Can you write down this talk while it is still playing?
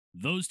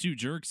Those Two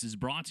Jerks is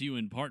brought to you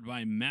in part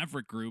by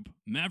Maverick Group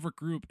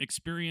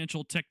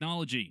Experiential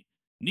Technology.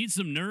 Need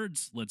some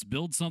nerds? Let's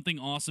build something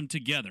awesome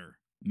together.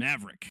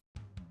 Maverick.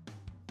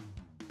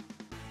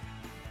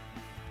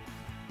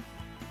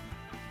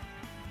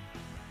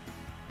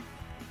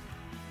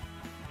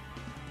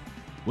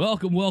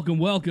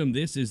 Welcome.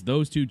 This is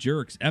Those Two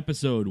Jerks,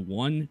 episode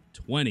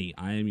 120.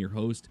 I am your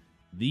host,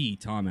 the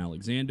Tom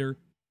Alexander.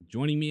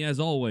 Joining me, as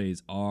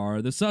always,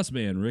 are the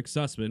Sussman, Rick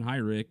Sussman. Hi,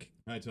 Rick.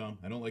 Hi, Tom.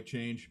 I don't like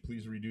change.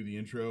 Please redo the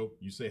intro.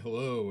 You say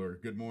hello or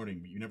good morning,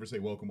 but you never say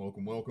welcome.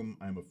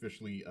 I'm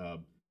officially,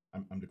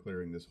 I'm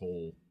declaring this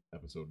whole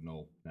episode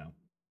null now.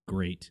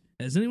 Great.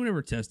 Has anyone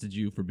ever tested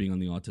you for being on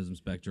the autism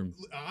spectrum?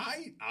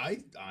 I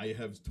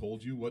have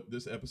told you what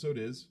this episode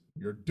is.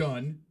 You're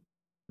done.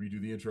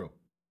 Redo the intro.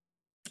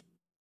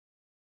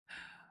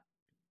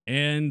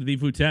 And the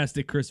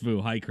Vutastic Chris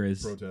Vu. Hi,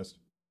 Chris. Protest.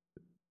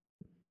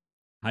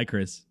 Hi,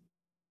 Chris.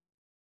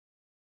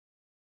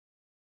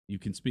 You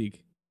can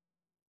speak.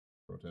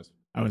 Protest.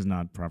 I was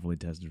not properly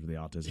tested for the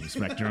autism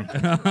spectrum.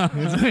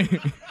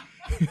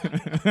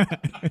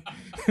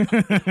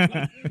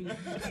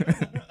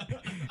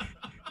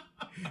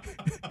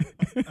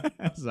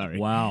 Sorry.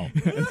 Wow.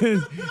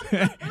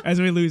 As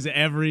we lose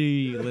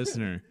every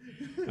listener.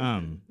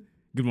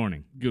 Good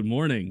morning. Good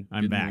morning.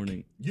 I'm back.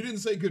 Morning. You didn't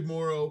say good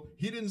morrow.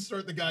 He didn't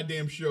start the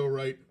goddamn show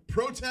right.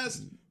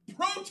 Protest.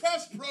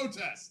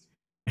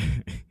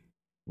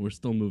 We're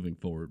still moving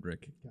forward,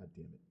 Rick. God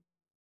damn it.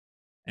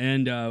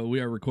 And we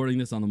are recording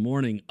this on the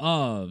morning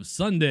of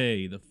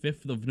Sunday, the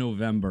 5th of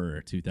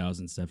November,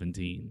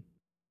 2017.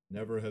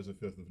 Never has a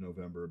 5th of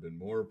November been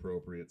more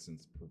appropriate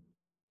since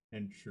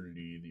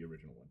potentially the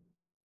original one.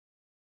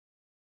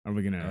 Are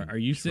we gonna? Are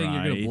you saying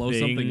you're gonna blow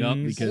something up?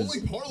 Because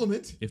only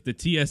Parliament. If the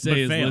TSA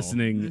is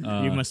listening,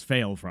 you must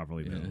fail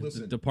properly. Yeah,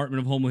 listen, the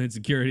Department of Homeland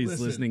Security is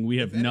listening. We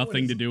have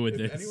nothing to do with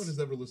this. If anyone has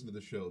ever listened to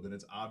the show, then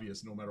it's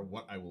obvious. No matter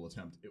what I will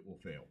attempt, it will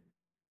fail.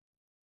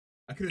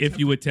 If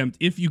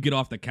you get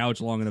off the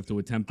couch long enough to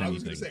attempt anything. I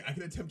was going to say, I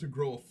can attempt to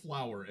grow a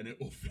flower and it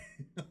will fail.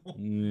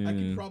 Yeah. I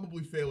can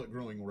probably fail at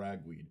growing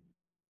ragweed.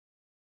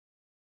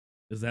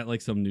 Is that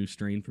like some new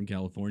strain from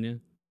California?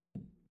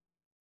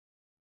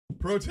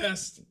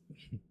 Protest.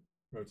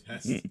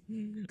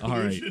 All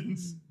right.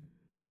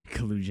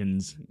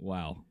 Collusions.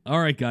 Wow.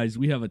 All right, guys,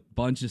 we have a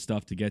bunch of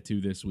stuff to get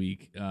to this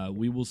week.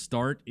 We will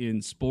start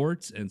in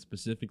sports and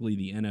specifically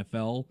the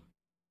NFL.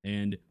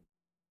 And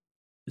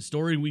the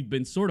story we've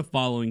been sort of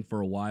following for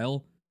a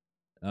while.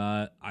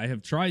 I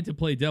have tried to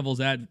play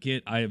devil's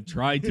advocate. I have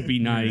tried to be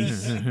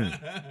nice.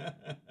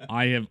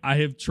 I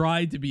have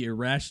tried to be a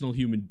rational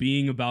human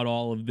being about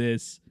all of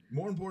this.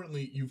 More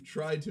importantly, you've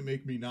tried to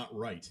make me not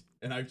right.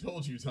 And I've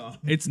told you, Tom.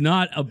 It's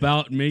not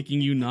about making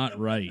you not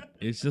right.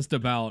 It's just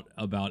about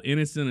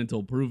innocent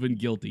until proven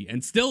guilty.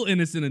 And still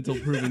innocent until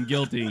proven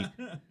guilty.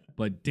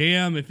 But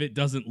damn if it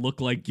doesn't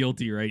look like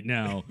guilty right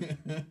now.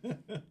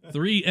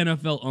 3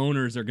 NFL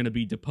owners are going to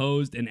be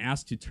deposed and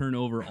asked to turn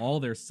over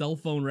all their cell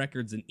phone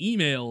records and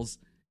emails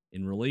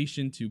in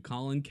relation to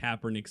Colin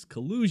Kaepernick's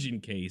collusion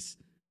case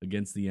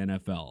against the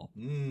NFL.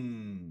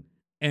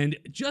 And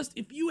just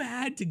if you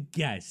had to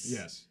guess,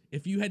 yes.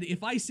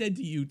 If I said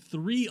to you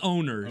 3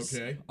 owners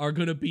are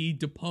going to be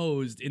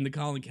deposed in the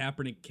Colin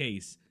Kaepernick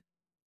case,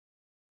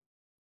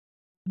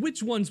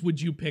 which ones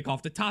would you pick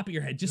off the top of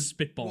your head? Just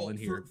spitballing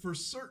here. For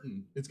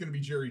certain, it's going to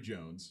be Jerry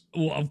Jones.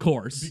 Well, of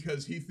course.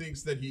 Because he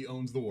thinks that he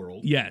owns the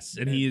world. Yes,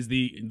 and he is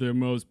the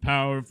most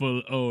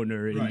powerful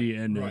owner in the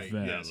NFL. Right,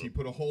 yes. He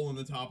put a hole in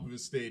the top of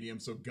his stadium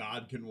so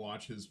God can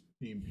watch his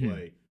team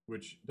play,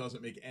 which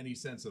doesn't make any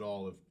sense at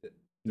all if...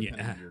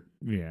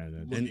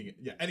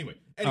 Anyway.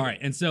 All right,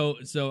 and so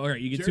all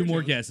right, you get Jerry 2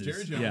 more guesses.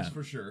 Jerry Jones,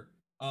 for sure.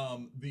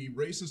 The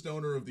racist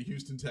owner of the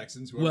Houston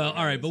Texans. Well,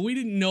 all right, but we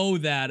didn't know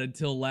that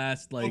until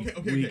last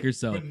week or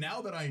so. But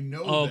now that I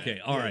know that.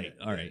 All right.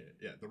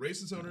 Yeah, the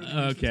racist owner of the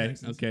Houston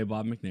Texans. Okay,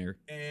 Bob McNair.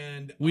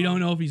 And we don't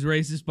know if he's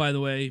racist, by the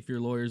way, if your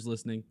lawyer's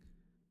listening.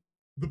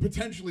 The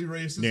potentially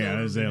racist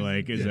owner. Is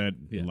that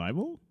Yeah.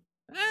 libel?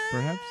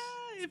 Perhaps?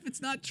 If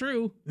it's not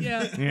true,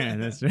 yeah. Yeah,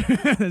 that's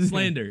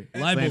slander.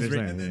 Libel's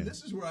slander. And then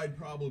this is where I'd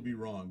probably be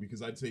wrong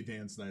because I'd say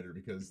Dan Snyder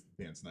because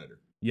Dan Snyder.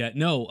 Yeah,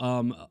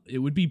 no, it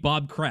would be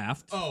Bob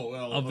Kraft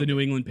of the New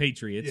England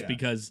Patriots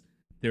because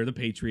they're the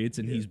Patriots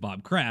and he's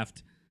Bob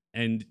Kraft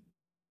and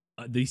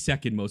the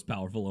second most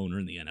powerful owner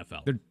in the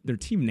NFL. Their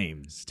team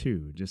names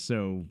too, just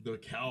so the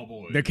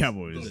Cowboys,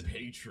 the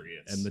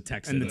Patriots, and the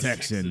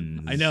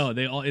Texans. I know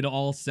it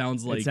all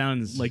sounds like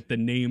the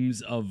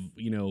names of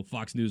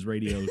Fox News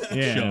Radio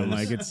shows.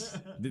 Like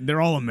they're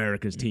all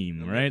America's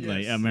team, right? Yes,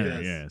 like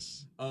America,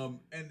 yes.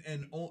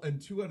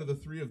 And 2 out of the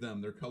 3 of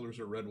them, their colors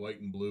are red, white,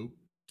 and blue.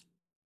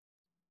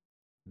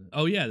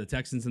 Oh yeah, the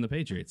Texans and the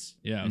Patriots.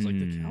 Yeah, I was like,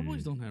 the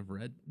Cowboys don't have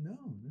red. No,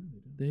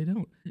 they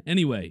don't.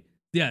 Anyway.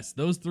 Yes,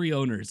 those 3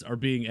 owners are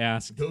being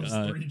asked. Those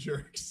 3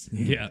 jerks.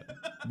 Yeah,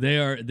 they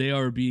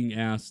are being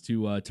asked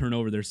to turn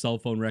over their cell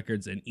phone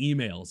records and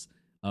emails.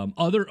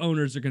 Other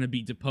owners are going to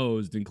be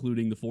deposed,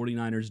 including the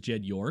 49ers'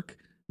 Jed York,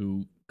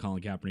 who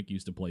Colin Kaepernick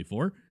used to play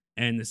for,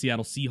 and the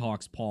Seattle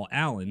Seahawks' Paul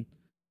Allen.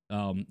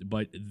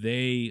 But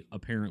they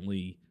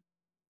apparently,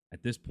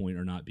 at this point,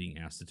 are not being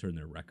asked to turn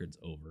their records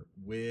over.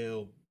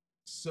 Well,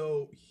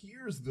 so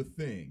here's the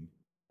thing.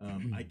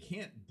 I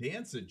can't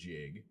dance a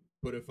jig,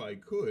 but if I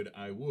could,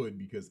 I would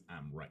because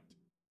I'm right.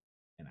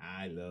 And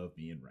I love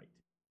being right.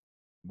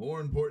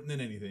 More important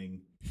than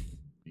anything,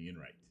 being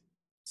right.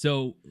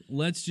 So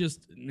let's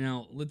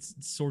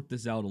sort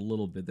this out a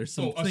little bit. There's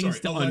some things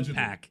to allegedly.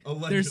 unpack.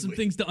 Allegedly. There's some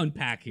things to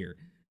unpack here.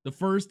 The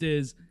first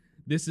is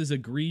this is a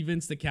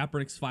grievance that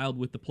Kaepernick's filed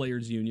with the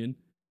players' union.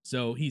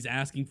 So he's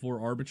asking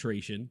for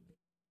arbitration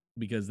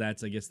because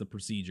that's, I guess, the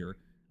procedure.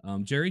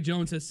 Jerry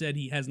Jones has said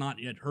he has not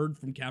yet heard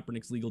from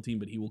Kaepernick's legal team,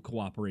 but he will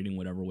cooperate in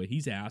whatever way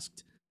he's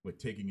asked. With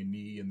taking a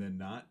knee and then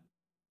not?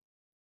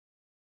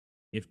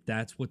 If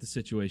that's what the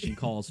situation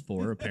calls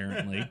for,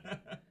 apparently.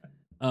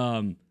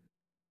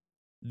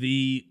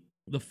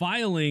 The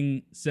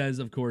filing says,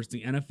 of course,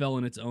 the NFL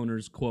and its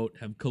owners, quote,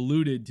 have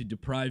colluded to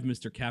deprive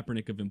Mr.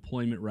 Kaepernick of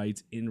employment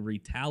rights in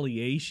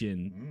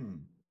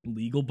retaliation.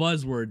 Legal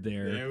buzzword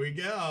there. There we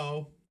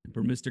go.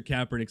 For Mr.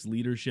 Kaepernick's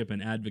leadership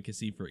and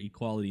advocacy for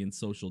equality and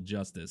social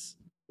justice.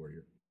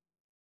 Warrior.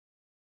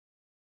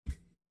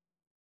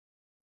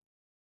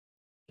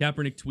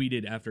 Kaepernick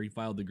tweeted after he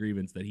filed the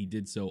grievance that he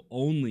did so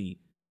only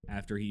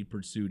after he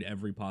pursued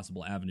every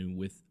possible avenue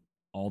with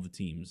all the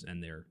teams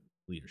and their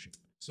leadership.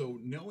 So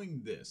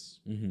knowing this,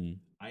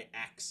 I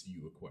ask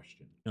you a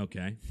question.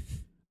 Okay.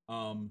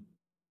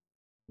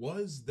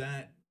 Was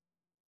that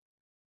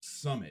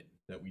summit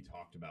that we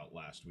talked about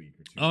last week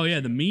or 2 Oh, weeks yeah,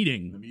 ago, the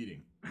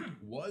meeting.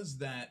 Was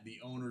that the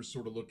owners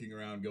sort of looking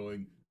around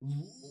going,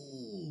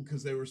 ooh,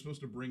 because they were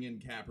supposed to bring in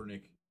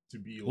Kaepernick to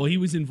be like... Well, he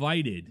was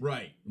invited.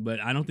 Right.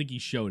 But I don't think he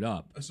showed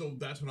up. So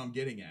that's what I'm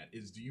getting at,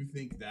 is do you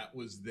think that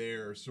was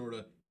their sort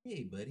of,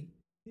 hey, buddy,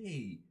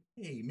 hey,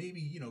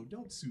 maybe,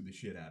 don't sue the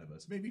shit out of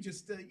us. Maybe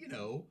just,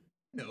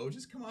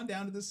 just come on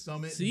down to the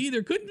summit. See,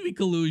 there couldn't be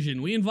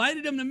collusion. We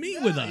invited him to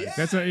meet with us. Yeah.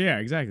 That's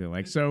exactly.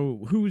 Like,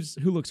 so who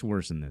looks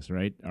worse in this,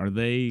 right? Are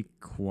they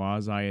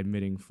quasi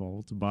admitting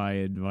fault by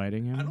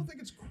inviting him? I don't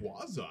think it's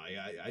quasi.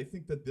 I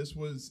think that this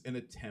was an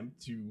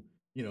attempt to,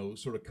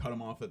 sort of cut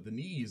him off at the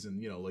knees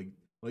and, like,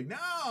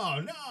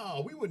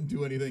 no, we wouldn't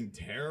do anything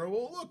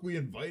terrible. Look, we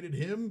invited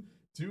him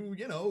to,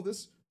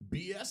 this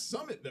BS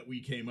summit that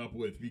we came up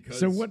with because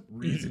so what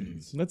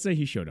reasons. Let's say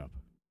he showed up.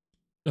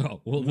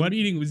 Oh, well, the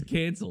meeting was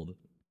canceled.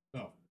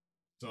 Oh,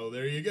 so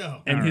there you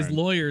go. And All his right.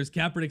 lawyers,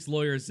 Kaepernick's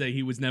lawyers, say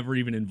he was never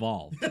even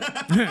involved.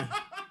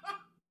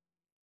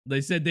 They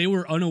said they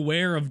were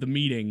unaware of the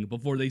meeting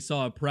before they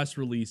saw a press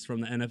release from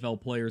the NFL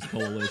Players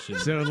Coalition.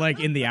 So, like,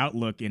 in the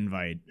Outlook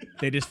invite,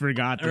 they just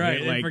forgot to Right,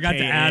 hit, they like, forgot to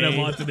KA. add him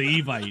onto the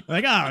Evite.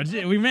 Like, oh,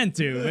 gee, we meant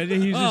to. But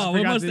he just Oh,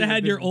 we forgot must have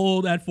had your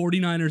old at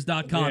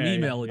 49ers.com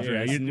email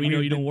address. And we know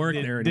you don't work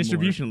there anymore.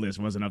 Distribution list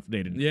wasn't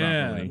updated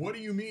properly. What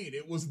do you mean?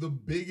 It was the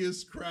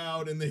biggest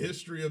crowd in the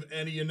history of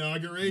any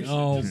inauguration.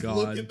 Oh, Just God.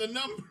 look at the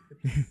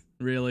numbers.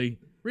 Really?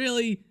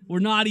 We're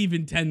not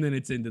even 10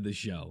 minutes into the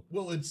show.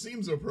 Well, it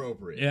seems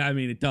appropriate. Yeah, I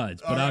mean it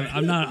does, but All right.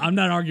 I'm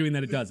not arguing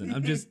that it doesn't.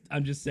 I'm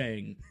just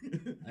saying,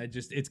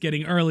 it's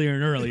getting earlier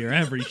and earlier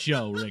every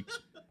show, Rick.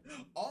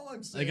 All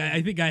I'm saying, Like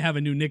I think I have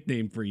a new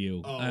nickname for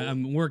you. Oh.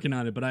 I'm working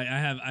on it, but I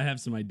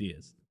have some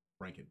ideas.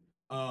 Franken.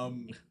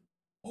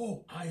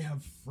 I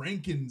have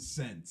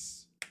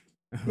frankincense.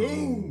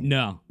 Boom.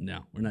 No,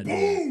 we're not doing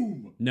that.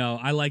 Boom. No,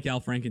 I like Al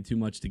Franken too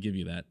much to give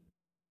you that.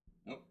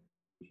 Nope.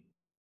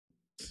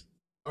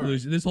 All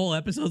right. This whole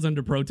episode's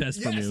under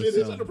protest from Yes, you. it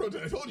is so. under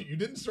protest. I told you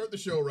didn't start the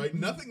show right.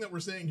 Nothing that we're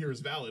saying here is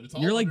valid. It's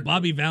all You're like under-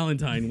 Bobby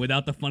Valentine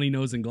without the funny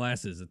nose and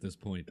glasses at this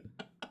point.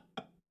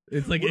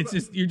 It's like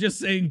you're just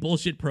saying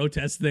bullshit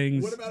protest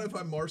things. What about if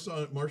I'm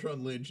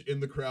Marshawn Lynch in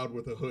the crowd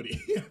with a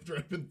hoodie after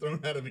I've been thrown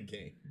out of a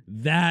game?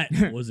 That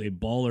was a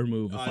baller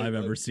move if I've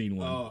ever seen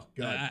one. Oh,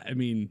 God. I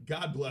mean,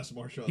 God bless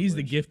Marshawn he's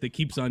the Lynch. gift that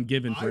keeps on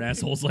giving for I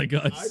assholes like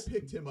I us.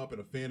 picked him up in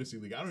a fantasy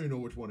league. I don't even know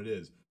which one it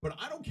is, but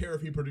I don't care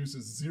if he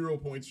produces 0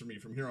 points for me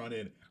from here on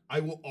in.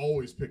 I will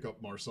always pick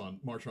up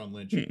Marshawn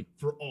Lynch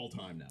for all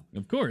time now.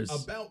 Of course.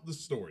 About the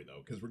story,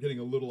 though, because we're getting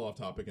a little off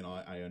topic, and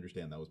I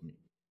understand that was me.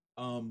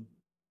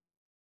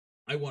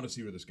 I want to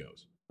see where this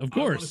goes. Of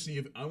course.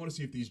 I want to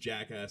see if these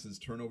jackasses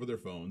turn over their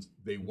phones.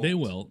 They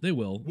won't. They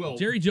will. Well,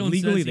 Jerry Jones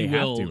legally says he they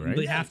have will. to, right?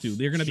 They have to.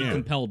 They're going to be Sure.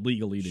 compelled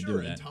legally to Sure, do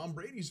and that. Tom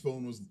Brady's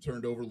phone was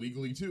turned over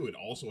legally too. It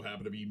also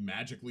happened to be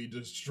magically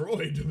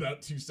destroyed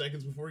about 2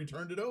 seconds before he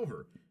turned it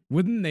over.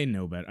 Wouldn't they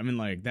know better? I mean,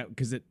 like that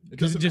because it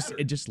doesn't matter.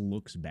 it just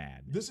looks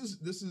bad. This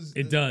is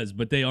It does,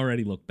 but they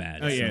already look bad.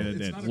 Oh, yeah, so they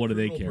did. Not a what do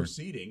they criminal care?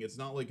 Proceeding. It's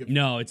not like if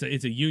No, it's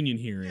a union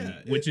hearing, Yeah,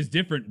 which is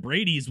different.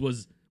 Brady's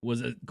was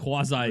a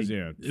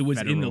quasi. It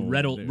was in the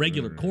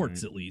regular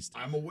courts at least.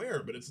 I'm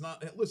aware, but it's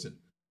not. Listen,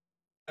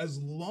 as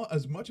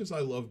much as I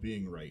love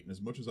being right, and as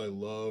much as I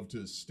love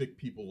to stick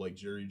people like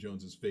Jerry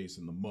Jones's face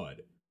in the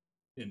mud,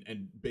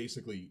 and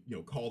basically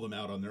call them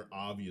out on their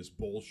obvious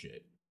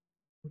bullshit,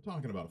 we're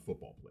talking about a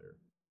football player.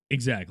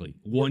 Exactly.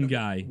 One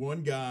guy.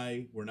 One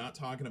guy. We're not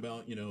talking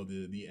about,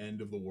 the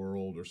end of the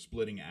world or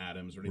splitting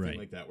atoms or anything Right.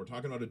 like that. We're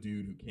talking about a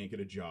dude who can't get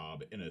a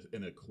job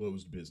in a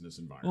closed business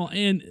Well,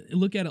 environment. and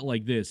look at it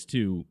like this,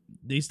 too.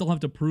 They still have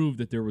to prove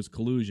that there was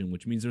collusion,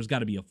 which means there's got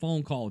to be a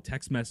phone call, a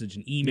text message,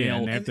 an email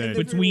and they have to-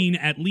 between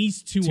at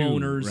least two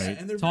owners right.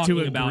 And they're talking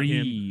to about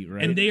him. agree,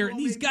 right? And Very well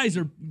these maybe. guys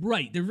are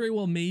right. They're very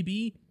well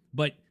maybe,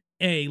 but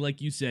A,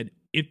 like you said,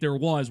 if there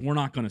was, we're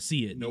not going to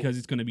see it Nope. because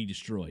it's going to be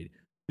destroyed.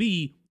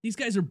 B, these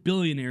guys are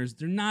billionaires.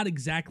 They're not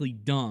exactly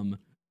dumb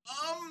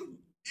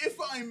If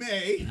I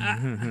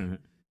may.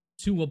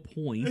 to a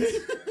point.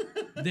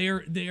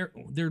 Their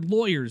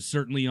lawyers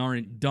certainly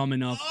aren't dumb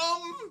enough.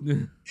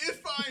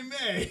 If I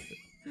may.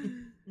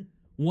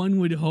 One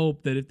would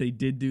hope that if they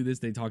did do this,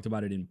 they talked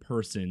about it in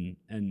person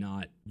and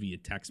not via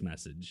text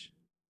message.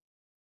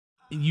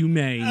 You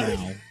may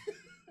now.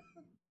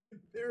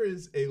 There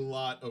is a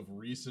lot of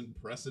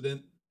recent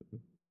precedent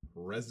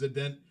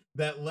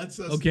that lets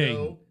us Okay.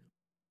 know.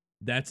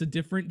 That's a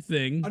different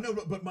thing. No,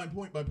 but my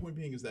point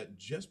being is that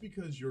just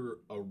because you're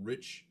a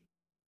rich,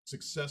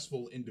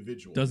 successful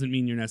individual Doesn't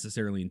mean you're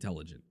necessarily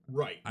intelligent.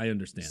 right. I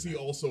understand See that.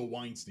 also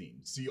Weinstein.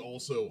 See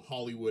also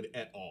Hollywood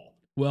et al.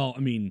 Well, I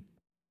mean,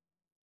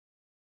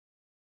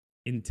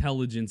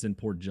 intelligence and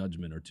poor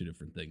judgment are two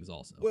different things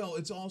also. Well,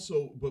 it's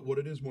also, but what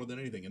it is more than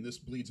anything, and this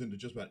bleeds into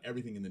just about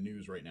everything in the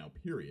news right now,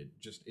 period,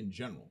 just in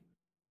general.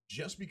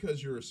 Just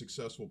because you're a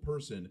successful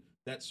person,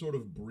 that sort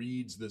of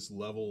breeds this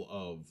level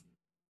of,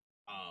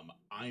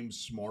 I'm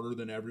smarter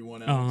than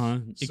everyone else. Uh-huh,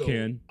 it so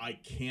can. I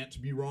can't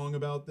be wrong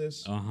about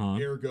this. Uh-huh.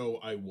 Ergo,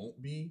 I won't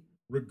be,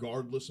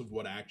 regardless of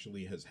what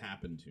actually has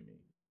happened to me.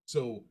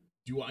 So,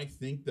 do I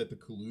think that the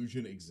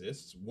collusion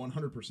exists?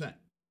 100%.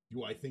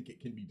 Do I think it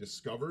can be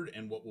discovered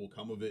and what will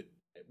come of it?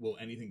 Will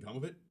anything come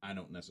of it? I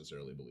don't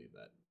necessarily believe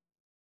that.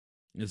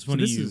 It's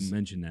funny this you is-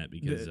 mentioned that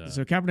because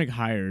So Kaepernick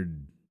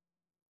hired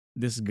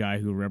this guy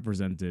who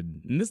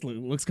represented, and this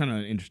looks kind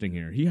of interesting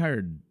here. He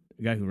hired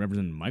a guy who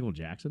represented Michael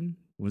Jackson.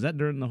 Was that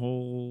during the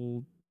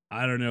whole?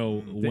 I don't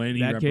know when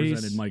he that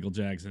represented case- Michael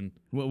Jackson.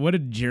 What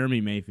did Jeremy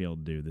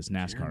Mayfield do? This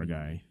NASCAR Jeremy-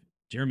 guy.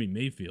 Jeremy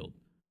Mayfield.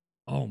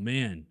 Oh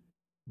man,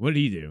 What did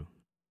he do?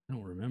 I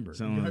don't remember.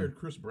 So- He hired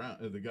Chris Brown,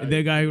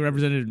 The guy who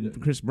represented Yeah.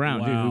 Chris Brown,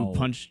 dude, Wow. who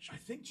punched. I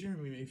think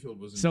Jeremy Mayfield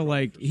was. In So trouble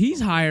like for he's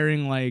something.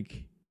 hiring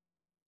like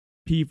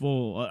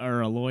people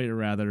or a lawyer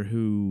rather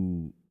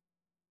who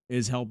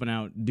is helping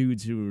out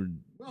dudes who are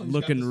Well, he's got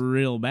looking this-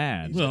 real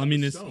bad. he's well, got I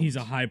mean, the he's a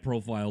stones.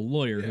 high-profile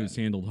lawyer Yeah. who's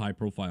handled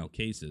high-profile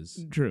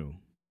cases. True.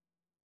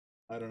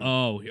 I don't know.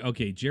 Oh,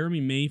 okay. Jeremy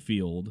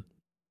Mayfield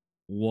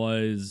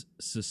was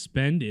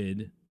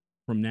suspended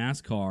from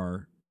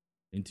NASCAR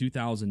in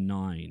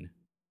 2009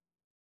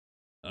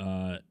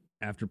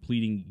 after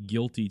pleading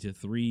guilty to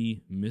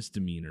 3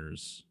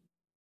 misdemeanors.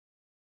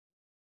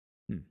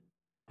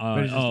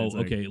 But it's just- it's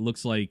like- okay. It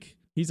looks like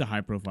He's a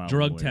high profile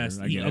drug lawyer, test.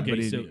 I get it, Okay,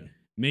 but so Yeah.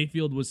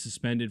 Mayfield was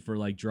suspended for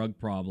like drug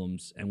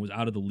problems and was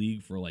out of the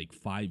league for like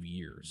 5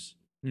 years.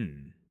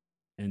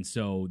 And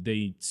so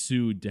they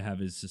sued to have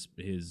to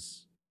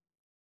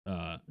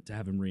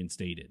have him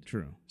reinstated.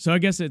 True. So I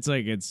guess it's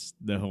like it's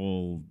the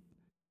whole.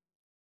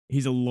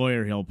 He's a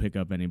lawyer. He'll pick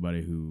up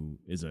anybody who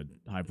is a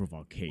high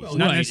profile case, Well,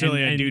 not Right,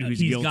 necessarily and a dude who's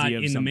he's guilty got,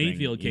 of in something. the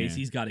Mayfield case, Yeah.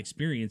 he's got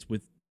experience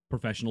with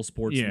professional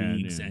sports Yeah,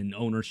 leagues yeah. and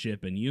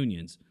ownership and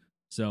unions.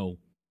 So,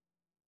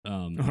 I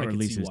or could at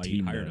least see his why he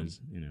team hired him. does.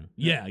 You know.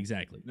 Yeah,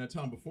 exactly. Now,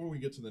 Tom, before we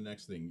get to the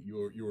next thing,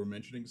 you were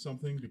mentioning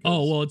something. Because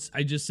Oh well,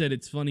 I just said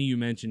it's funny you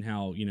mentioned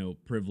how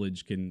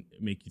privilege can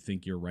make you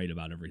think you're right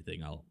about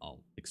everything.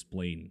 I'll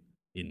explain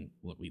in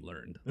what we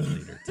learned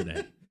later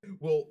today.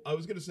 Well, I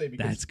was going to say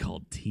because That's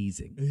called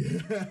teasing.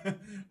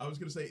 I was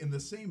going to say in the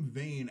same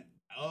vein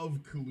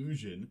of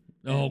collusion.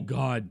 Oh and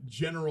God.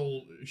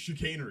 general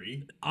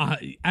chicanery.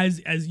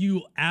 As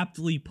you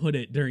aptly put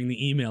it during the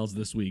emails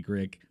this week,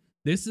 Rick,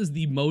 this is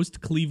the most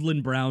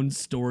Cleveland Browns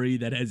story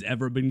that has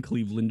ever been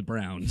Cleveland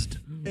Brownsed.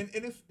 And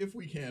if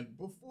we can,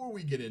 before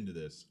we get into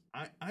this,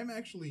 I'm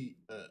actually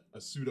a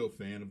pseudo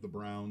fan of the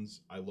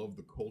Browns. I love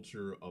the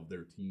culture of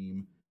their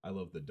team. I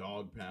love the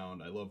dog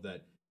pound. I love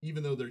that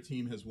even though their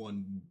team has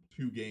won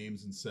 2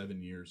 games in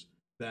 7 years,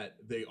 that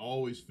they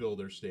always fill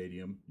their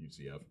stadium,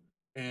 UCF.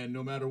 And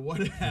no matter what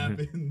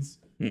happens,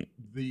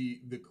 the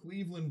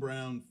Cleveland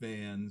Brown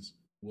fans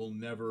will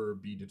never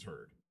be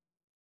deterred.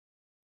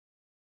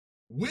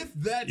 With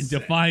that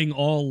said, Defying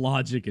all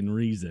logic and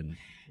reason.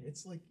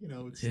 it's like,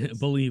 it's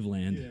Believe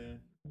land.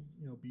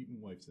 yeah,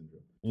 beaten wife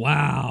syndrome.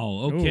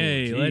 Wow.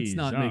 Okay, Oh, let's geez.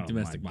 not Oh, make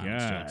domestic my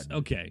violence God. jokes.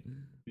 Okay.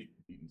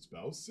 Beaten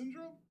spouse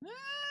syndrome?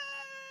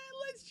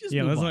 Let's just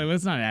Yeah, move on.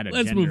 let's not add a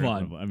Let's gender move on.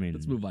 equivalent. I mean,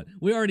 Let's move on.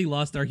 We already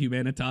lost our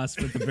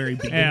humanitas at the very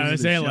beginning. Yeah, I of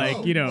was the saying, show.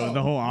 like,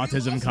 the whole we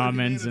autism lost our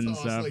comments and humanitas,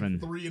 stuff, like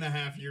and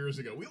 3.5 years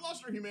ago. We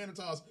lost our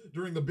humanitas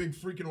during the big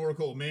freaking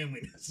oracle of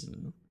manliness.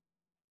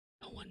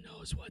 No one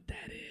knows what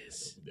that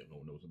is. No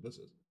one knows what this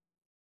is.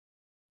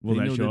 will They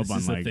that know show this up on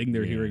is like the thing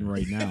they're yeah. hearing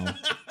right now.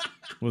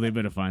 Will they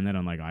better find that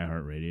on like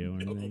iHeartRadio or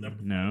No, they'll anything? never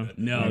No, find that.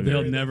 No, Okay.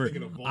 they'll They're never.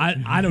 thinking of Vault.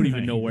 I don't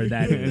even know where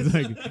that is. It's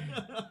like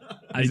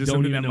I Is this don't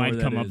something even that know where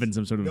might come that up is. in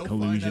some sort of They'll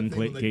find collusion that thing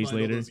when they case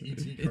find all later? those ET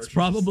It's cartridges.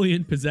 probably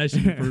in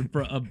possession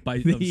by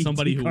The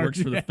somebody ET who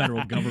works for the cartridge.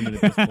 federal government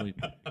at this point.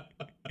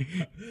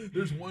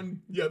 There's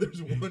one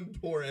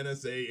poor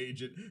NSA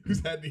agent who's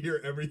had to hear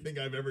everything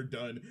I've ever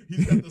done.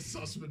 He's got the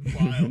Sussman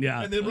file.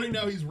 Yeah. And then right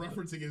now he's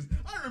referencing his,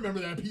 I remember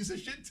that piece of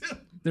shit too.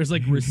 There's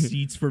like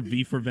receipts for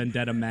V for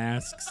Vendetta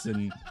masks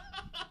and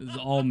there's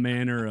all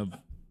manner of,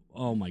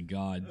 oh my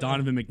God,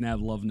 Donovan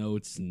McNabb love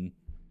notes. And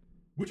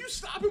Would you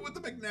stop it with the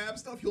McNabb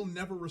stuff? He'll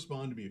never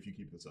respond to me if you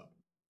keep this up.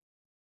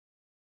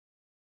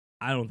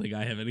 I don't think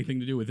I have anything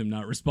to do with him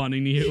not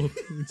responding to you.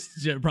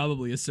 It's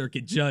probably a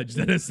circuit judge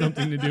that has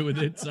something to do with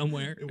it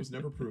somewhere. It was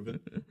never proven.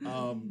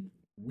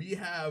 We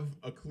have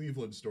a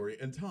Cleveland story.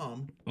 And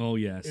Tom, Oh,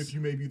 yes. if you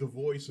may be the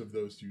voice of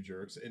those two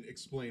jerks and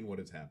explain what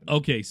has happened.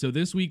 Okay, so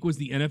this week was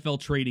the NFL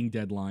trading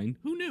deadline.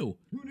 Who knew?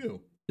 Who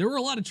knew? There were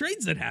a lot of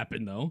trades that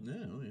happened, though.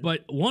 No, yeah.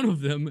 But one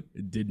of them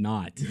did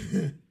not.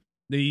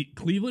 The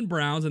Cleveland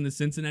Browns and the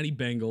Cincinnati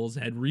Bengals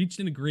had reached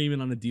an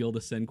agreement on a deal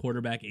to send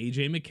quarterback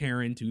A.J.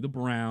 McCarron to the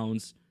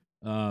Browns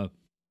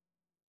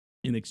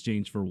in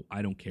exchange for,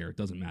 I don't care, it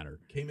doesn't matter.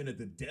 Came in at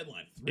the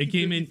deadline. It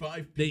came in,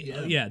 3:55 they,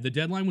 p.m. the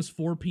deadline was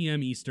 4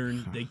 p.m.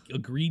 Eastern. They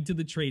agreed to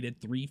the trade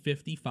at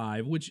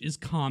 3:55, which is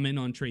common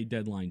on trade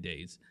deadline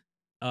days.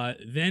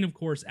 Then, of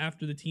course,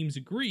 after the teams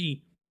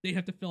agree, they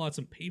have to fill out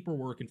some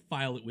paperwork and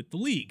file it with the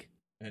league.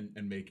 and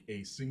make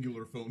a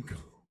singular phone call.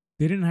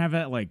 They didn't have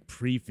that like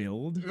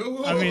pre-filled.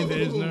 I mean,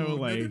 there's no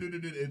like.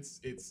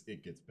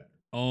 It gets better.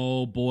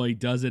 Oh boy,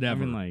 does it I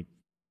ever! mean, like,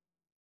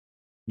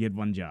 you had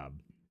one job.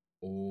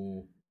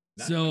 Oh,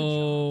 not even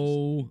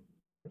So jobs.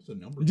 Press the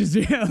number. Just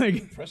yeah,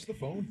 like Press the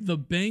phone. the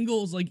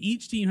Bengals, like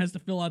each team has to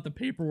fill out the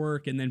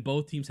paperwork and then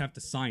both teams have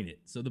to sign it.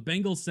 So the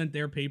Bengals sent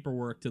their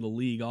paperwork to the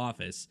league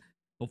office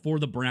before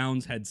the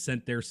Browns had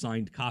sent their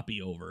signed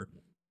copy over.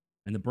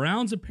 And the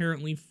Browns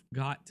apparently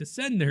forgot to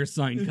send their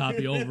signed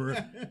copy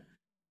over.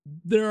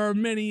 There are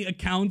many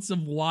accounts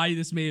of why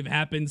this may have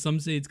happened. Some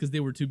say it's because they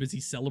were too busy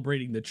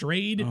celebrating the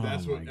trade. Oh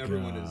That's what my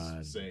everyone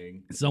God. is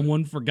saying.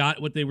 Someone forgot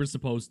what they were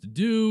supposed to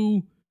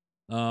do.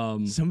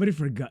 somebody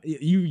forgot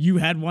you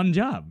had one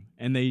job,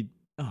 and they.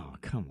 Oh,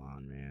 come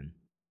on, man.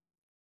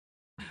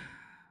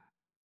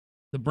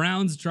 The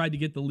Browns tried to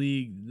get the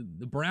league.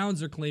 The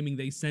Browns are claiming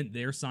they sent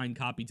their signed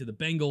copy to the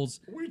Bengals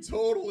We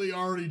totally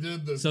already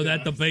did this. so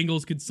that the guys.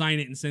 Bengals could sign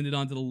it and send it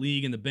on to the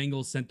league, and the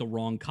Bengals sent the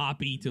wrong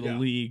copy to the Yeah.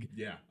 league.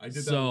 Yeah, I did that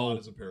a So- lot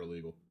as a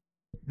paralegal.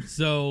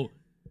 So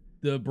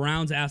the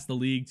Browns asked the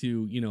league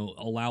to,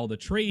 allow the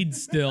trade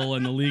still,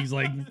 and the league's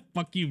like,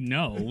 fuck you,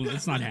 no,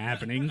 that's not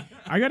happening.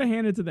 I gotta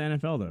hand it to the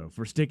NFL though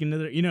for sticking to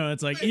their.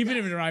 It's like even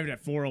if it arrived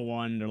at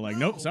 4:01, they're like,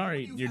 nope,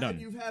 sorry, you're done.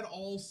 You've had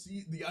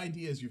the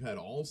idea is you've had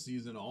all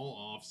season, all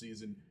off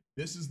season.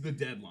 This is the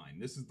deadline.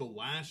 This is the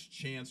last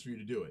chance for you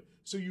to do it.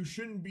 So you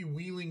shouldn't be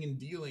wheeling and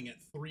dealing at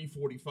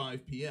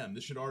 3:45 p.m.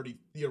 This should already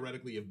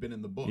theoretically have been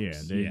in the books.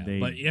 Yeah, they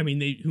But I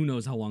mean, who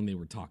knows how long they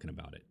were talking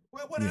about it.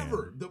 Well,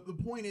 whatever. The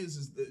point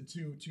is that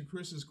to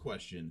Chris's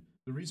question,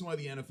 the reason why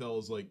the NFL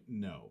is like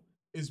no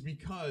is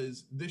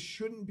because this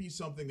shouldn't be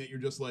something that you're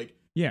just like,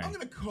 Yeah. I'm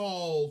gonna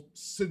call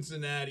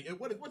Cincinnati.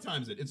 What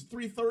time is it? It's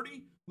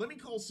 3:30. Let me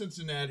call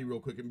Cincinnati real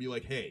quick and be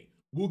like, hey,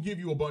 we'll give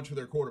you a bunch for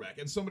their quarterback.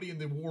 And somebody in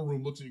the war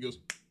room looks at you and goes,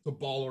 it's a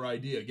baller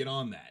idea. Get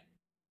on that.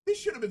 This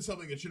should have been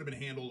something that should have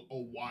been handled a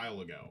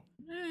while ago.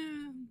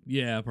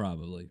 Yeah,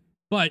 probably.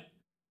 But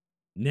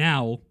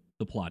now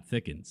the plot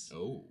thickens.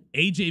 Oh,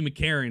 A.J.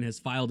 McCarron has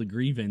filed a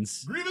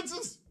grievance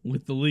grievances,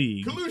 with the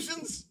league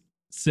collusions.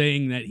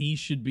 saying that he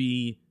should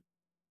be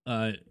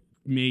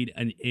made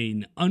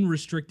an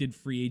unrestricted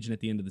free agent at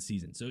the end of the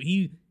season. So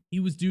he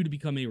was due to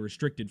become a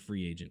restricted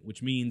free agent,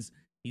 which means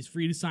he's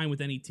free to sign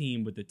with any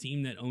team, but the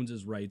team that owns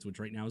his rights, which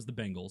right now is the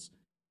Bengals,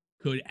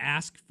 could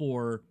ask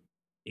for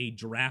a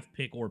draft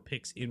pick or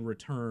picks in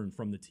return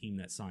from the team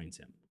that signs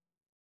him.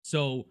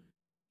 So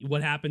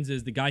what happens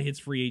is the guy hits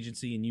free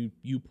agency and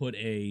you put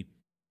a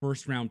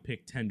first round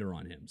pick tender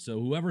on him. So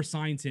whoever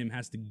signs him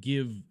has to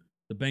give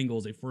the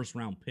Bengals a first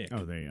round pick.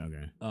 Oh, okay.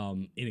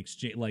 In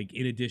exchange, like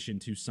in addition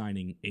to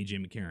signing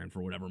AJ McCarron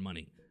for whatever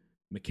money.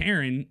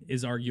 McCarron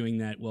is arguing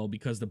that, well,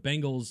 because the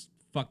Bengals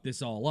fucked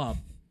this all up,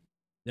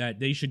 that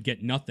they should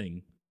get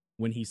nothing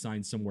when he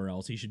signs somewhere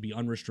else. He should be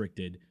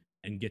unrestricted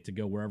and get to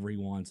go wherever he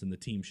wants, and the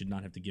team should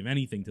not have to give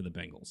anything to the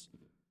Bengals.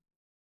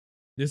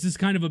 This is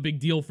kind of a big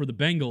deal for the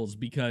Bengals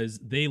because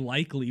they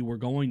likely were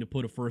going to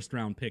put a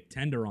first-round pick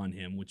tender on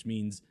him, which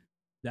means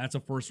that's a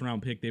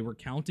first-round pick they were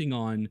counting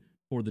on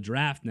for the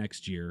draft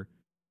next year,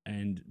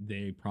 and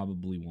they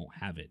probably won't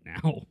have it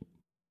now.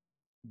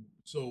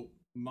 So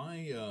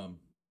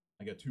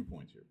I got 2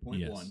 points here. Point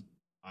Yes. one,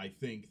 I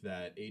think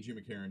that AJ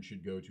McCarron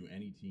should go to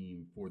any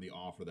team for the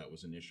offer that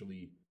was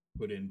initially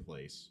put in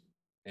place,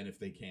 and if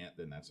they can't,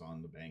 then that's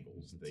on the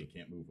Bengals. They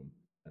can't move him.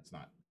 That's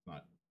not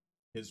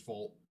his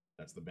fault.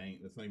 That's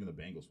That's not even the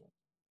Bengals' fault.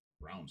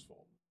 Browns'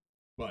 fault.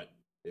 But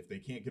if they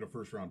can't get a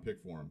first round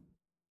pick for him,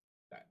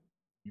 that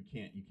you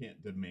can't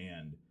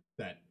demand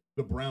that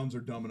the Browns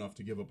are dumb enough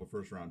to give up a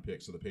first-round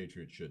pick, so the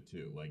Patriots should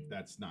too. Like,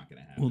 that's not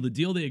going to happen. Well, the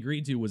deal they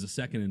agreed to was a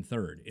second and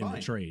third in the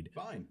trade.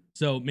 Fine.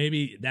 So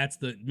maybe that's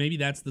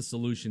the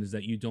solution, is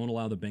that you don't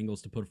allow the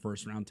Bengals to put a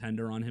first round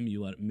tender on him.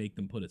 You make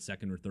them put a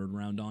second or third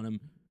round on him,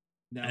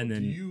 Now, and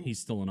then he's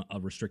still a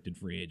restricted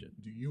free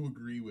agent. Do you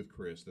agree with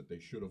Chris that they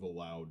should have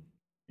allowed,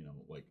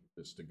 like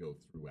this to go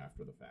through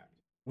after the fact?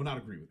 Well, not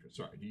agree with Chris.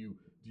 Sorry. Do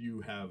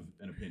you have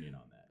an opinion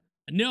on that?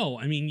 No,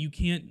 I mean, you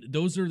can't.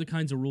 Those are the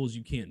kinds of rules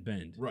you can't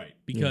bend, Right?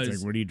 Because it's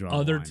like, where do you draw the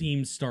other line?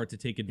 teams start to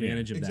take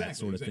advantage of that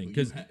sort of thing.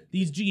 Because You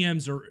these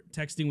GMs are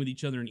texting with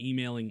each other and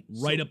emailing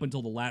right up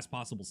until the last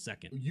possible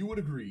second. You would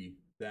agree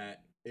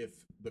that if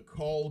the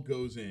call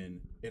goes in,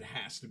 it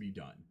has to be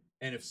done.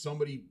 And if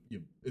somebody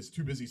is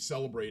too busy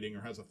celebrating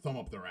or has a thumb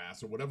up their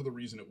ass or whatever the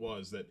reason it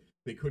was that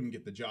they couldn't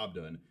get the job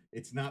done,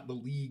 it's not the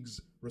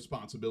league's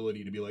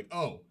responsibility to be like,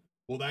 oh,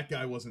 well, that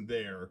guy wasn't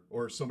there,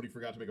 or somebody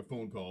forgot to make a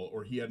phone call,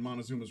 or he had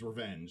Montezuma's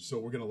revenge, so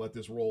we're going to let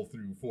this roll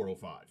through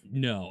 405.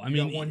 No, I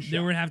mean,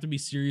 there would have to be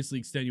seriously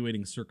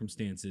extenuating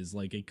circumstances,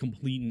 like a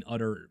complete and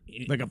utter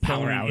like a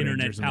power outage,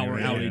 internet power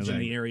outage exactly. in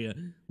the area.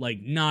 Like,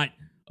 not,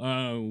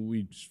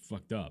 we just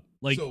fucked up.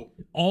 Like, So-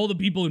 all the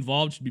people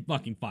involved should be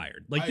fucking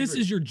fired. Like, I this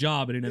agree. is your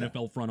job in an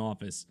NFL front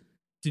office,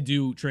 to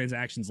do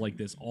transactions like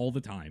this all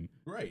the time.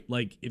 Right.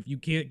 Like, if you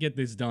can't get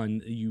this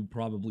done, you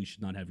probably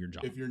should not have your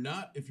job. If you're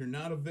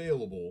not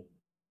available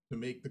to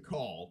make the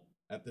call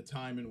at the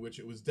time in which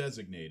it was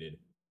designated,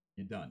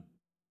 you're done.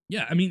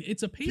 Yeah, I mean,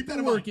 it's a Keep that in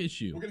paperwork mind.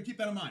 issue. We're going to keep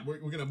that in mind. We're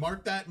going to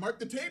mark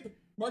the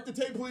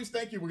tape, please.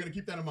 Thank you. We're going to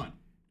keep that in mind.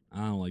 I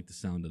don't like the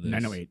sound of this.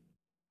 908.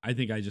 I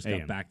think I just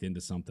got AM. backed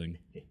into something.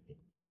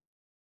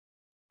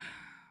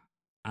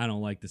 I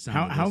don't like the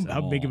sound of this at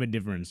How big all. of a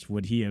difference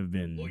would he have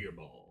Lawyer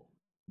ball.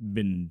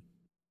 been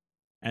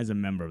as a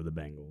member of the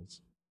Bengals?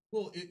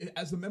 Well,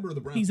 as a member of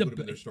the Browns, He's he a would have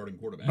been ba- their starting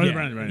quarterback. Oh, the Yeah,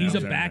 Browns, right, he's no,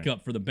 a sorry,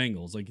 backup for the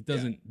Bengals. Like, it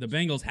doesn't. The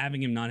Bengals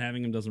having him, not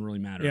having him doesn't really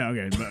matter. Yeah,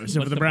 okay. But, so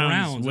But for the the Browns,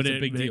 Browns, would it's a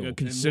it big be deal. a And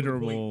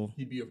considerable?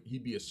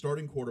 He'd be a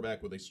starting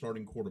quarterback with a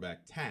starting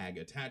quarterback tag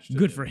attached to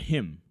Good him. for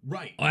him.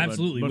 Right. Oh,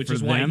 absolutely. but which for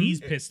is why them- he's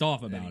pissed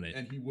off about it.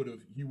 And he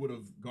would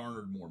have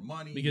garnered more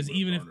money. Because he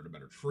even would've if, garnered a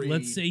better trade.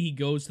 let's say he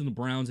goes to the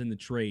Browns in the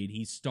trade,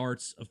 he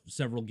starts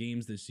several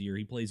games this year,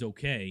 he plays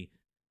okay,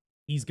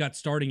 he's got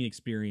starting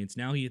experience.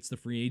 Now he hits the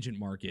free agent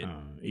market,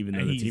 Even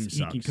though and the team he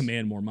sucks. can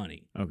command more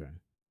money. Okay.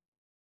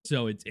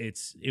 So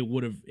it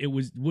would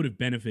have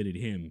benefited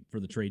him for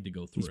the trade to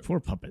go through. These poor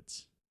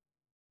puppets.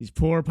 These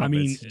poor puppets. I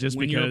mean, just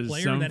when because you're a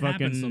player, some that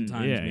fucking happens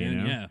sometimes, yeah, man. you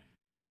know? Yeah.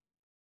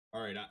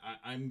 All right,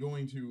 I'm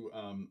going to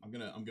I'm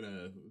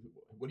gonna.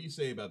 What do you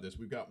say about this?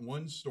 We've got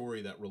one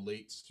story that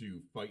relates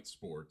to fight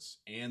sports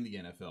and the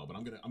NFL, but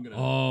I'm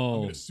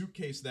gonna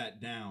suitcase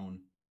that down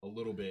a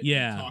little bit.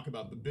 Yeah. And talk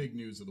about the big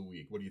news of the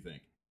week. What do you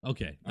think?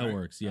 Okay, that All right.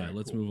 works. Yeah, All right,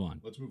 let's cool. move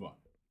on. Let's move on.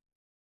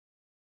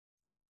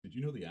 Did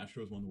you know the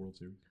Astros won the World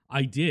Series?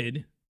 I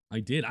did.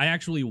 I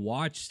actually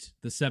watched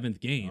the 7th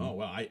game. Oh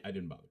well, I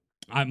didn't bother.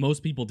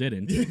 Most people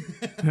didn't.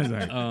 I was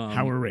like,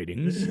 how are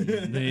ratings?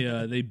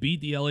 They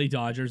beat the LA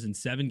Dodgers in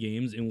 7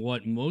 games in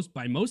what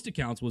by most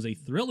accounts was a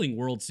thrilling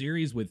World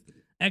Series with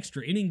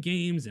extra inning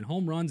games and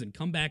home runs and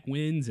comeback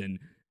wins,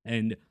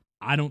 and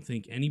I don't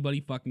think anybody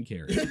fucking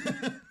cares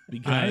I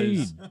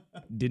because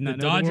did not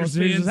the know the World Dodgers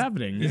Series was fans-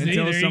 happening See,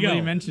 until there you somebody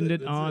go. mentioned it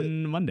That's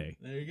on Monday.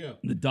 There you go.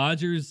 the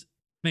Dodgers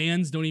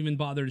fans don't even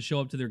bother to show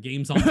up to their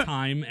games on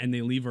time and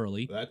they leave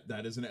early.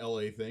 That is an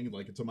LA thing,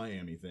 like it's a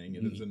Miami thing.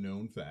 It is a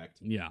known fact.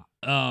 Yeah.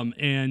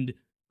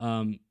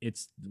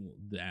 It's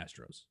the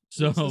Astros.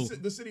 So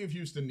The city of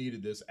Houston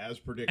needed this as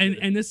predicted.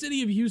 and the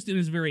city of Houston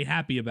is very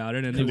happy about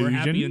it, and they were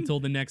happy Collusion?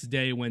 until the next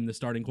day when the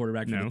starting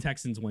quarterback for No. the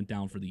Texans went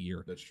down for the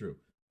year. That's true.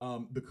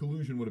 The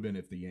collusion would have been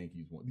if the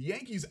Yankees won. The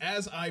Yankees,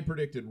 as I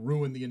predicted,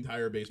 ruined the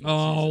entire baseball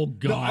Oh, season.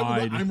 No,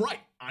 God. I'm right.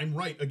 I'm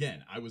right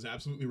again. I was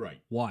absolutely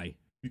right. Why?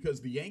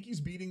 Because the Yankees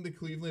beating the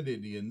Cleveland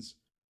Indians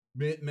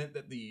meant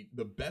that the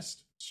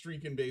best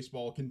streak in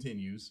baseball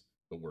continues.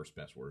 The worst.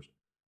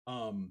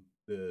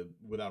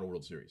 Without a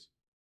World Series.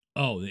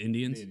 Oh, the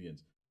Indians? The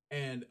Indians.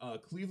 And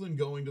Cleveland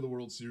going to the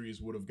World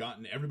Series would have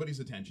gotten everybody's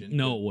attention.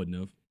 No, it wouldn't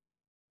have.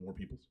 More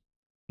people's.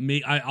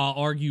 I'll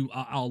argue.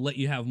 I'll let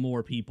you have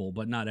more people,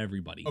 but not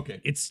everybody. Okay.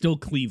 It's still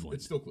Cleveland.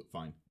 It's still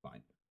fine.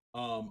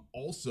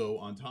 Also,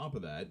 on top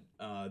of that,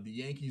 the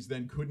Yankees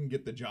then couldn't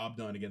get the job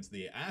done against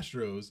the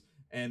Astros,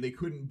 and they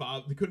couldn't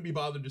be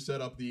bothered to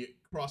set up the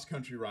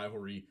cross-country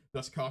rivalry,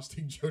 thus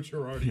costing Joe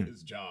Girardi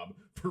his job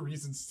for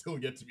reasons still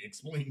yet to be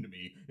explained to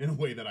me in a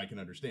way that I can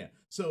understand.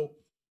 So,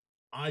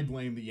 I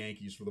blame the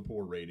Yankees for the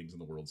poor ratings in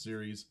the World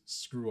Series.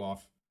 Screw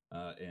off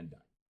and die.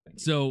 Thank you.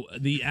 So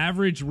the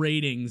average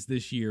ratings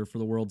this year for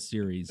the World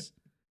Series,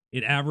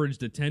 it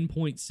averaged a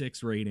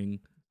 10.6 rating,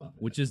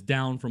 which is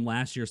down from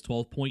last year's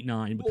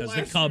 12.9 because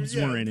the Cubs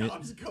were in it.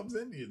 Cubs,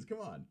 Indians, come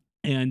on.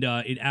 And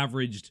it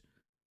averaged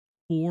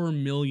 4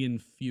 million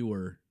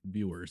fewer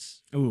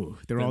viewers. Ooh,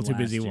 they're all Than too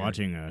busy last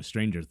year. watching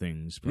Stranger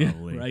Things, Yeah,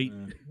 probably. right?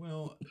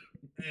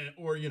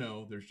 Or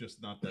there's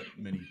just not that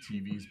many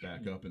TVs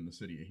back up in the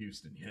city of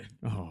Houston yet.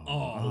 Oh,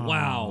 Oh,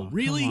 wow.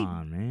 Really? Come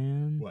on,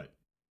 man. What?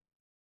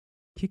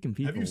 kicking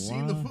people. Have you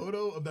seen the Wow.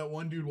 photo of that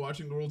one dude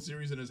watching the World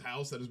Series in his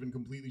house that has been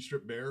completely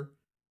stripped bare?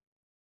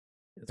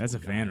 That's a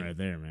one fan guy. right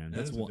there, man.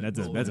 That's one- That's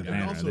a and fan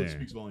right also there. it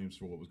speaks volumes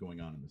for what was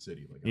going on in the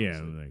city. Like, Yeah,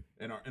 obviously.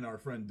 like and our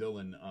friend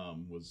Dylan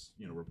was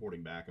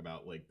reporting back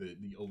about like the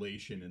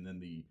elation and then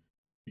the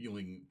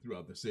feeling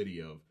throughout the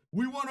city of,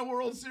 we won a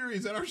World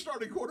Series and our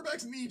starting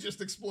quarterback's knee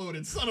just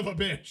exploded, son of a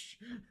bitch.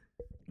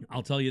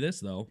 I'll tell you this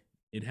though,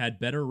 it had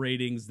better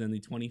ratings than the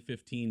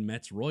 2015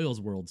 Mets Royals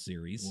World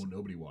Series Well,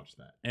 nobody watched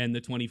that. and the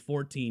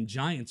 2014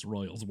 Giants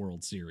Royals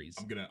World Series.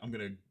 I'm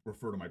gonna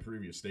refer to my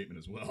previous statement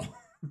as well.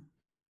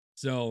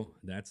 So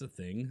that's a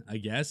thing, I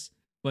guess.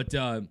 But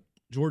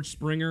George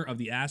Springer of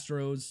the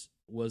Astros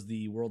was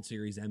the World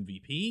Series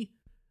MVP.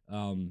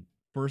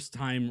 First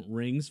time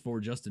rings for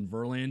Justin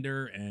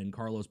Verlander and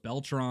Carlos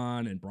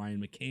Beltran and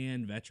Brian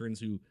McCann, veterans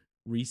who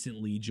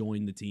recently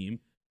joined the team.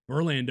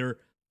 Verlander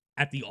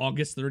at the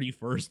August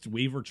 31st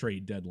waiver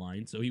trade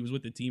deadline. So he was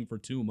with the team for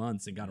 2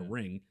 months and got a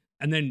ring.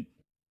 And then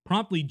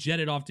promptly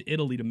jetted off to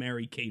Italy to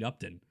marry Kate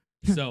Upton.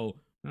 So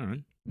all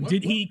right.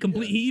 did he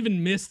complete? Yeah. He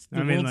even missed the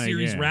I mean, World like,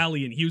 Series yeah.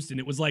 rally in Houston.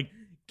 It was like,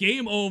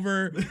 game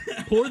over.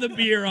 Pour the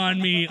beer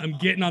on me. I'm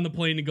getting on the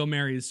plane to go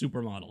marry a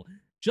supermodel.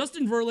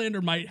 Justin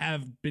Verlander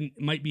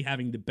might be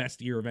having the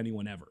best year of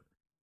anyone ever.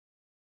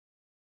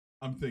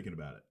 I'm thinking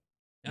about it.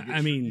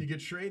 You get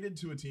traded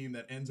to a team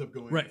that ends up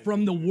going right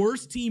from the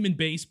worst team in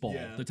baseball.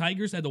 Yeah. The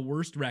Tigers had the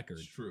worst record.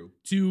 It's true.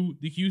 To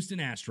the Houston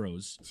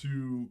Astros,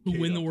 To who Kate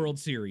win the Upton. World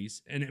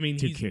Series. And I mean,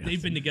 To Kate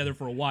they've been Upton. together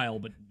for a while,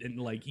 but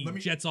he Let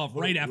me- jets off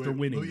Wait, right after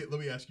wait, winning. Let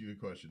me ask you a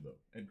question though,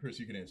 and Chris,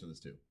 you can answer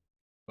this too.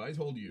 If I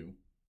told you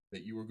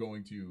that you were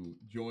going to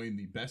join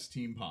the best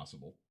team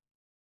possible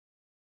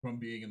from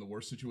being in the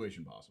worst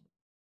situation possible,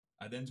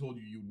 I then told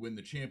you you'd win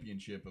the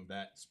championship of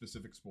that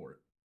specific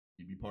sport,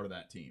 you'd be part of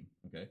that team,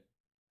 okay?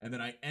 And then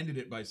I ended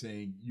it by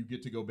saying you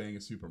get to go bang a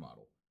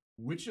supermodel.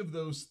 Which of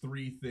those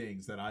three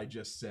things that I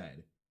just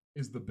said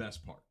is the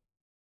best part?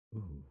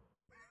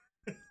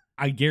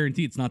 I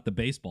guarantee it's not the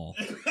baseball.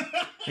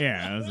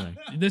 Yeah, I was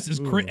like, This is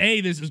Ooh.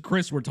 This is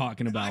Chris we're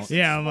talking I about. said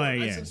Yeah, I'm sport.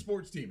 like, I yeah. said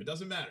sports team. It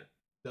doesn't matter.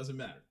 Doesn't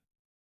matter.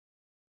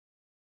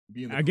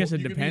 Be in the I guess cor-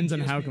 it you could be depends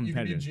in on how GSP You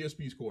competitive. could be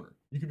in GSP's corner.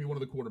 You could be one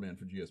of the quartermen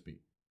for GSP.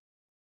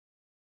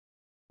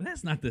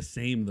 That's not the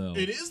same though.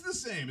 It is the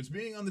same. It's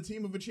being on the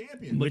team of a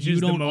champion. But which you is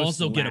the don't most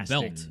also get a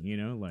lasting, belt. You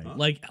know, like Huh?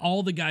 Like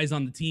all the guys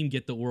on the team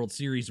get the World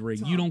Series ring.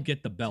 You Tom, don't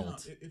get the Tom,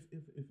 belt.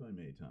 if I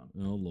may, Tom,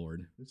 Oh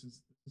Lord. this is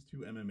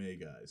two MMA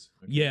guys.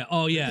 okay? Yeah.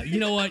 Oh yeah. You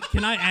know what?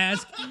 Can I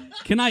ask?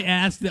 Can I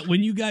ask that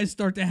when you guys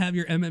start to have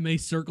your MMA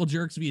circle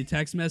jerks via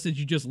text message,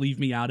 you just leave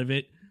me out of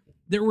it?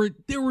 There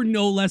were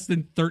no less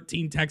than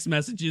 13 text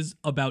messages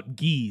about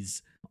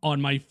geese on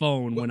my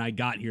phone when I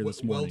got here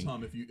this morning. Well,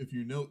 Tom, if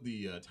you note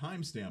the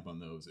timestamp on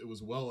those, it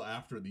was well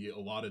after the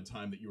allotted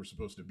time that you were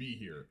supposed to be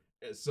here.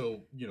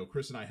 So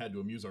Chris and I had to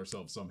amuse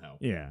ourselves somehow.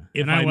 yeah.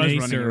 If and I I was may,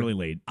 running sir, really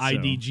late. So.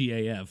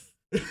 IDGAF.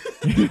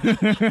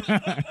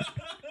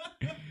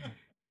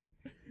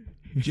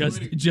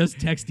 Just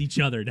text each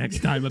other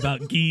next time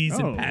about geese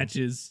Oh. and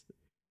patches.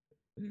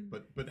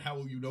 But how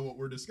will you know what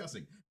we're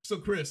discussing? So,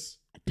 Chris,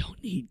 I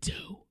don't need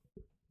to.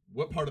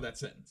 what part of that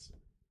sentence?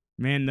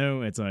 Man,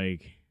 though, it's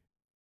like,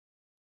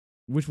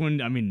 which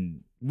one? I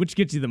mean, which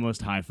gets you the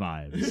most high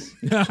fives?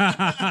 You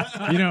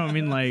know, I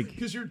mean, like,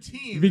 Because your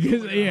team. is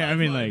because only gonna yeah, I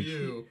mean, high-five like,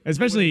 you.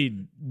 especially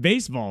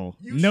baseball.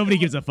 You Nobody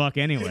show gives up- a fuck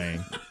anyway.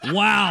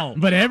 Wow.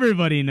 But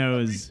everybody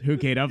knows who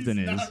Kate He's Upton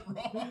is.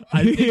 not wrong.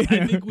 I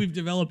Yeah. think we've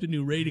developed a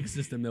new rating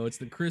system though. It's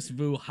the Chris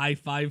Vu high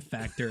five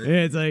factor.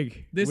 Yeah, it's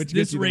like This which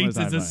gets you the rates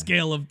most as a high five.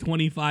 scale of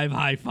 25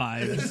 high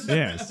fives.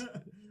 Yes.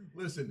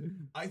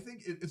 Listen, I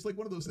think it's like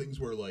one of those things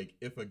where, like,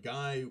 if a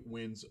guy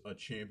wins a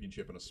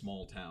championship in a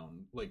small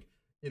town, like,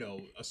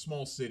 a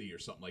small city or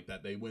something like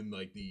that, they win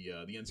like the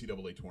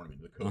NCAA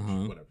tournament, the coach,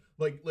 Uh-huh. whatever,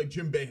 like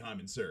Jim Boeheim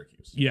in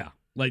Syracuse. Yeah,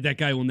 like that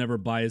guy will never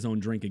buy his own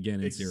drink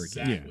again in Syracuse.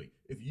 Exactly.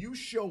 If you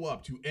show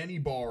up to any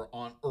bar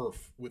on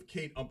Earth with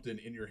Kate Upton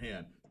in your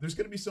hand, there's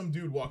gonna be some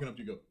dude walking up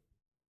to you and go,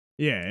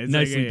 Yeah, it's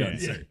Nicely like,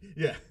 done,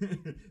 yeah, yeah.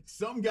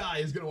 Some guy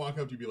is gonna walk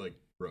up to you and be like,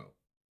 bro.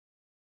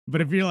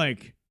 But if you're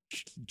like,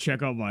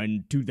 check out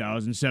my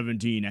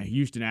 2017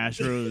 Houston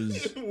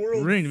Astros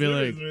World ring, be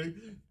Series like, ring.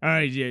 all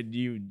right, yeah,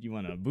 you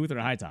want a booth or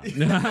a high top?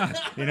 You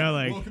know,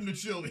 like. Welcome to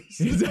Chili's.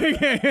 It's like,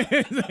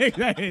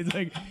 it's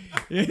like,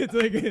 you know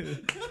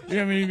what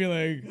I mean? You'd be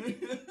like,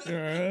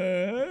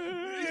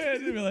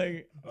 you'd be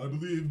like, I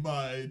believe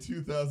my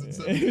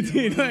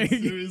 2017 Like-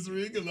 World Series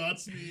ring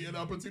allots me an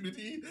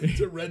opportunity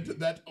to rent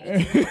that.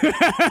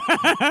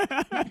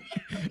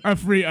 a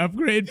free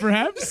upgrade,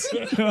 perhaps?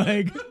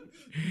 Like,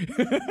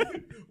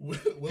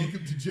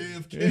 Welcome to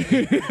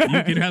JFK.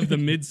 You can have the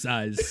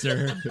midsize,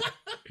 sir.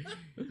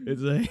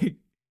 it's like,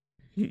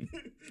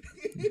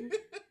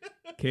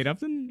 Kate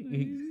Upton?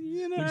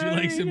 You know, Would you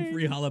like some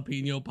free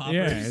jalapeno poppers?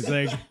 Yeah, it's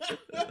like,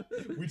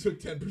 We took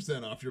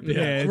 10% off your bill.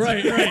 yeah, it's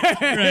Right.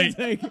 It's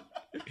like,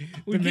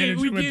 We the gave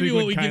management you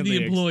what we give kindly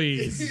the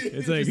employees.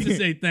 it's like, Just to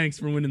say thanks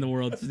for winning the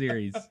World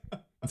Series.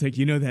 it's like,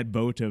 you know that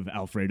boat of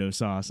Alfredo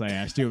sauce I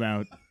asked you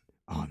about?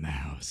 on the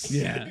house.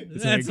 Yeah,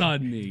 It's that's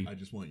like- on me. I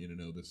just want you to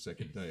know the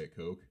second Diet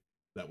Coke,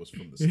 that was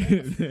from the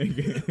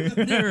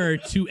staff. There are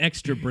 2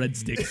 extra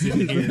breadsticks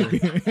in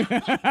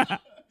here.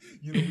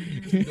 You know, we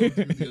usually don't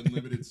do the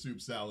unlimited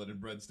soup salad and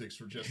breadsticks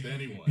for just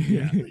anyone.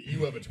 Yeah. But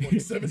you have a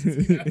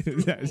 2017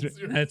 Astros That's World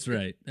Series. That's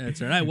right.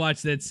 That's right. I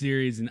watched that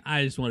series and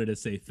I just wanted to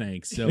say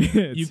thanks. So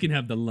you can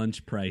have the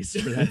lunch price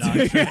for that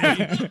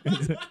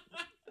entree.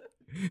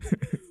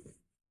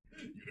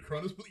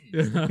 Unicron is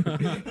pleased.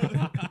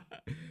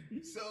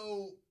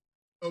 So,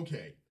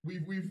 okay,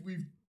 we've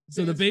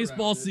So the danced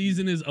baseball around it,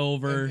 season is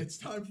over. and it's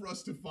time for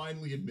us to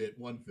finally admit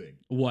one thing: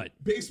 What?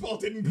 baseball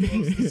didn't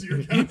close this year.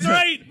 guys. That's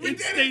right. We It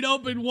did stayed it.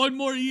 open one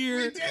more year.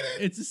 We did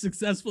it. It's a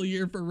successful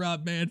year for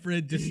Rob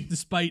Manfred,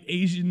 despite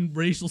Asian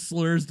racial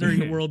slurs during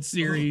the World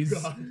Series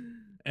Oh, God.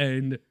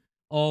 and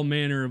all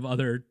manner of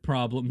other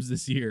problems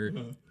this year.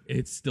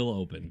 It's still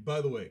open.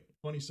 By the way,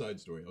 funny side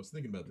story. I was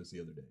thinking about this the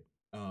other day.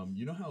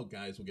 You know how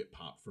guys will get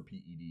popped for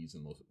PEDs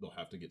and they'll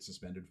have to get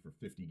suspended for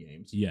 50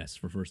 games? Yes,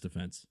 for first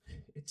offense.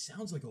 It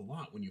sounds like a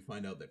lot when you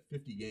find out that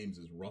 50 games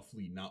is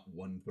roughly not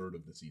 1/3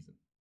 of the season.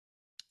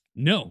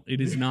 No,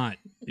 it is not.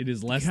 It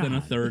is less than a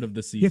God. third of the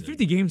Yeah, season.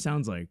 50 games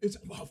sounds like It's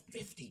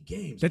 50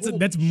 games. that's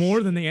Holy more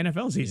shit. than the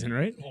NFL season,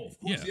 right? Oh, of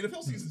course. Yeah. The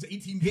NFL season's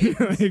 18 games.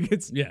 Like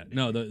it's Yeah,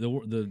 no,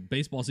 the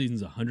baseball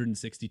season's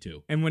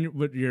 162. and when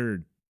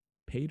you're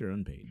paid or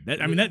unpaid,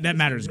 that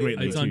matters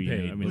greatly. It's too, you know?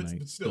 unpaid, I mean, but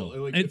like,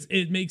 still, like,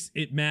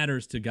 It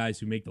matters to guys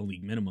who make the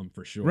league minimum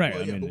for sure. Right.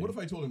 well, I yeah, mean, but what if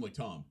I told him, like,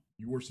 Tom,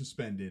 you were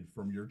suspended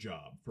from your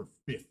job for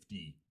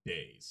 50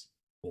 days?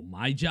 Well,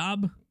 my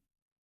job,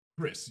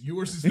 Chris, you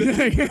were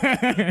suspended.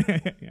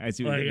 I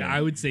see what you're I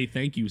would say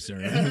thank you, sir,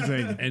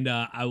 saying. and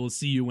I will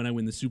see you when I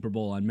win the Super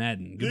Bowl on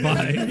Madden.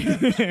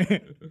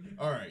 Goodbye.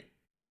 All right.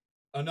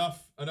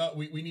 Enough.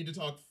 We need to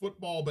talk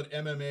football, but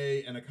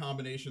MMA and a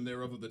combination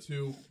thereof of the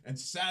two. And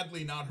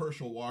sadly, not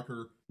Herschel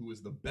Walker, who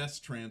is the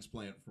best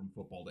transplant from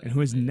football to and who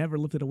has MMA. never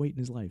lifted a weight in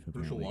his life.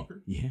 Apparently.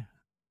 Walker? Yeah.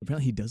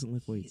 Apparently, he doesn't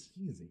lift weights.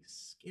 He is a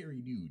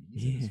scary dude.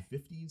 He's in his Yeah.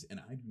 50s, and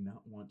I do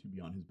not want to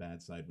be on his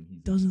bad side when he's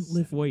in Doesn't his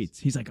lift 70s. weights.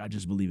 He's like, I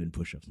just believe in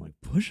push-ups. I'm like,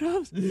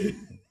 push-ups?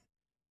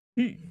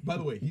 By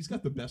the way, he's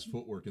got the best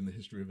footwork in the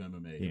history of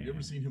MMA. Have you Yeah.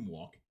 ever seen him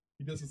walk?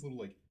 He does this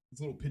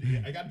little pity.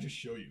 I gotta just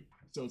show you.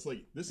 So it's like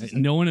this is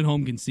No one at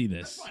home can see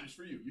that's this. fine. It's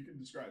for you. You can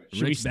describe it.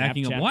 Should we Rick's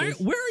backing up. Snapchat this?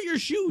 Where are your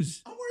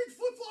shoes? I'm wearing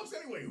flip flops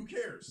anyway. Who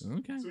cares?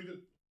 Okay. So he just,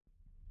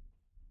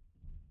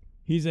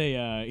 He's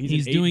a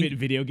He's an doing- 8-bit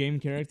video game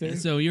character.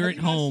 So you're Have at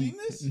you not home.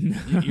 seen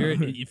this?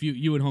 If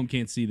you at home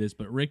can't see this,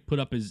 but Rick put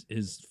up his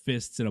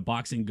fists in a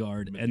boxing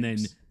guard and then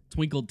Dukes.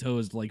 twinkled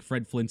toes like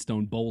Fred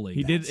Flintstone bowling.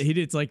 He did.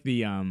 It's like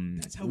the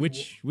That's how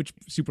which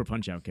Super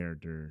Punch Out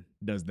character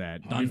does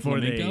that Don before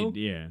Flamenco?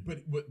 yeah.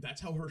 But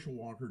that's how Herschel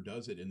Walker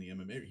does it in the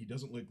MMA. He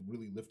doesn't like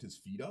really lift his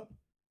feet up,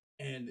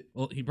 and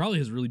Well, he probably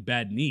has really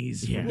bad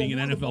knees Yeah. for being Well,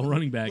 an more NFL the-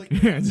 running back. like,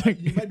 It's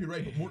like- you might be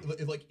right, but more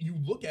like you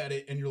look at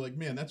it and you're like,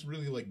 man, that's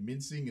really like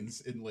mincing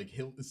and like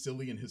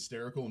silly and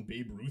hysterical and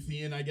Babe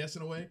Ruthian, I guess,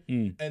 in a way.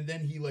 Mm. And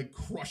then he like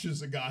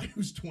crushes a guy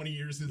who's 20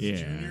 years his Yeah.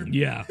 junior,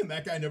 Yeah. and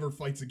that guy never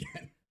fights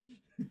again.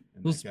 And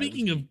Well, that guy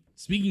was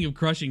speaking of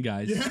crushing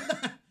guys,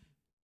 yeah.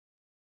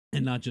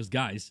 and not just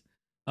guys,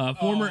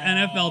 former Aw.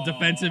 NFL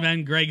defensive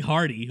end Greg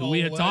Hardy, who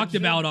we had talked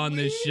about on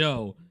this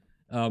show,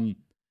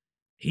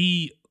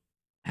 he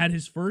had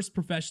his first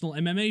professional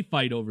MMA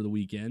fight over the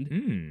weekend,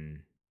 Hmm.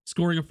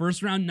 scoring a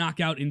first round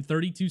knockout in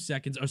 32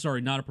 seconds. Oh,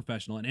 sorry, not a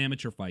professional, an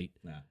amateur fight.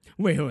 Nah.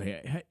 Wait.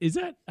 Is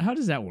that how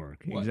does that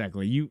work What?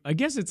 exactly? I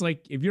guess it's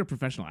like if you're a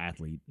professional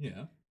athlete,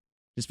 Yeah.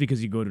 just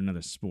because you go to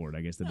another sport, I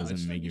guess that No, doesn't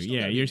it's- make you you. still Yeah,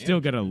 gotta be you're an still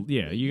amateur. gotta.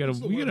 Yeah, Yeah, you you gotta.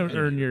 still You wear gotta the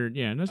earn headgear. your.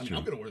 Yeah, that's I mean, true.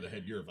 I'm gonna wear the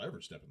headgear if I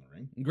ever step in the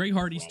ring. Greg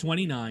Hardy's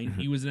Probably. 29.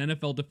 He was an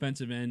NFL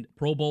defensive end,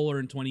 Pro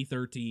Bowler in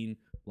 2013,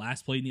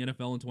 last played in the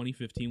NFL in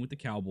 2015 with the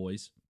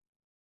Cowboys.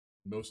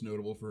 Most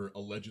notable for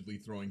allegedly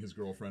throwing his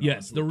girlfriend.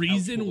 Yes, onto the a couch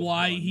reason full of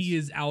why guns. he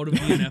is out of the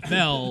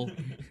NFL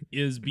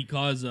is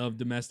because of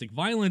domestic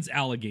violence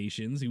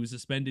allegations. He was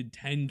suspended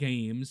 10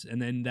 games,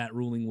 and then that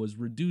ruling was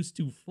reduced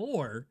to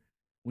 4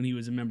 when he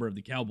was a member of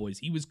the Cowboys.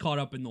 He was caught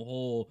up in the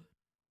whole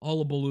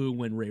hullabaloo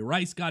when Ray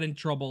Rice got in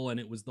trouble, and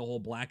it was the whole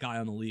black eye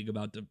on the league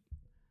about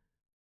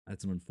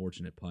that's an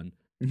unfortunate pun.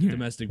 Yeah.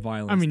 Domestic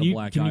violence. I mean, the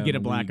black can eye you get a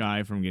on the black league.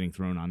 eye from getting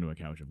thrown onto a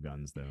couch of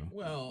guns, though?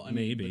 Well, I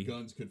mean, Maybe. the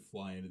guns could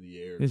fly into the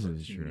air. This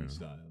is cartoony true.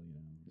 Style, you know.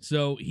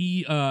 So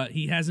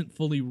he hasn't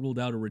fully ruled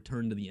out a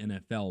return to the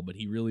NFL, but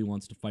he really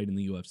wants to fight in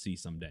the UFC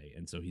someday,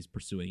 and so he's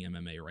pursuing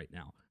MMA right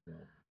now. Well,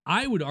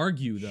 I would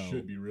argue, though,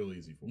 should be real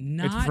easy for him.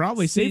 not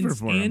probably safer since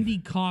for him. Andy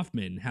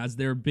Kaufman has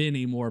there been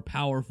a more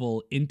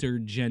powerful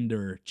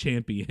intergender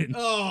champion.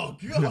 Oh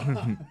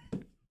God!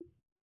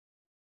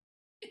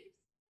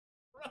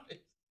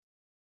 Right.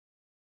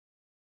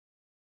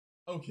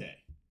 Okay.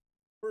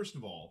 First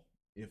of all,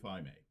 if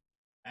I may,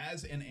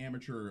 as an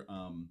amateur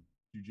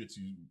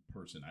jiu-jitsu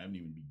person, I haven't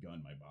even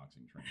begun my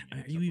boxing training. yet, Are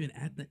except you for- even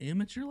at the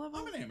amateur level?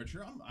 I'm an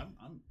amateur.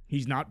 I'm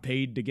He's not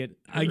paid to get.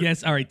 I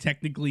guess. All right,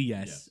 technically,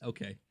 yes. Yes.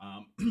 Okay.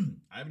 I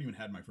haven't even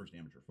had my first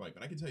amateur fight,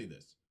 but I can tell you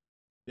this: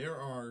 there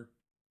are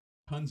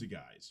tons of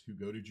guys who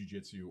go to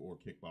jiu-jitsu or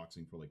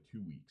kickboxing for like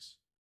 2 weeks,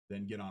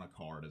 then get on a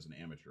card as an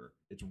amateur.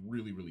 It's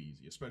really, really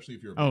easy, especially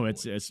if you're a big boy.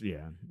 It's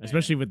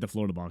especially with the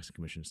Florida Boxing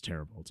Commission. It's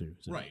terrible too.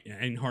 So. Right. Yeah,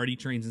 and Hardy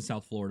trains in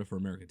South Florida for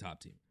American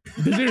Top Team.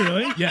 Does he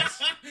really? Yes.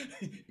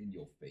 In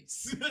your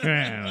face.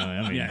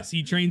 I mean, Yes,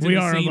 he trains We in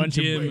the are a same bunch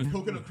of- gym. Wait,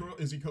 Coconut Crow?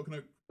 Is he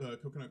Coconut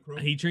Crow?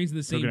 He trains in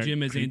the same Coconut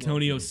gym as Creek.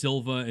 Antonio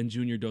Silva and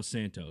Junior Dos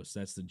Santos.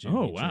 That's the gym.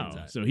 Oh he wow! trains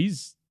at. So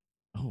he's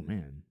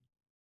man.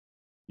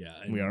 Yeah,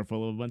 We are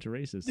full of a bunch of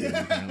racists.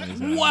 apparently,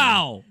 so-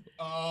 Wow.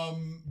 We'll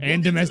And get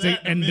to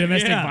domestic that in a minute.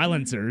 domestic Yeah.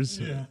 violencers.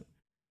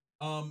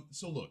 Yeah.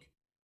 So look,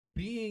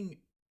 being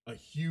a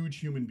huge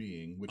human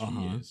being, which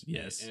he is,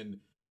 yes. and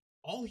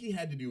all he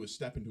had to do was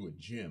step into a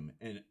gym,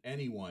 and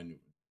anyone,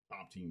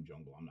 Top Team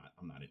Jungle,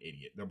 I'm not an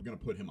idiot. They're going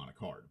to put him on a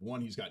card.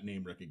 1, he's got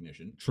name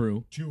recognition.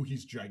 True. 2,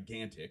 he's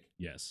gigantic.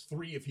 Yes.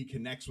 3, if he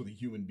connects with a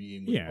human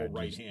being with Yeah, a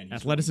right just hand,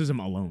 he's athleticism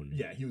alone.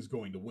 yeah, he was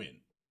going to win.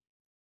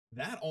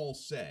 That all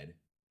said,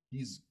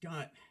 he's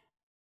got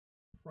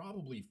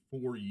probably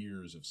 4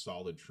 years of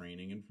solid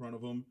training in front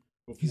of him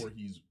before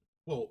he's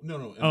well,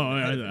 no.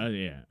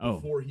 Yeah. Oh,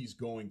 Before he's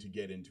going to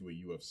get into a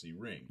UFC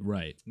ring.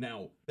 Right.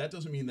 Now, that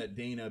doesn't mean that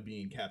Dana,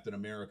 being Captain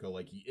America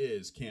like he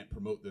is, can't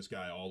promote this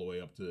guy all the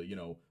way up to,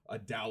 a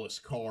Dallas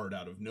card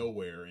out of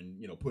nowhere and,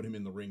 put him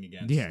in the ring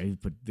against. yeah.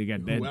 But they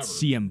got that whoever.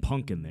 CM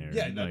Punk in there.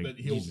 Yeah, like, but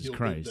Jesus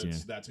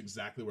Christ. that's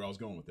exactly where I was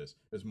going with this.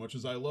 As much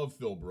as I love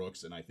Phil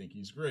Brooks and I think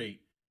he's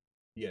great,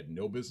 he had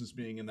no business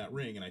being in that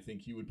ring, and I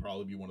think he would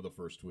probably be one of the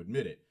first to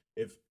admit it.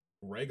 If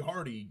Greg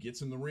Hardy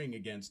gets in the ring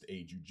against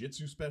a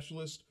jiu-jitsu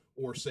specialist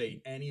or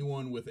say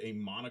anyone with a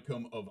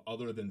monicum of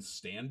other than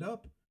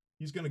stand-up,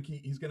 he's gonna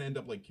end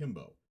up like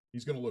Kimbo.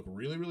 He's gonna look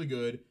really, really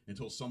good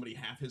until somebody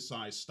half his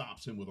size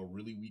stops him with a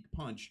really weak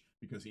punch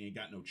because he ain't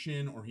got no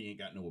chin or he ain't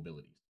got no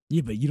abilities.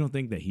 Yeah, but you don't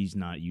think that he's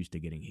not used to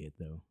getting hit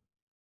though?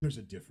 There's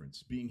a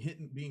difference. Being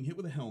hit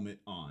with a helmet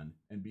on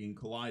and being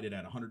collided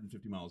at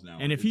 150 miles an hour.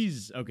 And if is-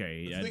 he's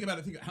okay, But think about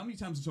it. How many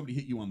times did somebody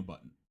hit you on the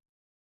button?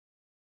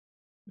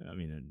 I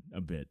mean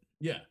a bit.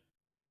 Yeah.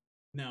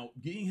 Now,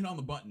 getting hit on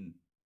the button,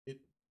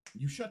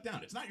 you shut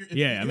down. It's not your.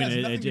 Yeah, I it mean, has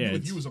nothing to do with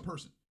it's- you as a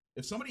person.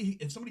 If somebody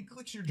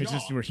clicks your jaw, It's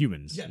just we're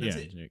humans. Yeah, that's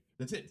yeah. it.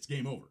 That's it. It's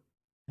game over.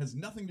 Has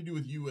nothing to do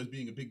with you as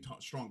being a big,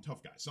 strong,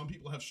 tough guy. Some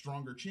people have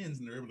stronger chins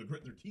and they're able to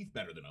grit their teeth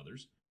better than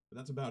others, but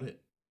that's about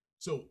it.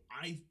 So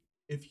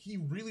if he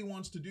really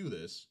wants to do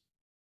this,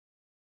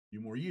 a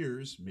few more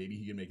years, maybe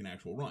he can make an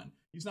actual run.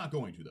 He's not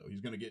going to though.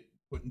 He's going to get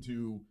put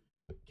into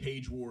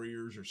Cage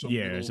Warriors or something.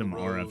 Yeah, some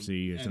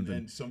RFC or and something.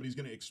 then somebody's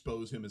going to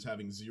expose him as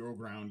having zero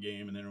ground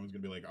game, and then everyone's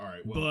going to be like, "All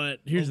right, well." But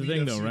here's the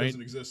thing, though, UFC right?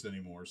 Doesn't exist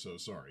anymore, so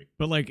sorry.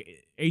 But like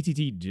ATT,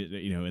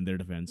 in their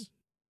defense,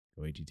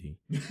 go ATT.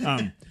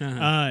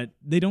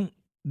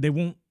 They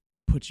won't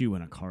put you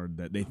in a card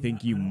that they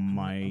think you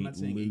might. I'm not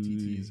saying lose.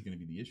 ATT is going to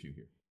be the issue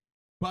here,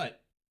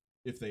 but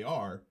if they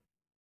are,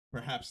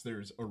 perhaps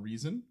there's a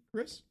reason,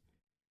 Chris.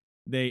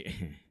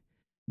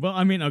 Well,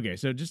 I mean, okay.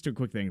 So just a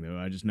quick thing though,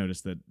 I just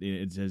noticed that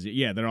it says,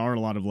 yeah, there are a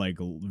lot of like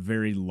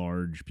very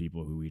large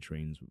people who he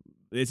trains.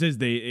 It says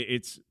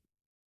it's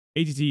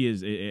ATT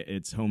is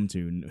it's home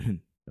to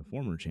the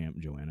former champ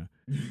Joanna,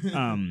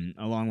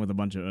 along with a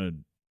bunch of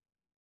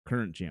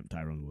current champ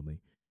Tyrone Woodley.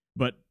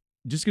 But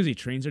just because he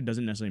trains there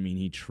doesn't necessarily mean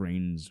he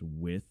trains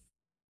with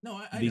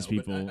No, I these know,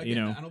 but people.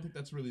 again, I don't think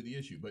that's really the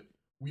issue, but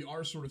we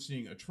are sort of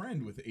seeing a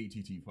trend with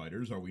ATT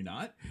fighters, are we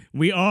not?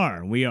 We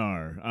are.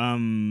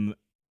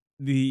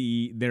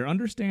 They're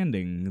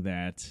understanding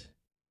that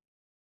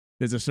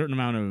there's a certain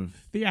amount of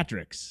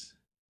theatrics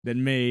that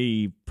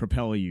may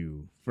propel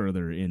you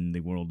further in the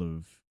world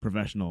of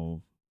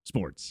professional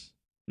sports,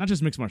 not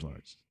just mixed martial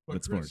arts, but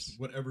Chris, sports.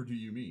 whatever do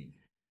you mean?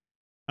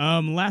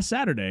 Last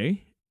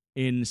Saturday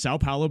in Sao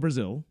Paulo,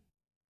 Brazil,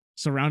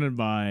 surrounded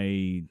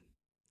by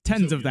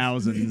tens of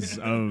thousands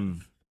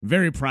of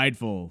very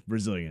prideful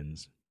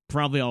Brazilians,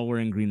 probably all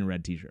wearing green and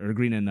red t-shirt, or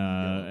green and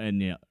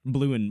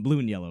blue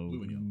and yellow,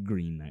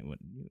 green.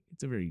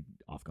 It's a very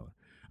off color.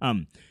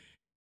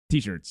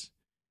 T-shirts.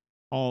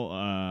 All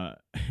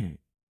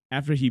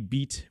after he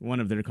beat one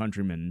of their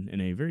countrymen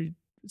in a very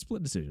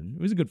split decision.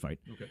 It was a good fight.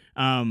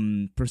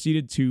 Okay.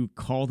 Proceeded to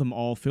call them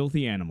all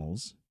filthy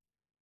animals.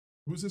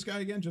 Who's this guy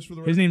again? Just for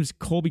the record? His name's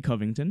Colby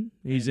Covington.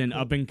 He's And an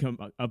up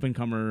and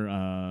comer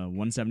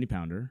 170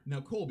 pounder.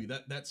 Now, Colby,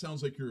 that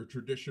sounds like your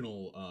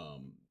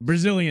traditional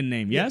Brazilian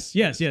name. Yes,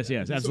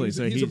 absolutely.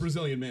 So he's a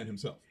Brazilian man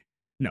himself.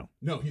 No,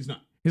 he's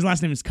not. his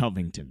last name is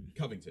Covington.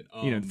 Covington.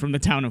 From the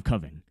town of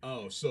Coving.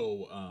 Oh,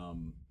 so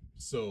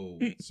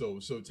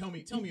tell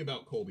me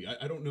about Colby.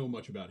 I don't know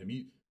much about him.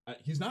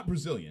 He's not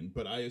Brazilian,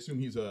 but I assume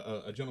he's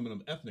a gentleman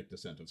of ethnic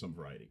descent of some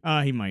variety.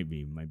 He might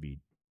be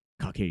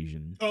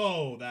Caucasian.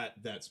 Oh,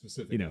 that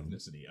specific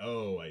ethnicity.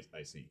 Oh,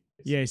 I see.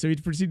 Yeah, so he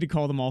proceeded to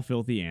call them all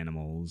filthy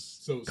animals.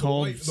 So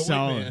called the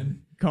white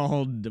man.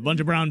 Called a bunch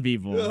of brown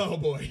people Oh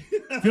boy.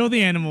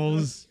 filthy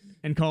animals,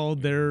 and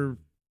called their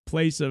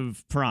place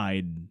of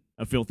pride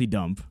a filthy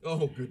dump.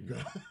 Oh, good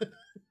God.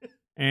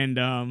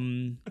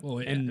 And Well,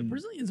 and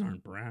Brazilians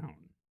aren't brown.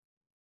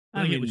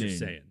 I I get mean, what you're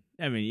saying.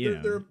 I mean, you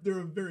know. they're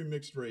a very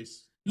mixed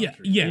race. Yeah,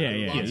 country. yeah, There are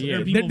yeah, lots of- There are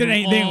yeah. people They from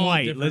ain't all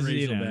white. different Let's, you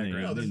racial know,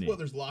 backgrounds. No,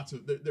 there's lots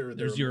of there.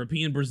 There's are-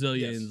 European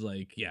Brazilians, Yes.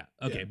 like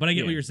okay, Yeah. but I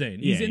get what Yeah. you're saying.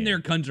 He's Yeah, in yeah.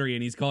 their country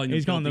and he's calling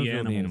He's them calling them filthy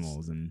filthy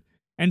animals.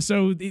 and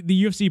so the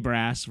UFC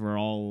brass were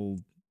all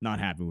not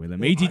happy with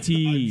him. Well, ATT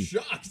I'm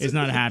shocked. is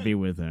not happy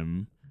with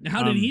him.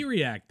 How did Um, he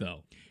react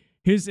though?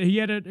 He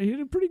had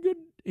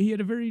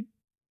a very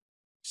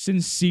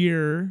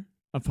sincere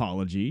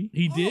apology.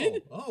 He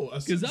did? Oh,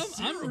 Because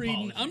I'm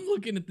reading, I'm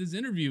looking at this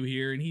interview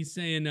here, and he's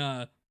saying,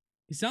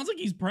 he sounds like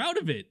he's proud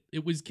of it.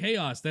 It was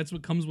chaos. That's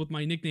what comes with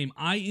my nickname.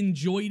 I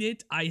enjoyed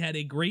it. I had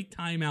a great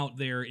time out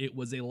there. It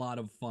was a lot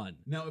of fun.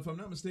 Now, if I'm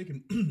not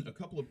mistaken, a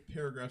couple of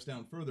paragraphs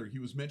down further, he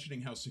was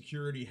mentioning how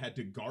security had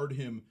to guard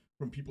him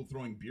from people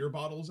throwing beer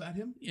bottles at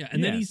him. Yeah,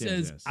 and then he Yes, yes,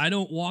 says, yes. I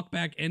don't walk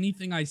back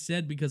anything I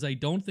said because I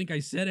don't think I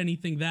said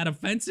anything that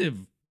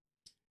offensive.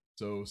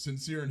 So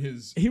sincere in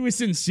his. He was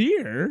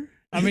sincere.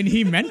 I mean,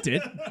 he meant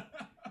it,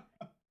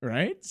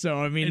 right? So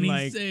I mean, And he's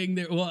like, saying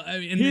that, well, I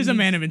mean, and he's then a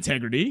man of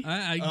integrity.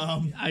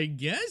 I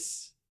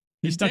guess.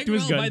 He stuck to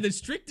his Integral, by guns. the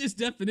strictest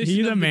definition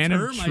He's of a man the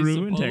term, of I true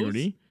suppose.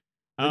 integrity.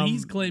 But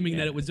he's claiming yeah.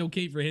 that it was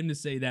okay for him to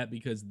say that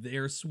because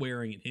they're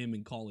swearing at him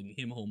and calling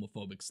him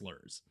homophobic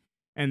slurs.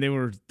 and they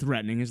were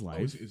threatening his Oh,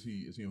 life. is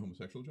he a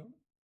homosexual, John?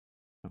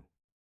 No.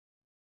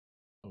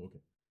 Oh, okay.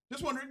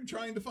 Just wondering,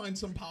 trying to find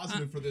some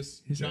positive for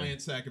this he's giant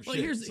sack of Well,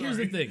 shit. here's the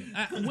Sorry. thing.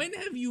 When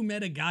have you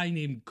met a guy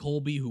named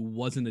Colby who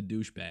wasn't a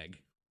douchebag?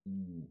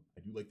 Ooh,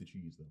 I do like the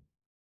cheese though.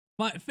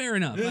 But fair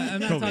enough.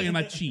 I'm not Colby. talking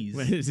about cheese.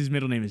 His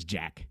middle name is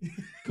Jack.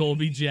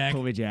 Colby Jack.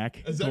 Colby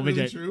Jack. Is that Colby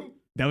really Jack. true?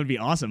 That would be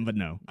awesome, but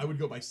no. I would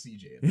go by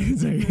CJ. at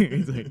It's that like- point.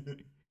 it's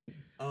like-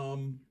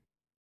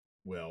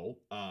 Well,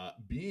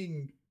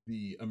 being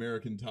the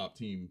American top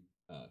team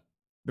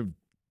The-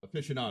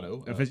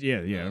 aficionado,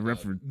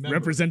 member-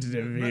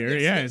 representative here.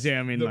 Yes, yeah.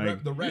 I mean, the like,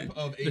 rep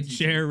of The ATT.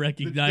 chair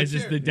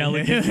recognizes the chair.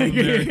 delegate from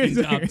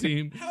American top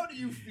team. How do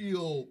you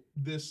feel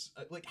this?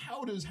 Like,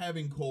 how does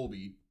having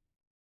Colby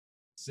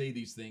say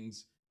these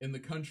things in the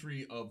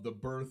country of the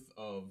birth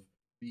of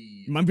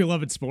the? my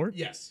beloved sport.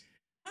 Yes.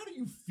 How do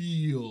you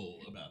feel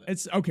about it?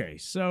 It's okay.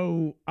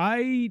 So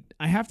I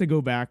have to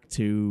go back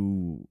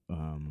to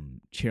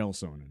Chael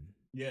Sonnen,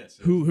 yes.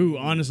 who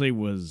honestly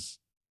was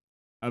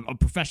a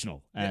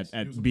professional Yes, he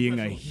at was a being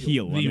a professional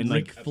heel. heel. I The mean,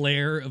 Ric like,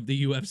 Flair of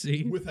the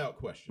UFC. without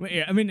question.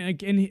 yeah, I mean,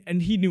 like,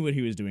 and he knew what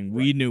he was doing.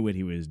 We Right. knew what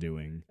he was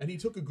doing. And he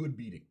took a good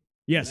beating.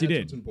 Yes, he That's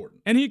did. what's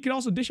important. And he could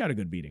also dish out a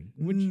good beating.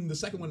 The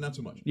second one, not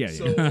so much. Yeah,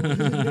 So,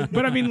 yeah.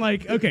 But I mean,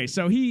 like, okay,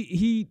 so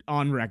he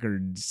on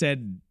record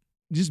said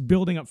just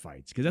building up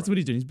fights because that's what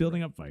he's doing. He's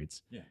building up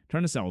fights, Yeah.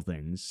 trying to sell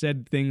things.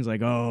 Said things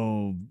like,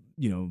 "Oh,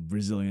 you know,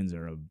 Brazilians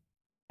are a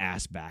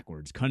ass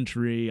backwards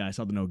country." I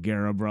saw the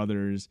Nogueira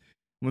brothers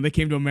when they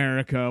came to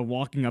America,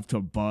 walking up to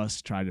a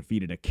bus, tried to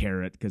feed it a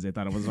carrot because they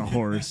thought it was a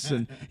horse,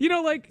 and you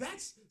know, like,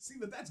 that's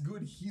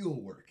good heel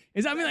work.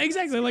 is I mean,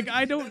 exactly, like,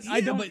 I don't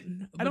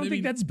mean,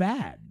 think that's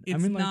bad. It's I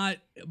mean, like, not,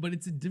 but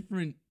it's a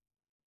different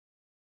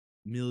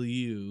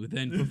milieu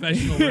than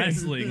professional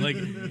wrestling. Like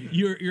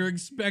you're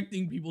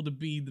expecting people to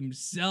be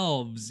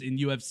themselves in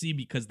UFC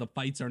because the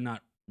fights are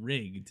not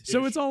rigged.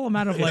 so it's all a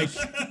matter of like,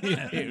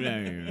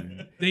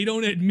 Yeah. They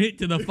don't admit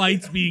to the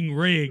fights being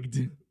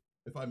rigged.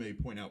 If I may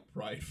point out,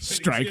 Pride.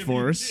 Strike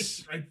Force.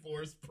 Strike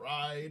Force,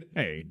 Pride.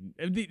 hey,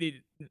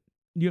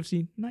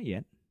 UFC, not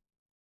yet,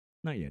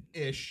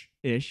 Ish.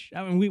 ish.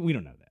 I mean, we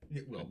don't know that.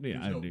 Yeah, well, Yeah,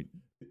 there's I no- don't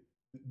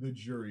the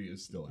jury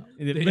is still out.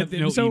 They have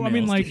no so I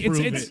mean, emails like, to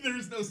prove it's it.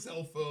 There's no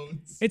cell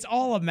phones. it's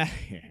all a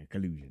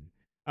collusion.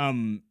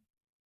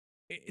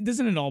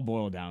 Doesn't it all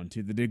boil down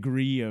to the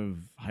degree of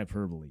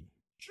hyperbole,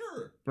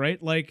 Sure.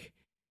 right? Like,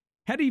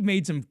 had he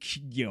made some,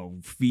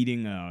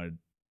 feeding a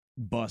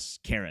bus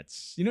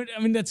carrots, I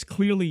mean, that's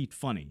clearly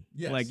funny.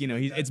 Yes, Like, that-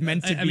 it's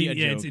meant to I be mean, a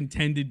yeah, joke. it's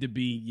intended to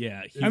be,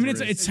 I mean,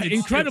 it's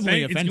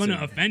incredibly It's going to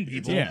offensive. offend It's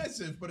people. Yeah.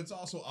 offensive, but it's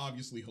also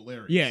obviously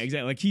hilarious. Yeah,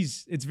 exactly. Like,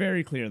 it's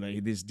very clear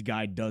that this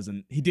guy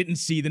didn't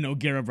see the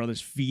Nogueira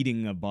brothers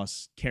feeding a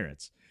bus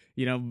carrots.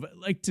 But,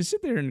 like, to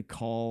sit there and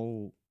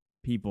call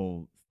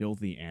people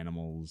filthy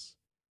animals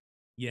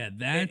Yeah,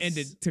 that's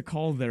and to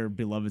call their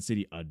beloved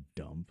city a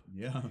dump.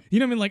 Yeah. You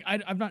know what I mean? Like,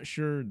 I'm not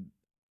sure.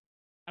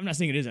 I'm not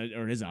saying it is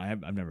or it isn't.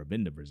 I've never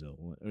been to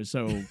Brazil,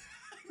 so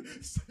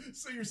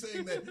So you're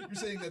saying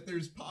that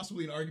there's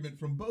possibly an argument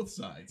from both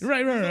sides.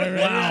 right. Wow.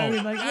 Yeah, I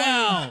mean, like,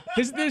 Wow.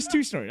 There's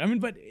two stories. I mean,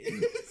 but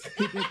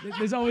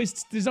there's always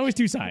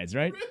two sides,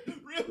 right?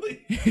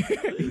 Really?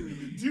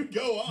 Do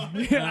go on.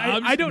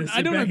 I'm I just don't gonna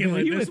sit back and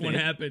agree let this with one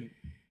it. happen.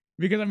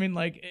 Because I mean,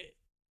 like,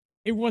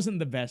 it wasn't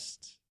the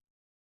best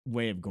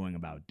way of going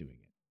about doing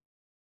it.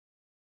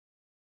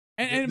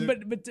 And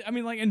but I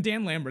mean, like, and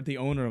Dan Lambert, the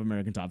owner of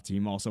American Top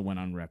Team, also went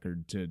on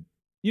record to,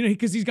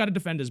 because he's got to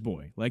defend his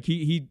boy. Like,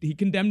 he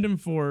condemned him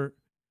for,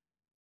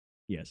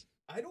 yes.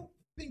 I don't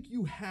think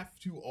you have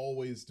to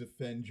always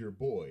defend your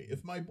boy.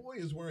 If my boy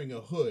is wearing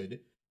a hood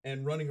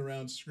and running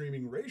around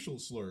screaming racial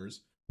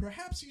slurs,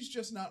 perhaps he's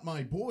just not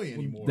my boy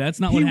anymore.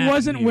 That's not He what happened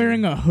wasn't here.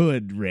 wearing a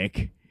hood,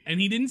 Rick. And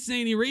he didn't say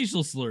any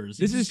racial slurs.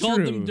 He This just is called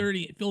true. them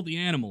dirty, filthy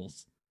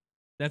animals.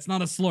 That's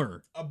not a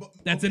slur.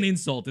 That's an okay.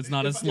 insult. It's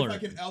not a slur. If I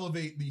can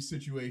elevate the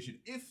situation,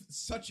 if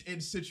such a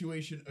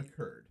situation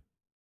occurred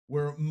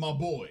where my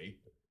boy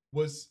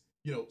was,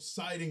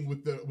 siding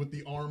with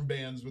the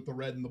armbands with the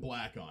red and the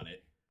black on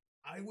it,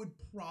 I would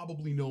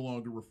probably no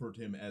longer refer to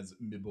him as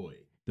my boy.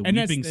 The And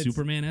Weeping that's-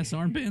 Superman S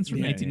armbands from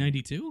Yeah,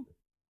 1992?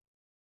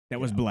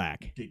 That was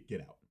black. Get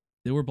out.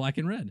 They were black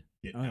and red.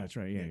 Get Oh, out. that's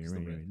right. Yeah, It's you're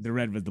right. the you're red. right. The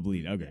red was the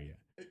bleed. Okay,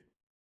 yeah.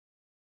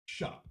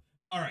 Shut up.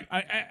 All right.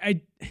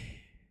 I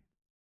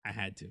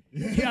had to.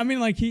 Yeah, I mean,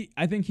 like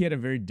I think he had a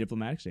very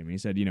diplomatic statement. He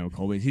said,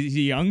 Colby, he's a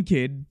young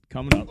kid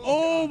coming up.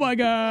 Oh my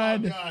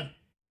God! Oh, God.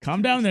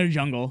 Calm down there,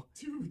 Jungle.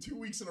 2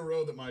 weeks in a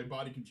row that my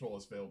body control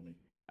has failed me.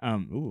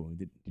 Ooh,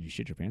 did you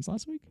shit your pants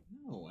last week?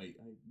 No, my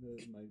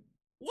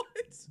What? what are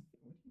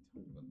you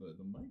talking about?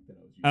 The mic that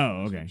I was using.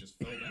 Oh, okay. Just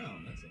fell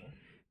down. That's all.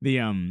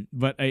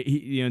 But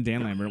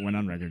Dan Lambert went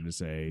on record to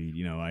say,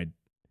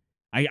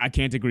 I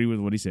can't agree with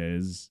what he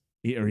says,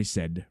 or he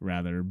said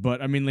rather.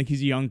 But I mean, like,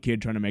 he's a young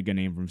kid trying to make a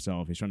name for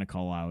himself. He's trying to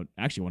call out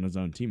actually one of his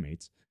own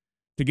teammates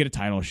to get a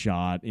title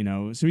shot.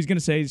 So he's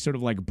gonna say sort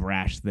of like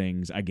brash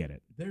things. I get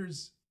it.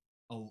 There's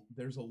a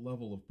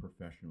level of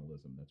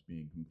professionalism that's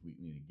being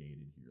completely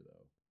negated here,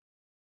 though.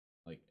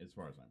 Like, as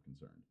far as I'm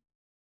concerned,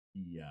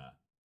 you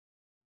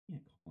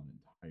can't call an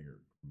entire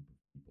group of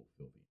people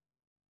filthy.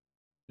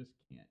 You just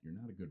can't. You're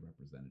not a good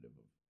representative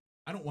of.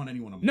 I don't want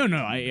anyone on my No, team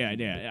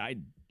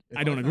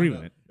I don't agree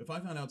with it. If I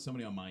found out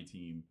somebody on my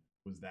team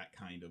was that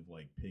kind of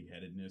like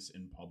pigheadedness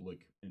in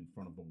public in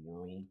front of the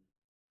world,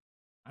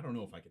 I don't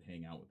know if I could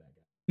hang out with that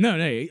guy. No,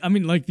 I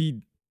mean, like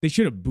they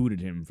should have booted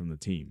him from the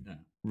team. Yeah.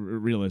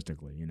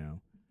 Realistically,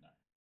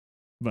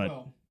 But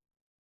Well,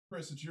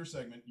 Chris, it's your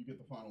segment. You get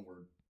the final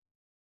word,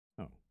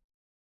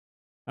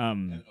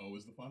 um, and O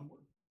is the final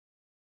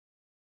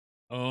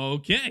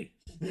Okay.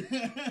 word.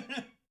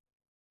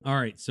 All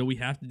right. So we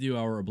have to do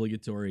our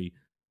obligatory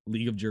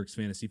League of Jerks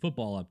fantasy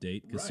football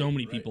update because so Right,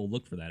 many right. people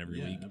look for that every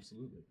Yeah, week.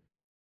 absolutely.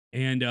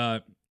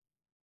 And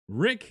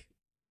Rick,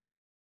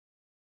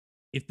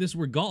 if this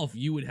were golf,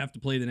 you would have to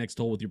play the next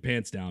hole with your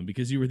pants down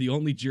because you were the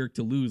only jerk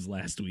to lose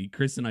last week.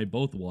 Chris and I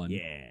both won.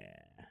 yeah.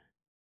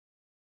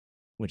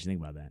 What you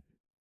think about that?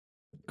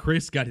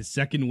 Chris got his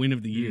second win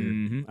of the year.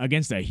 Mhm.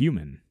 Against a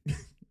human.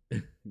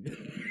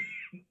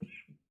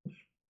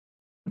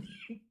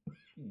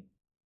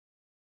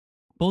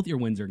 Both your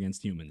wins are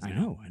against humans. I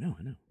now. know.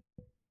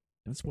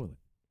 Don't spoil it.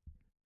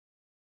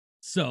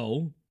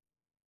 So,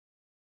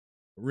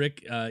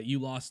 Rick, you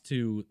lost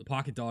to the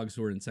Pocket Dogs,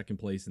 who are in second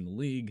place in the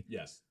league.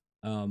 Yes.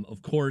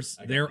 Of course,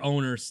 I got their it.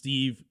 owner,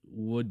 Steve,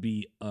 would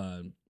be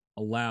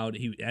allowed,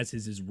 as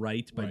is his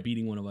right, by Right.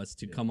 beating one of us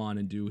to Yeah. come on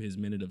and do his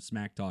minute of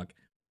smack talk.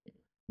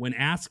 When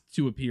asked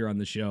to appear on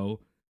the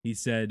show, he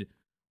said,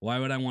 "Why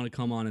would I want to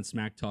come on and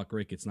smack talk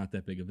Rick? It's not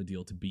that big of a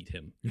deal to beat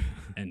him."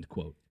 End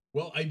quote.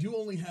 Well, I do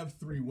only have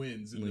 3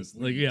 wins in this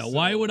Like, league. yeah, so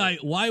why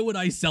would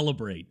I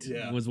celebrate?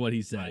 Yeah. Was what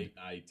he said.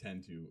 I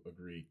tend to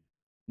agree.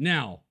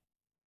 Now,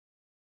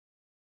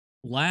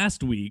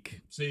 last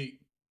week, See.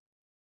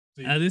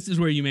 this is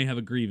where you may have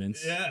a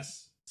grievance.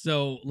 Yes.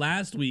 So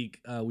last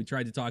week, we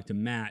tried to talk to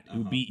Matt,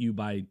 who Uh-huh. beat you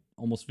by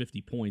almost 50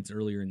 points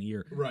earlier in the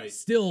year. Right.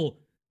 Still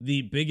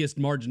the biggest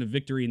margin of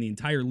victory in the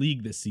entire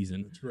league this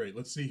season. That's great.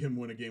 Let's see him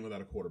win a game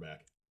without a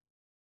quarterback.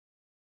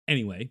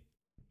 Anyway,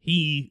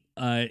 he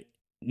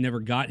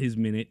never got his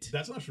minute.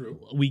 That's not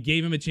true. We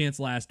gave him a chance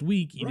last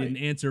week. He Right. didn't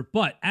answer.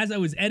 But as I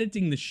was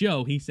editing the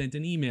show, he sent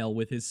an email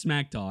with his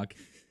smack talk.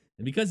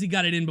 And because he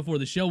got it in before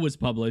the show was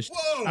published,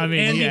 Whoa! I mean,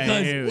 And yeah,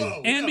 because- yeah, yeah.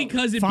 Whoa, and no.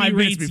 because it 5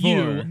 minutes berates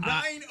before. you,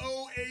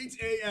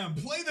 9:08 a.m.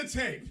 Play the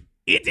tape.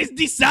 it is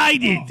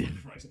decided.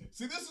 Oh, Christ.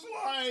 See, this is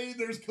why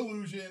there's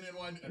collusion and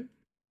why.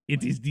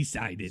 It is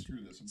decided.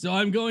 Screw this. So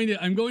I'm going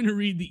to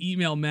read the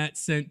email Matt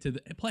sent to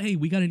the hey,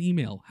 we got an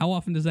email. How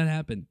often does that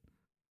happen?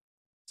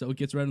 So it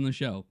gets read on the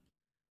show.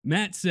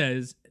 Matt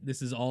says,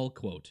 this is all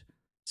quote.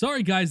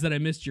 "Sorry guys that I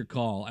missed your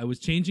call. I was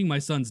changing my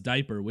son's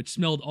diaper, which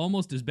smelled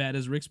almost as bad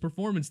as Rick's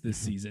performance this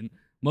season.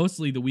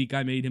 Mostly the week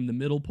I made him the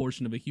middle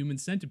portion of a human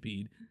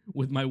centipede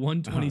with my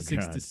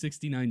 126 God. to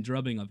 69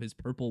 drubbing of his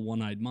purple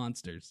one-eyed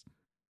monsters.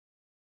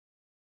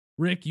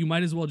 Rick, you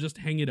might as well just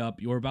hang it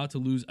up. You're about to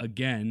lose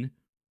again,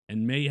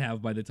 and may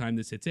have by the time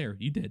this hits air.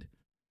 You did.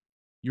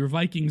 Your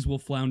Vikings will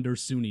flounder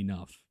soon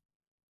enough."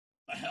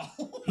 The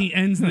hell? He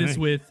ends this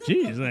with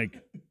Jeez,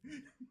 like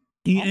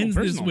he Awful ends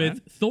this personal, with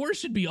man. Thor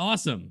should be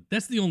awesome.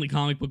 That's the only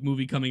comic book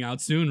movie coming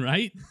out soon,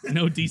 right?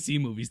 No DC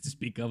movies to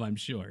speak of, I'm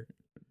sure.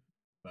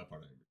 That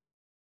part I agree.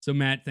 So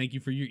Matt, thank you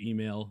for your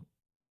email.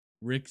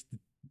 Rick,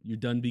 you're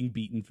done being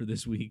beaten for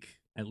this week,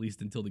 at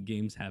least until the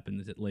games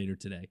happen later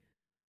today.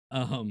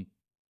 We'll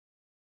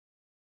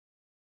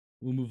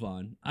move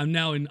on. I'm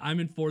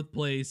in 4th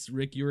place.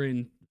 Rick, you're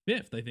in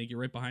 5th. I think you're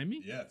right behind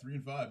me. Yeah, 3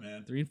 and 5,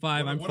 man. 3 and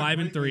 5. I'm What a 5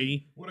 and great 3.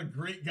 league. What a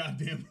great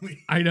goddamn league.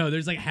 I know.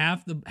 There's like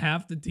half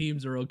the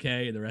teams are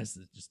okay, and the rest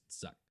just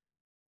suck.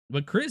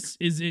 But Chris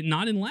is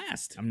not in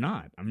last. I'm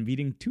not. I'm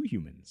beating 2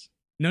 humans.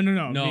 No.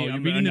 No,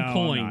 you're beating a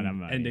coin I'm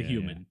not. and a Yeah,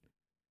 human.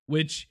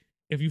 Which,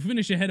 if you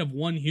finish ahead of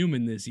 1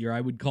 human this year, I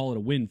would call it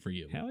a win for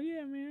you. yeah. Hell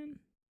yeah, man.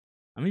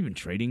 I'm even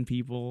trading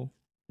people.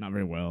 Not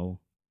very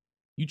well.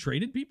 You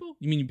traded people?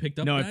 You mean you picked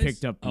up No, guys? I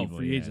picked up people. Oh,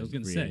 free yeah, agents. I was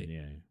going to free say. agent,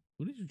 yeah.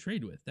 Who did you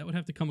trade with? That would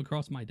have to come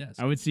across my desk.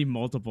 I would see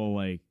multiple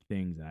like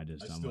things, and I I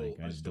just still delete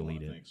want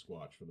to it. thank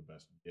Squatch for the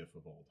best GIF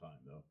of all time,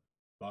 though.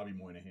 Bobby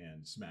Moynihan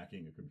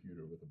smacking a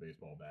computer with a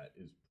baseball bat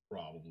is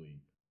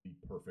probably the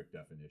perfect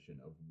definition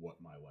of what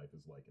my life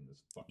is like in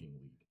this fucking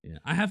league. Yeah,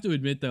 I have to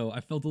admit though, I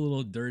felt a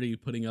little dirty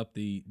putting up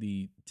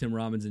the Tim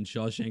Robbins and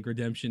Shawshank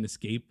Redemption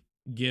escape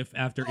gif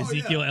after Oh,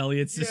 Ezekiel yeah.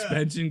 Elliott's Yeah.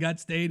 suspension got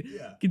stayed.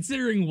 Yeah.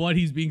 Considering what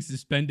he's being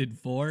suspended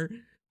for,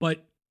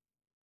 but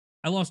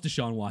I lost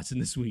Deshaun Watson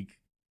this week,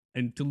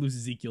 and to lose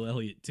Ezekiel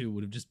Elliott too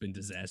would have just been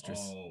disastrous.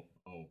 Oh.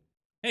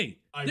 Hey,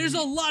 I there's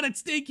a weep. lot at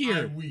stake I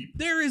here. weep.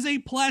 There is a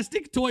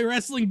plastic toy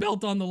wrestling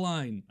belt on the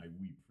line. I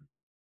weep.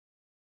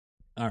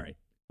 All right,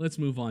 let's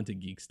move on to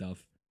geek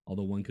stuff.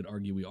 Although one could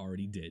argue we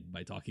already did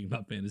by talking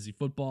about fantasy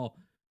football.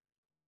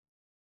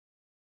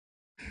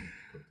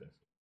 Protest.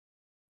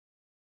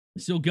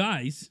 So,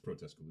 guys,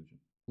 Protest collusion.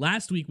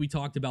 last week we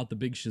talked about the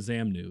big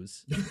Shazam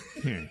news,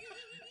 Here.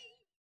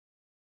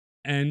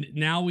 and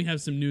now we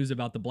have some news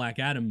about the Black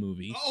Adam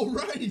movie. Oh,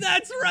 right.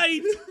 That's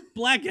right.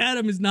 Black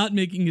Adam is not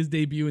making his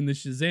debut in the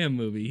Shazam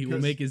movie. He will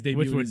Because- make his debut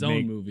which in would his own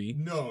make- movie.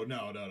 No.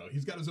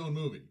 He's got his own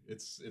movie.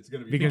 It's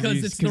gonna be Because fun.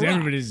 it's The Rock.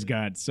 everybody's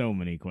got so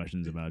many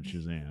questions about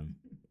Shazam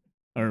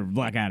or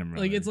Black Adam.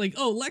 Rather. Like, it's like,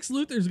 oh, Lex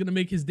Luthor's going to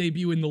make his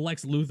debut in the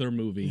Lex Luthor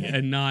movie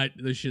and not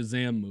the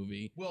Shazam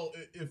movie. Well,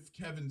 if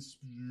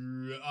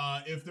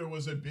there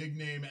was a big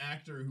name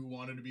actor who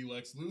wanted to be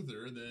Lex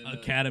Luthor, then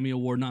Academy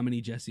Award nominee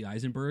Jesse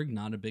Eisenberg,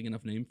 not a big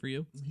enough name for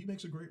you? he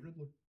makes a great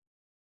Riddler.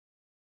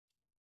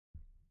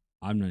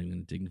 I'm not even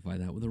going to dignify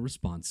that with a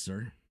response,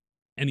 sir.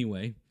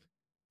 Anyway,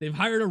 they've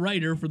hired a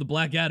writer for the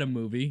Black Adam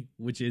movie,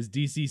 which is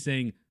DC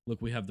saying,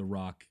 look, we have The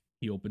Rock.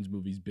 He opens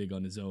movies big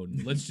on his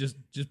own. Let's just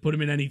put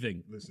him in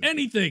anything. Listen.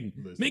 Anything.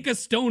 Listen. Make a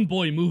Stone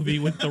Boy movie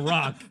with The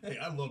Rock. Hey,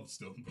 I love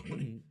Stone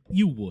Boy.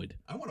 You would.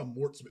 I want a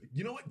Mort Smith.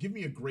 You know what? Give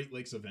me a Great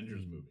Lakes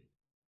Avengers movie.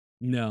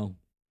 No.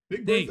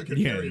 Big They- Bertha could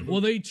yeah. carry a movie.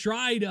 Well, they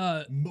tried.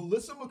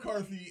 Melissa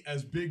McCarthy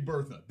as Big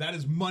Bertha. That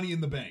is money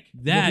in the bank.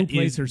 That who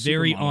plays is her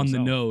very supermodel on the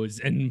self? nose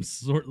and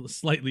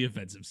slightly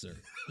offensive, sir.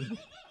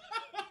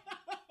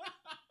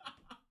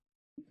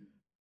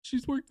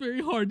 She's worked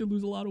very hard to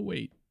lose a lot of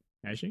weight.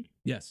 Has she?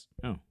 Yes,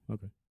 Oh,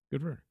 okay.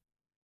 Good for her.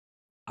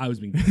 I was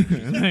being.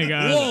 Thank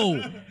God.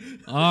 Whoa!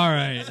 All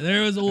right,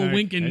 there was a little All right,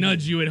 wink and I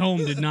nudge you at home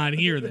did not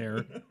hear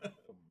there.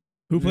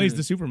 Who plays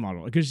the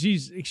supermodel? Because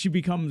she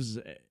becomes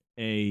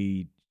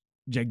a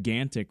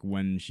gigantic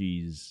when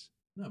she's.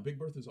 No, Big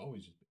Bertha's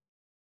always just.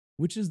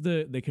 Which is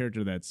the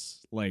character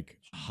that's like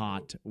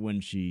hot when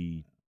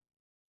she?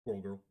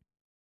 Squirrel Girl.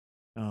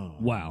 Oh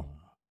Wow.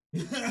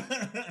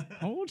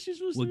 How old she's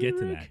supposed We'll to be? get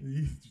to Rick? that.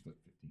 She's like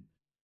 15.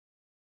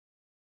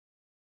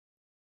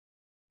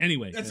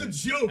 Anyway, That's a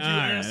joke, you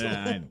right, asshole.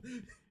 I-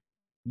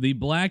 the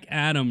Black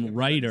Adam Can't believe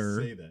I had to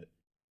writer. say that.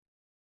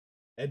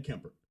 Ed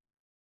Kemper.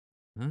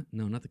 Huh?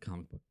 No, not the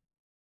comic book.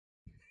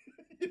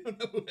 You don't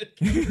know who Ed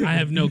Kemper I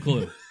have no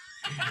clue.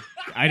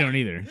 I don't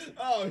either.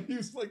 Oh, he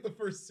was like the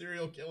first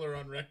serial killer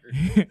on record.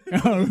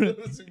 Oh,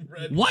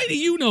 really? Why do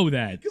you know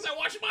that? Because I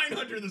watched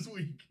Mindhunter this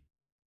week.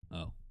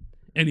 Oh.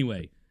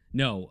 Anyway,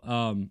 no.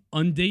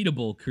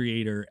 Undateable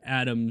creator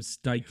Adam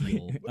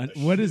Steichel.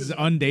 What is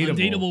undateable?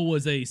 Undateable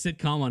was a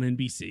sitcom on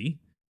NBC,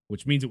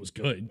 which means it was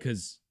good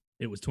because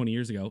it was 20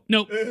 years ago.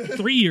 No,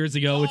 3 years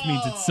ago, which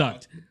means it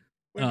sucked.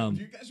 Wait, Um,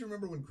 do you guys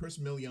remember when Chris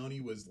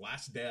Milioti was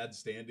Last Dad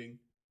Standing?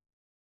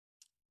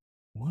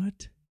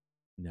 What?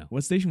 No.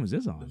 What station was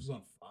this This on? was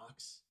on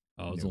Fox.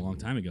 Oh, it was a long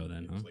time ago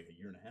then, It huh? was like a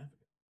year and a half ago.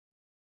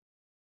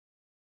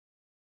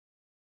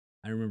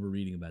 I remember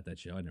reading about that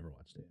show. I never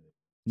watched it.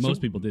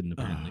 Most people didn't,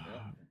 apparently.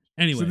 So,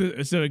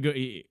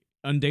 Anyway,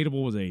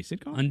 Undateable was a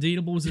sitcom.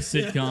 Undateable was a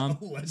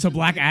sitcom. So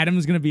Black Adam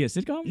is going to be a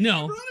sitcom?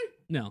 No, Right?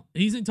 no.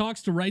 He's in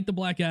talks to write the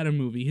Black Adam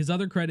movie. His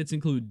other credits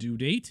include Due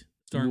Date,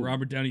 starring Ooh.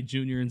 Robert Downey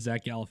Jr. and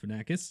Zach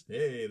Galifianakis,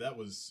 Hey, that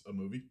was a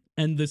movie.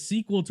 and the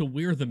sequel to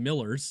We're the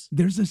Millers.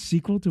 There's a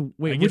sequel to.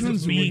 Wait, I which guess one's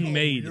it's being Oh,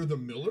 made. You're the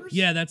Millers?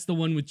 Yeah, that's the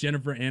one with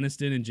Jennifer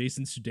Aniston and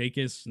Jason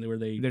Sudeikis, where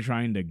they They're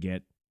trying to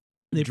get.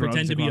 they drugs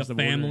pretend to be a across the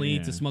border? family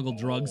Yeah. to smuggle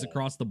drugs Oh.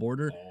 across the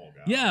border. Oh,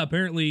 God. Yeah,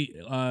 apparently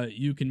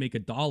you can make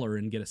 $1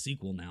 and get a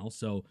sequel now,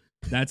 so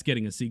that's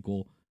getting a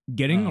sequel.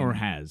 Getting or Um,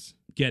 has?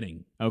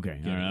 Getting, Okay.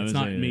 getting. all right, I It's was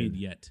not saying- made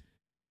yet.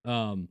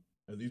 Are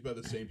these by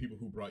the same people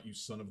who brought you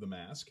Son of the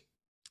Mask?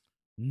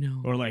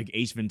 No. Or like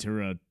Ace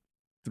Ventura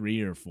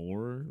 3 or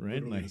 4, right?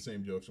 Literally Like, the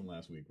same jokes from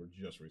last week. We're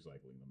just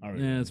recycling them. all right.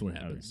 Yeah, that's what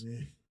Okay. happens.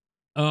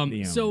 Yeah.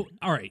 The, So,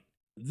 all right,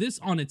 this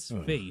on its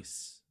Ugh.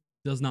 face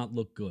does not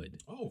look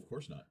good Oh, of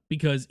course not.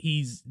 because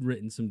he's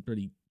written some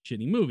pretty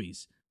shitty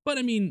movies. But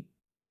I mean,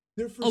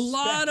 They're for a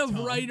lot spec, of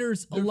Tom.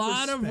 writers, They're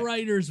for spec.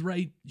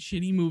 write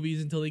shitty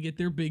movies until they get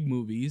their big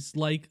movies.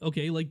 Like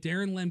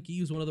Darren Lemke,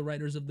 who's one of the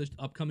writers of the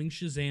upcoming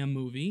Shazam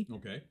movie.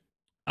 Okay.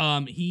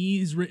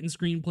 He's written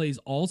screenplays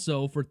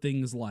also for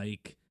things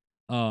like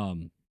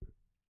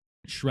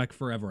Shrek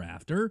Forever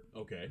After,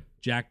 Okay.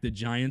 Jack the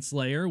Giant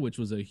Slayer, which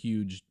was a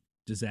huge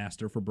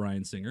disaster for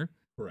Bryan Singer.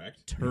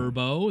 Correct.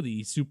 Turbo,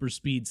 the super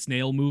speed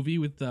snail movie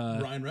with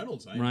Ryan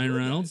Reynolds. I Ryan enjoyed that.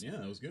 Reynolds. Yeah,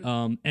 that was good.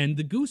 And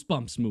the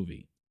Goosebumps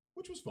movie.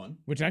 Which was fun.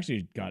 Which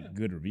actually got Yeah,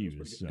 good that was reviews.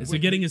 pretty So. good. So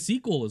getting a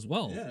sequel as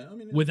well. Yeah, I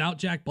mean, Without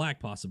Jack Black,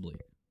 possibly.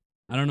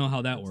 I don't know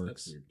how that that's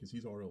works. weird because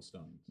he's R.L.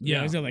 Stone.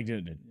 Yeah. Is it like,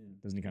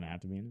 doesn't he kind of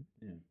have to be in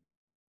it?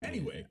 Yeah.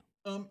 Anyway,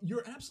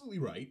 you're absolutely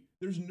right.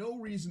 There's no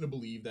reason to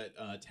believe that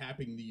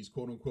tapping these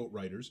quote unquote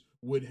writers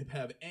would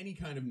have any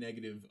kind of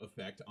negative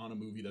effect on a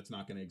movie that's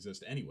not going to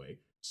exist anyway.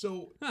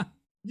 So,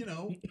 you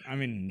know, I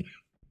mean,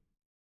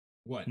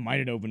 what? might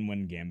it open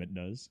when Gambit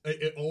does?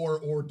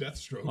 Or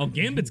Deathstroke. Oh,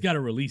 Gambit's got a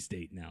release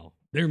date now.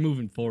 They're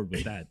moving forward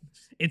with that.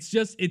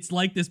 It's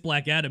like this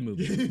Black Adam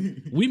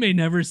movie. We may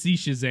never see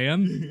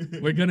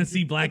Shazam. We're gonna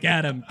see Black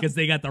Adam because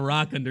they got The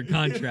Rock under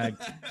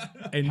contract,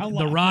 and How The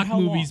lo- Rock how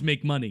movies long?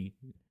 make money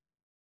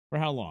For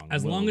how long?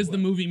 as Will- long as the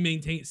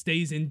movie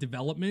stays in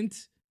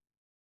development.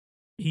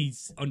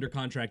 He's under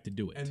contract to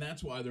do it. And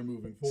that's why they're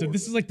moving forward. So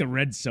this is with like the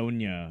Red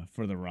Sonja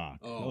for The Rock.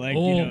 Oh. Like,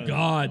 oh you know-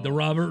 God, the Oh,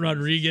 Robert Jesus.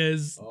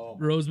 Rodriguez, Oh,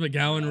 Rose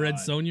McGowan, Red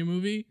God. Sonja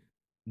movie,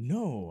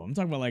 No, I'm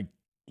talking about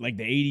like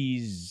the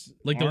 80s,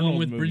 like the one Arnold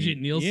with movie. Bridget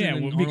Nielsen Yeah,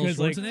 and well, Arnold because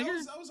like,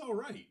 Schwarzenegger? that was all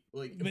right.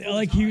 Like, but, for the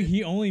like time.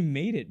 he only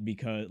made it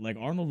because like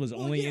Arnold was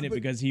Well, only yeah, in it but-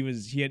 because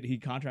he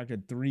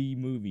contracted 3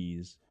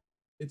 movies.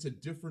 It's a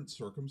different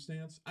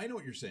circumstance. I know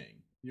what you're saying.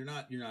 You're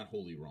not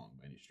wholly wrong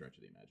by any stretch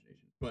of the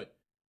imagination. But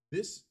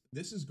this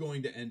is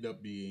going to end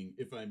up being,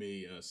 if I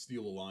may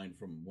steal a line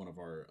from one of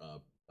our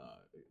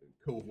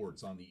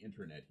cohorts on the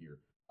internet here,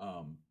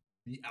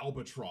 the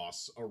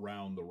albatross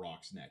around the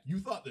Rock's neck. You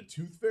thought the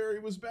Tooth Fairy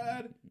was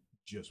bad?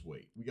 Just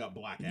wait. We got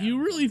Black Adam. You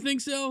really coming.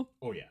 think so?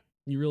 Oh yeah.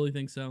 You really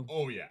think so?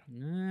 Oh yeah.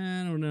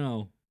 I don't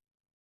know.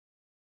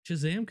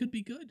 Shazam could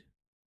be good.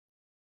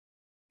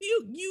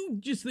 You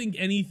just think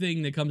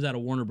anything that comes out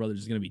of Warner Brothers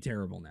is going to be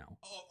terrible now.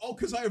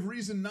 Because I have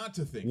reason not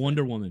to think.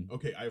 Wonder Woman That.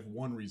 Okay, I have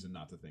one reason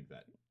not to think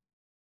that.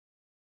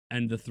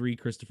 and the 3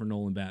 Christopher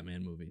Nolan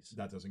Batman movies.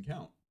 That doesn't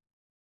count.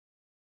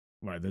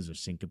 Right, those are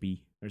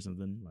syncope or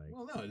something like.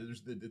 Well, no,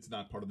 it's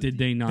not part of the. Did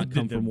they not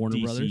come from Warner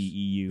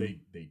DCEU. Brothers?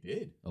 They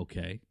did.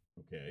 Okay.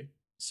 Okay.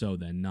 So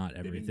then not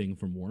didn't- everything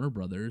from Warner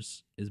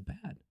Brothers is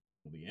bad.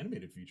 Well, the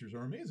animated features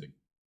are amazing.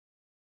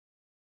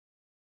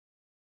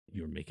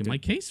 You're making my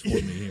case for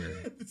me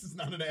here. This is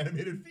not an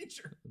animated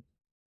feature.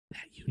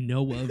 That you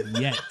know of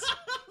yet.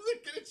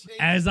 They're gonna change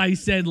As I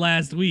said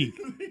last week,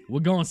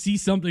 we're going to see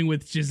something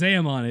with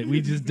Shazam on it.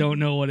 We just don't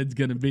know what it's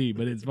going to be,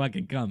 but it's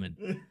fucking coming.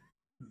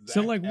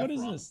 So Zac like, what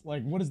is Efron. this?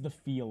 Like, what is the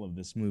feel of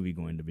this movie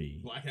going to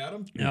be? Black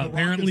Adam?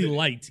 Apparently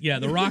light. Yeah,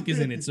 The Rock is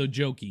in it, so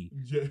jokey.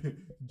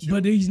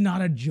 But he's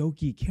not a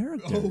jokey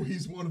character. Oh,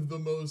 he's one of the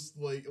most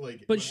like.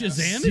 But Shazam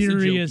is a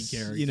serious, jokey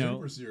character. you know.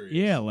 Super serious.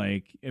 Yeah,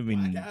 like I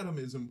mean, Black Adam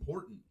is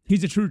important.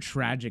 he's a true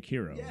tragic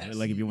hero. Yes,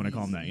 like if you want to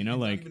call him he's- that, you know, he's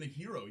like not even a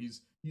hero.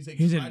 He's a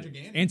he's an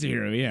tragic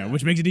anti-hero, yeah,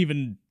 which makes it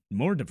even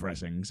more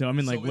depressing. So I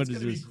mean, like, so what it's is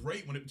gonna this? be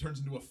great when it turns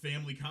into a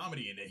family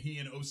comedy and he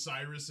and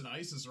Osiris and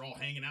Isis are all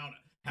hanging out.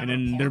 And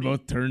having a then they're party.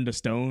 both turned to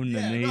stone, Yeah,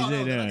 and no, he's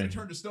they're not it. gonna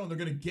turn to stone. They're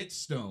gonna get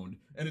stoned,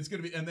 and it's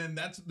gonna be, and then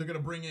they're gonna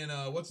bring in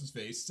what's his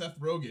face, Seth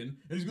Rogen,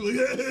 and he's going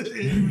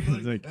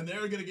Like- and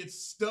they're gonna get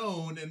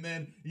stoned, and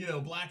then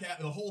Black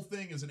Adam. The whole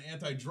thing is an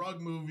anti-drug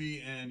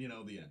movie, and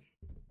the end.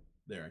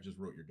 There, I just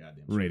wrote your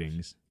goddamn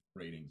script.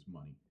 ratings,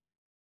 money.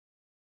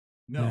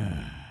 No,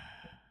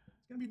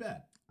 it's gonna be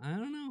bad. I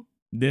don't know.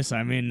 This,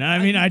 I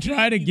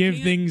try to You give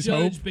can't things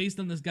hope. judge based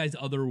on this guy's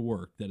other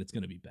work that it's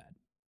going to be bad.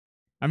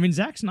 I mean,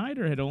 Zack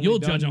Snyder had only You'll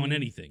done, judge on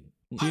anything.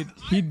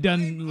 He'd done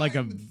I'm like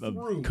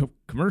through.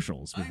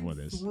 commercials before I'm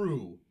this.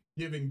 through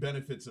giving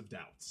benefits of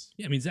doubts.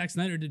 Yeah, I mean, Zack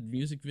Snyder did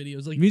music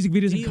videos. Like Music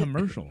videos and he-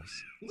 commercials.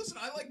 Listen,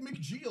 I like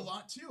McG a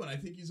lot too, and I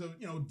think he's a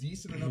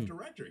decent enough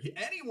director.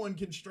 Anyone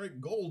can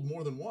strike gold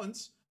more than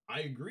once.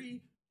 I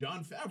agree.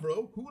 Jon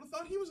Favreau, who would have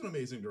thought he was an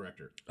amazing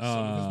director? Some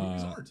of his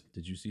movies aren't.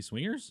 Did you see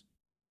Swingers?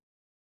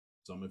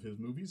 Some of his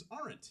movies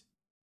aren't.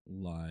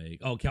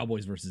 Like,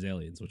 Cowboys versus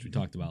Aliens, which we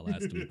talked about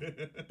last week.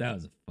 That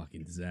was a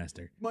fucking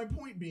disaster. My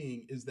point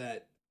being is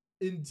that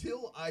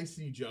until I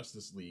see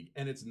Justice League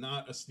and it's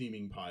not a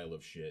steaming pile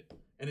of shit,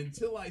 and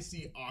until I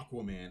see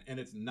Aquaman and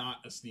it's not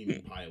a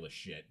steaming pile of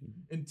shit,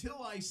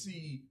 until I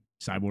see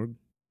Cyborg.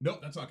 nope,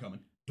 that's not coming.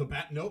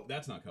 Nope,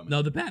 that's not coming.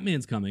 No, the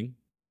Batman's coming.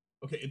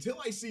 Okay, until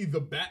I see the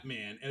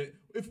Batman, and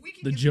if we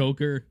can The get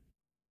Joker.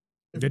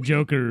 if The we-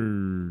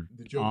 Joker,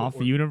 The Joker off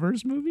or-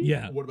 universe movie?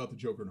 Yeah. What about the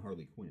Joker and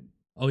Harley Quinn?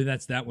 Oh,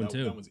 that's that one That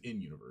too. one's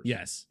in universe.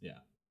 Yes. Yeah.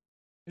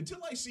 Until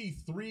I see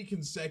 3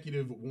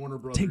 consecutive Warner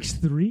Brothers. Takes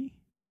 3?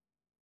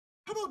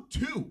 How about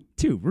 2?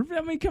 2.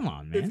 I mean, come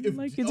on, man.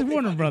 Like, it's okay,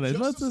 Warner fine, if Brothers.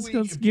 Justice Let's League-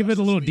 if give it a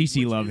Justice little League, DC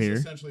which love is here.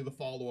 Essentially, the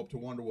follow-up to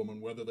Wonder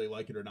Woman, whether they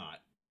like it or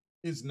not,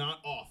 is not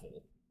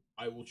awful.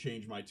 I will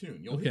change my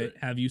tune. You'll hear Okay.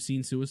 it. Have you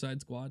seen Suicide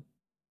Squad?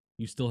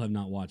 You still have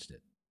not watched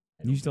it.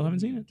 I don't You still haven't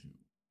seen need it?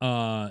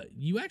 to.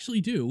 You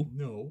actually do.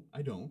 No,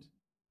 I don't.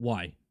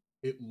 Why?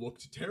 It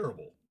looked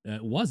terrible.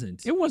 It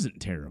wasn't. It wasn't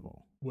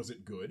terrible. Was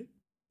it good?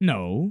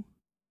 No,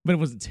 but it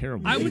wasn't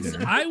terrible. I would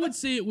either. I would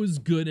say it was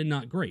good and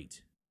not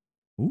great.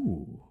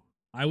 Ooh.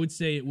 I would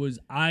say it was.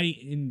 I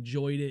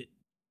enjoyed it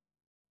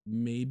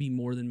maybe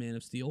more than Man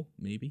of Steel,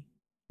 maybe.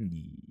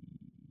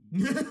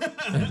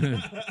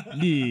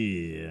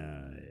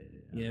 Yeah.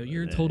 Yeah,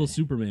 you're a total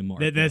Superman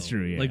mark. That's though.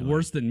 true, yeah. Like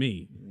worse than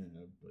me. Yeah,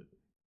 but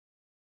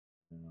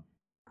you know,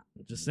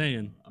 Just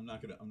saying. I'm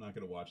not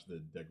gonna watch the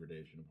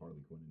degradation of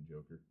Harley Quinn and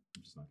Joker.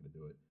 I'm just not gonna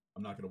do it.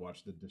 I'm not gonna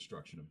watch the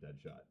destruction of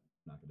Deadshot.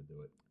 I'm not gonna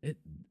do it.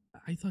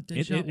 I thought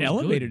It Deadshot was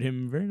elevated good.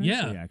 him very nicely,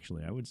 Yeah.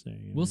 actually, I would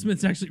say. Will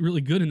Smith's actually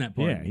really good in that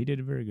part. Yeah, he did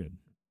it very good.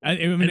 I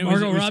And mean,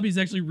 Margot Robbie's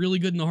actually really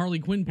good in the Harley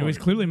Quinn It part. was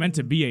clearly meant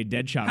to be a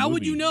Deadshot How movie.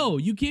 would you know?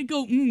 You can't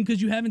go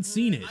because you haven't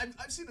seen it.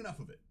 I've seen enough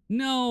of it.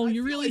 No, I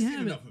you feel really I've seen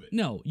haven't. enough of it.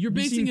 No, you're You've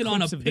basing seen it on a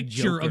clips of the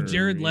picture of Joker,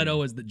 Jared yeah.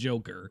 Leto as the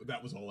Joker.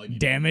 That was all I needed.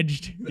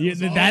 Damaged? That Yeah,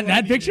 was all that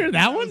I picture? needed.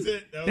 That That one? was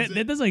it. That was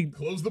it. That's like,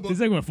 Close the book. this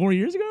is like, what, 4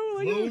 years ago?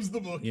 Like, Close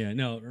the book. Yeah,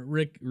 no,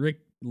 Rick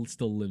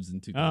still lives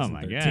in oh,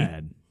 my 2013.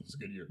 God. It's a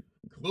good year.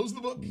 Close the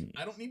book.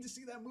 I don't need to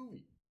see that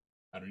movie.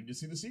 I don't need to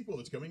see the sequel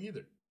that's coming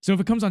either. So if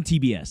it comes on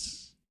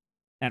TBS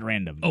at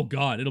random. Oh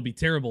God, it'll be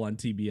terrible on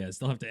TBS.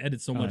 They'll have to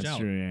edit so much that's out.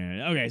 true,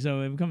 yeah. Okay,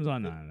 so if it comes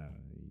on, no. No.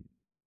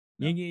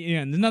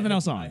 Yeah, there's nothing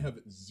else on. I have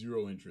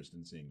zero interest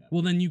in seeing that.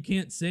 Well, then you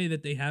can't say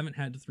that they haven't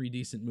had 3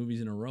 decent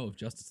movies in a row if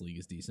Justice League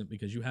is decent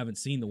because you haven't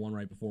seen the one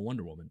right before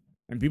Wonder Woman.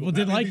 And people Well,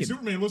 did Batman like v it.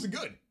 Superman wasn't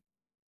good.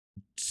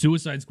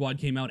 Suicide Squad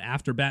came out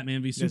after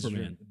Batman v That's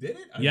Superman. Did it?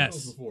 I thought Yes. it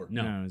was before.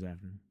 No. No, it was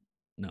after.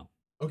 No.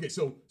 Okay,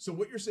 so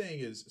what you're saying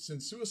is,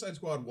 since Suicide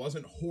Squad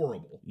wasn't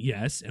horrible,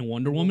 Yes, and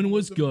Wonder Woman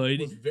was good.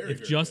 was very, If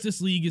very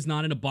Justice League is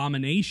not an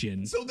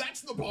abomination, so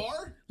that's the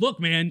bar. look,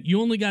 man, you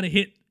only got to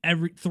hit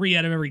every 3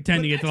 out of every 10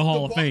 But to get to the that's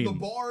Hall of bar. Fame. The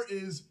bar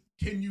is,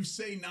 can you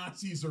say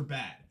Nazis are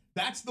bad?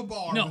 That's the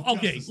bar. No, with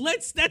okay, Justice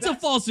League. that's a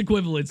false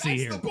equivalency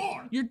That's here. the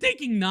bar. You're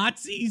taking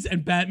Nazis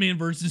and Batman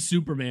versus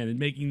Superman and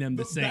making them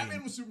the same.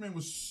 Batman with Superman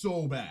was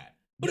so bad.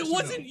 But Yes it or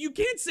wasn't. no? You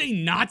can't say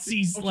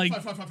Nazis. Okay,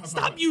 like, fine,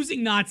 stop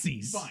using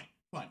Nazis. Fine.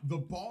 The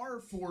bar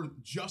for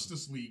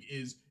Justice League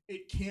is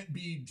it can't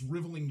be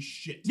driveling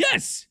shit.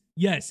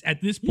 Yes.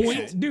 At this point,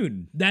 Yeah,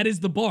 dude. that is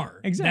the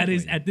bar. Exactly.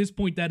 That is at this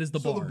point. That is the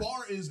So bar. the bar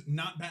is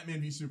not Batman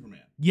v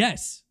Superman.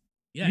 Yes.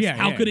 Yeah,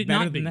 How yeah, could it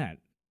better not be? than that?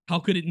 How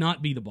could it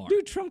not be the bar?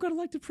 Dude, Trump got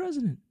elected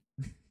president.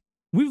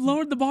 We've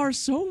lowered the bar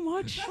so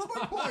much. That's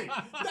my point.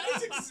 That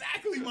is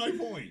exactly my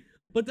point.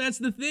 But that's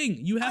the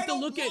thing. You have I to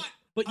don't look want- at.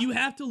 But you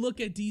have to look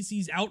at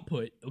DC's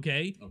output.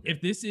 Okay. Okay.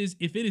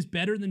 If it is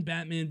better than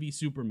Batman v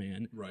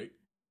Superman, Right.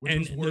 Which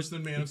And was worse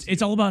than Man of Steel.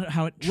 It's all about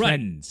how it Right.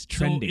 trends.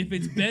 Trending. So if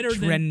it's better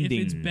Trending. than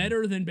if it's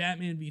better than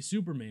Batman v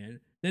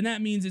Superman, then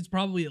that means it's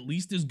probably at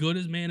least as good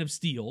as Man of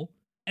Steel.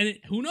 And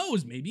who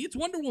knows? Maybe it's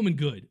Wonder Woman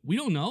good. We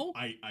don't know.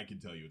 I can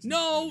tell you it's No,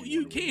 not gonna be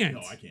you Wonder Woman. can't. No,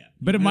 I can't.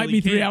 But it You might really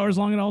be 3 can't. hours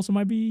long. It also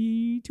might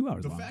be 2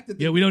 hours The long. fact that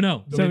Yeah, we don't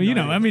know. So, you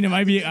know, I mean, it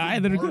might be the fact that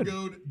either they've good.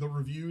 embargoed the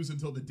reviews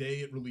until the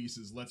day it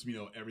releases lets me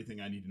know everything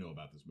I need to know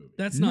about this movie.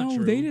 That's No, not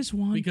true. they just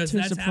want because to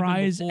that's happened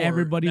surprise before.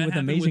 everybody That with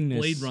happened amazingness,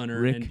 Blade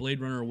Runner, Rick. and Blade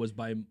Runner was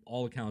by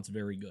all accounts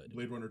very good.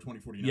 Blade Runner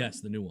 2049.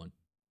 Yes, the new one.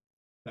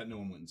 That no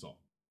one went and saw.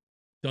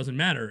 Doesn't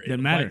matter.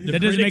 Doesn't matter. The That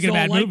doesn't make critics it a all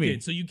bad liked movie.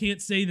 it, so you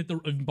can't say that the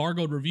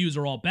embargoed reviews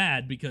are all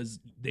bad because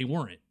they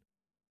weren't.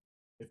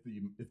 If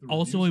the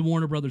Also a reviews,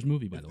 Warner Brothers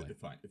movie, by if the way.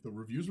 fine. If the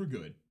reviews were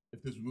good,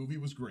 if this movie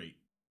was great,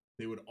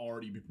 they would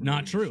already be promoting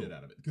Not true. the shit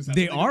out of it. Because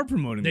They are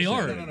promoting. They the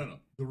are. shit. No.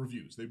 The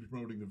reviews. They'd be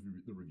promoting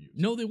the reviews.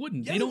 No, they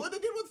wouldn't. Yeah, They don't. what they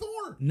did with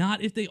Thor.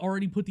 Not if they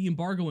already put the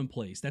embargo in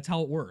place. That's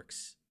how it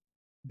works.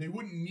 They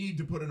wouldn't need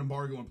to put an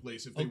embargo in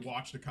place if they Okay.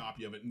 watched a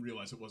copy of it and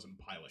realized it wasn't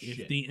a pile of If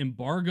shit. the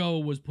embargo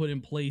was put in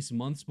place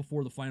months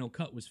before the final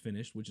cut was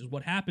finished, which is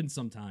what happens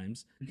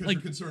sometimes, because like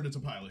you're concerned it's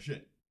a pile of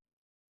shit.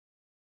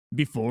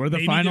 Before the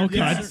maybe final they're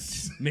cut.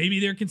 concerned- maybe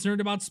they're concerned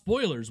about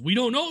spoilers. We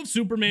don't know if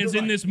Superman's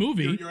You're in right. this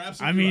movie. You're I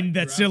absolutely mean, right. that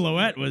You're absolutely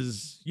silhouette right.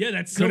 was. Yeah, that Could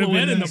have silhouette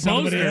been in the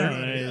somebody poster. else.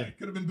 Yeah, it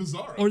could have been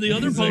Bizarro. Or the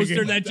other It's like-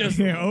 poster that just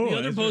Oh, the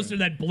other that's poster right.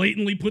 that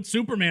blatantly put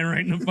Superman right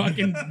in the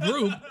fucking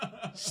group.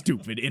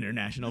 Stupid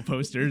international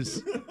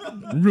posters.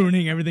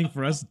 Ruining everything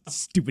for us.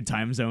 Stupid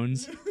time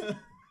zones.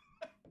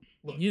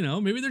 Look, You know,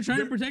 maybe they're trying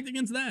to There- protect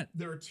against that.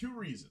 there are two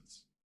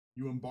reasons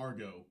you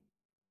embargo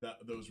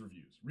those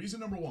reviews. Reason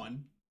number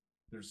one,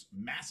 there's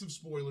massive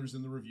spoilers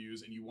in the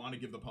reviews, and you want to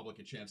give the public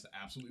a chance to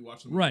absolutely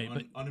watch them Right,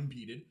 but-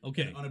 unimpeded,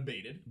 Okay. and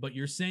unabated. But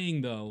you're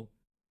saying though,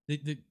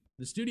 the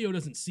studio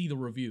doesn't see the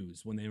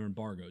reviews when they're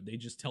embargoed. They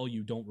just tell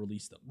you don't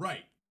release them.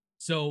 Right.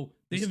 So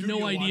they The have no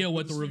studio idea watched-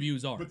 what but the stu-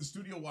 reviews are. But the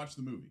studio watched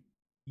the movie.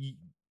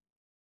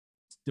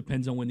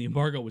 Depends on when the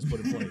embargo was put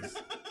in place.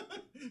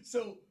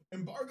 So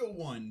embargo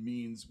 1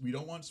 means we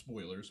don't want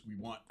spoilers. We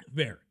want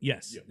Fair,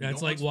 yes. Yeah, we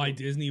That's don't like want why spoilers.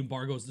 Disney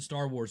embargoes the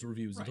Star Wars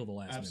reviews Right, until the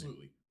last minute.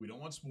 absolutely. We don't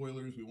want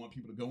spoilers. We want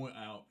people to go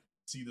out,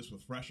 see this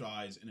with fresh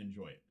eyes, and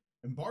enjoy it.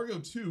 Embargo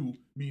 2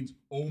 means,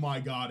 oh my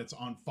god, it's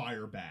on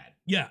fire bad.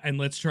 Yeah, and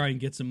let's try and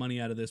get some money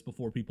out of this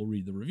before people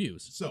read the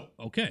reviews. So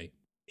Okay.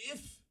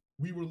 if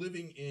we were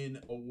living in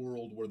a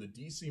world where the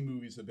DC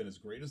movies have been as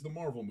great as the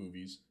Marvel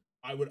movies,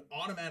 I would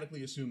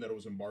automatically assume that it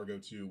was Embargo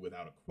 2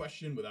 without a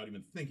question, without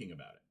even thinking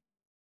about it.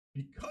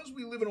 Because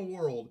we live in a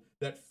world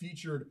that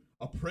featured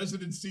a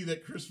presidency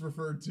that Chris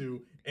referred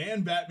to,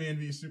 and Batman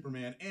v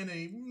Superman, and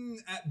a,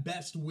 at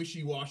best,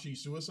 wishy-washy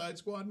Suicide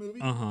Squad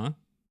movie, Uh-huh.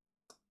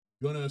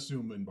 gonna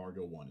assume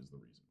Embargo 1 is the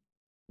reason.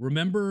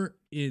 Remember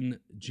in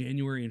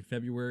January and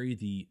February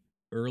the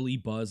early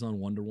buzz on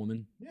Wonder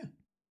Woman Yeah,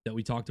 that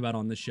we talked about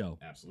on this show?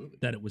 absolutely.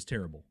 That it was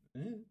terrible.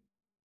 Yeah.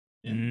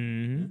 Yeah.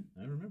 Mhm.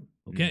 Yeah, I remember.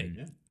 Okay.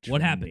 Yeah.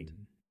 What happened?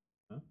 Trending.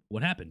 Huh?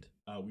 What happened?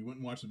 We went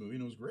and watched the movie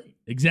and it was great.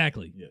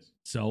 Exactly. Yes.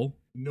 So,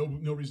 No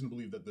reason to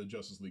believe that the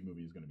Justice League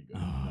movie is going to be good. Oh,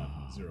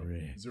 None. Zero.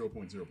 Rick.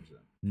 0.0%.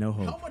 No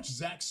hope. How much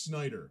Zack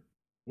Snyder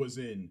was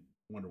in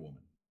Wonder Woman?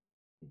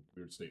 Ooh,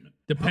 weird statement.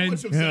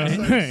 Depends- How much of Zack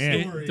Snyder's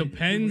Yeah. story it did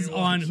depends we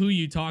on watch? who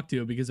you talk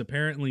to because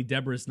apparently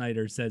Deborah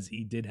Snyder says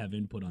he did have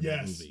input on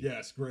that Yes, movie.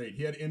 yes, great.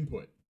 He had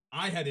input.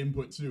 I had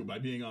input too by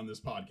being on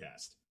this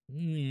podcast.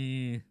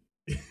 Meh.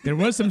 There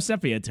was some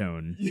sepia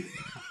tone.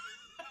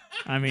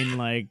 I mean,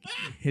 like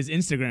his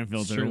Instagram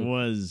filter true.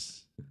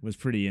 was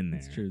pretty in there.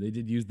 It's true. They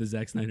did use the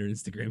Zack Snyder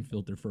Instagram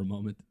filter for a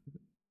moment.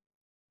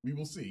 We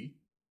will see.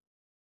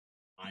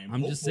 I am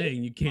I'm just hopeful.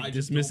 saying you can't I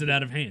just dismiss don't it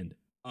out of hand.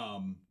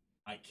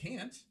 I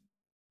can't,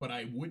 but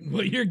I wouldn't.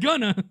 But you're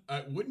gonna.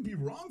 It wouldn't be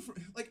wrong for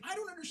I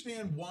don't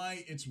understand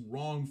why it's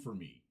wrong for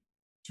me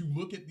to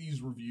look at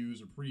these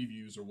reviews or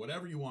previews or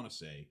whatever you want to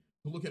say,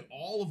 to look at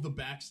all of the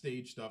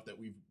backstage stuff that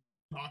we've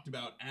talked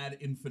about ad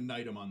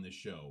infinitum on this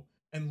show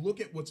and look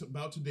at what's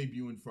about to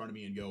debut in front of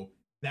me and go,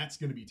 that's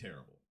going to be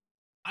terrible.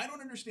 I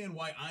don't understand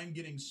why I'm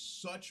getting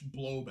such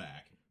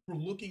blowback for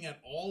looking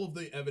at all of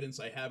the evidence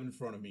I have in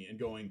front of me and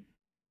going,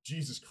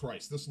 Jesus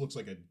Christ, this looks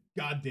like a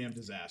goddamn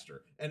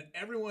disaster. And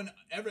everyone,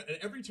 at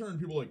every turn,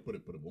 people are like, but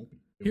it won't be.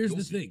 Here's You'll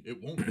the see. thing.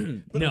 It won't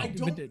be. But No. I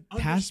don't But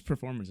past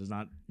performance is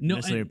not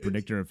necessarily a and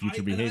predictor of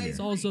future I behavior. It's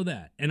also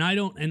that. And I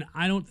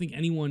don't think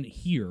anyone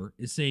here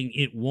is saying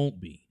it won't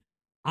be.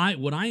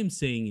 What I am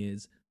saying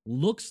is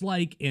looks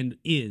like and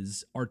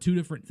is are two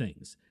different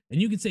things.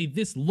 And you could say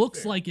this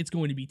looks Fair. like it's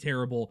going to be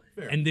terrible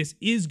Fair. and this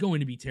is going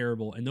to be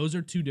terrible, and those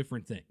are two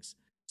different things.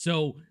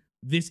 So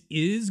this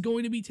is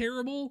going to be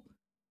terrible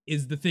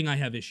is the thing I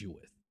have issue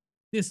with.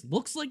 This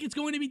looks like it's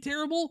going to be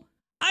terrible.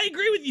 I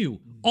agree with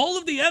you. All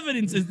of the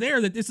evidence is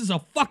there that this is a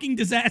fucking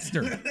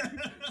disaster.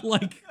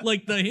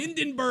 like the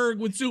Hindenburg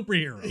with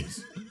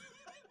superheroes.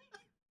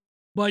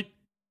 But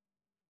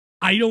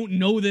I don't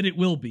know that it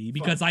will be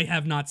because Fine. I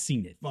have not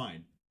seen it.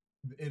 Fine.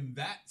 In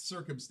that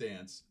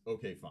circumstance,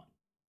 okay, fine.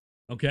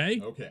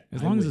 Okay? Okay.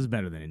 As I long as would- it's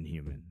better than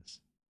Inhumans.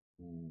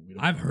 Ooh, we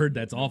don't I've know. heard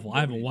that's awful.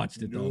 I haven't Nobody-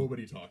 watched it, though.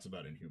 Nobody talks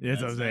about Inhumans.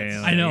 That's what I'm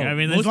saying. I know. I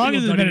mean, Most as long people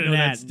as it's don't better even than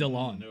know that. that's still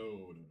on.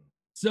 No.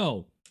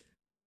 So,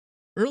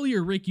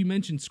 earlier, Rick, you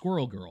mentioned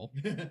Squirrel Girl,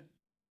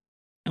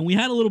 and we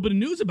had a little bit of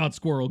news about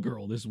Squirrel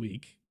Girl this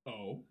week.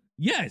 Oh.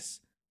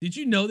 Yes. Did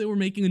you know they were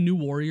making a new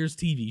Warriors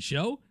TV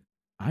show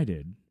I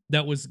did.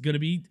 that was going to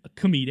be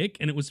comedic,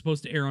 and it was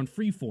supposed to air on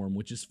Freeform,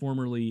 which is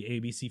formerly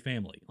ABC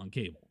Family on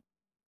cable?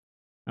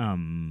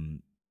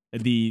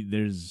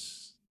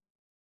 There's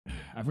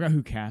I forgot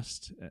who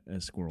cast a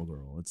Squirrel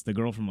Girl. It's the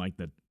girl from like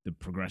the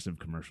progressive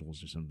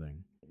commercials or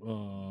something,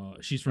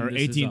 She's from or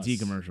This Is AT&T Us.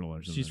 commercial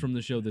or something. She's from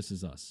the show This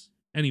Is Us.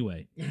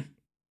 Anyway,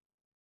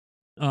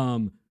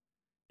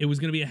 it was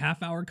going to be a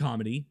half-hour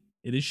comedy.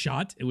 It is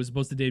shot. It was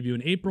supposed to debut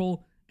in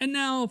April, and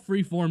now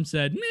Freeform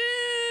said,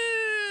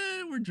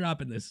 "Meh, we're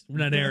dropping this. We're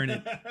not airing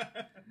it."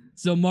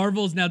 So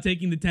Marvel's now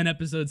taking the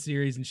 10-episode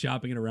series and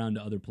shopping it around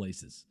to other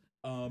places.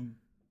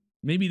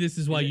 Maybe this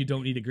is why you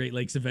don't need a Great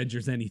Lakes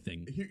Avengers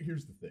anything.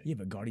 Here's the thing. Yeah,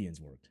 but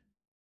Guardians worked.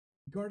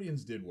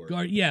 Guardians did work.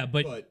 Yeah,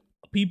 but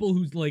people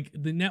who's like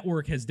the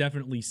network has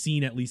definitely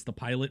seen at least the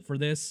pilot for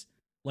this.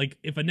 Like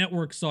if a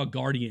network saw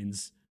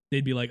Guardians,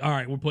 they'd be like, "All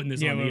right, we're putting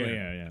this on the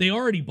air." Yeah. They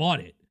already bought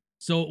it,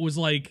 so it was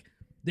like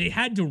they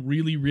had to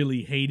really,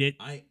 really hate it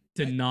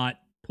to not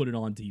put it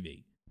on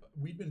TV.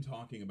 We've been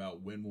talking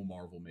about when will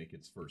Marvel make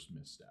its first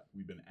misstep.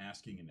 We've been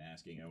asking and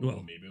asking. Well,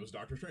 Maybe it was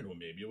Doctor Strange. Well,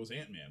 maybe it was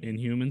Ant-Man.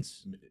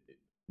 Inhumans.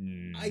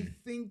 I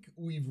think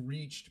we've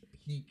reached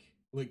peak.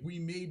 Like we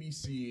may be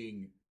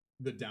seeing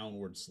the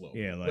downward slope.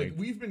 Yeah, like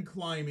we've been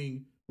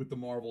climbing with the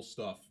Marvel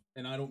stuff,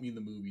 and I don't mean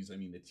the movies. I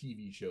mean the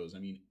TV shows. I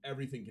mean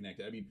everything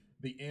connected. I mean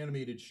the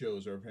animated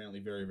shows are apparently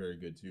very, very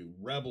good too.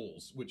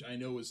 Rebels, which I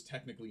know is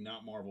technically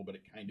not Marvel, but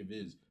it kind of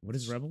is. What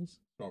is Rebels?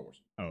 Star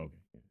Wars. Oh,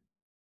 okay.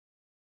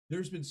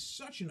 There's been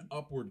such an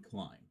upward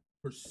climb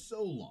for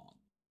so long.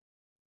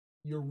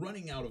 You're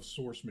running out of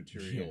source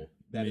material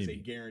that is a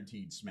maybe.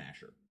 guaranteed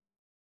smasher.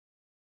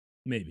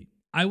 Maybe.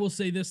 I will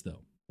say this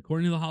though.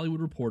 According to the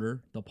Hollywood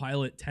Reporter, the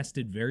pilot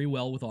tested very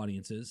well with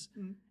audiences,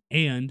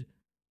 and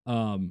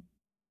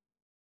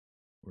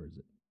where is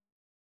it?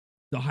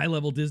 The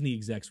high-level Disney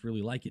execs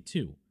really like it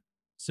too.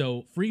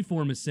 So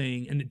Freeform is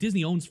saying, and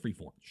Disney owns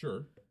Freeform.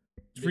 Sure.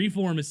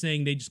 Freeform is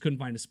saying they just couldn't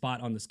find a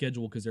spot on the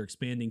schedule because they're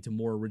expanding to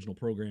more original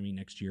programming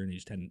next year, and they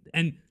just hadn't.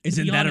 And to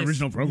Isn't be that honest,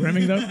 original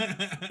programming though?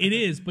 It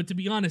is, but to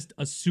be honest,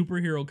 a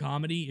superhero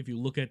comedy, if you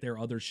look at their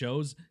other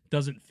shows,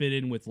 doesn't fit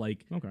in with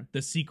like Okay.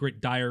 The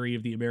Secret Diary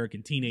of the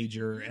American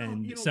Teenager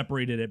and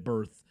Separated at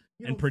Birth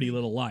and Pretty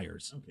Little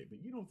Liars. Okay,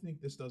 but you don't think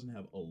this doesn't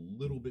have a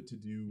little bit to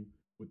do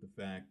with the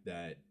fact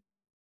that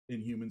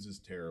Inhumans is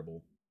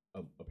terrible,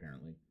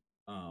 apparently.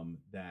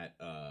 that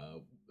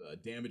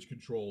damage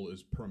control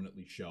is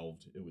permanently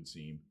shelved. It would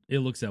seem. It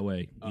looks that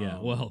way. Yeah.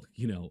 Well,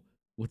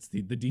 what's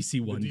the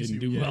DC one didn't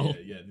do yeah, well.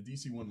 Yeah, the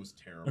DC one was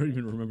terrible. I don't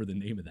even remember the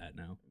name of that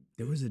now.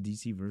 There was a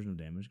DC version of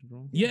Damage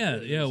Control? Yeah,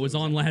 it was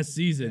on last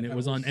season. It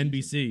was on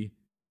NBC.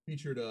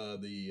 Featured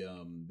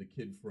the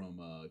kid from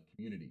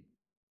Community.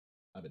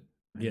 I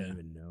Yeah. don't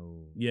even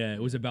know. Yeah,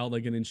 it was about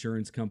like an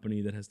insurance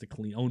company that has to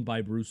owned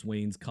by Bruce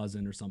Wayne's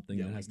cousin or something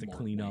that has to Mark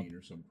clean up Wayne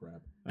or some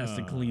crap.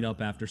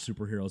 after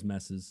superheroes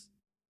messes.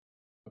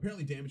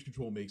 Apparently, Damage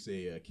Control makes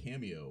a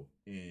cameo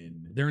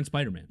in. They're in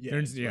Spider-Man. They're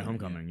in, Spider-Man,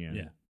 Homecoming, Yeah.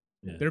 Yeah.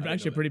 They're I didn't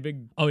actually a know pretty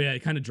big. Oh yeah, it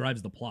kind of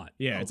drives the plot.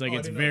 Yeah, Oh, it's like I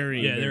it's didn't know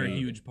very. that. Yeah, they're a very-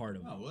 huge part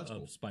of, Oh, well, that's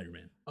cool.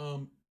 Spider-Man.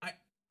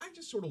 I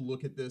just sort of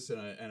look at this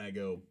and I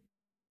go,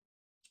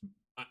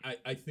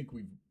 I think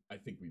we've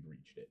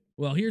reached it.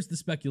 Well, here's the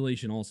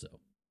speculation also.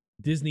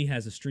 Disney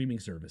has a streaming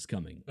service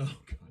coming, Oh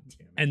god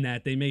damn it! and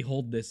that they may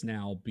hold this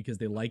now because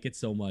they like it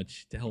so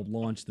much to help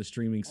launch the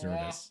streaming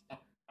service.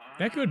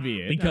 That could be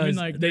it. Because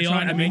they're they are.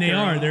 trying to I mean, make they their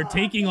are. own- They're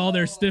taking all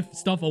their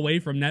stuff away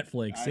from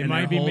Netflix They and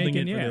might they're be holding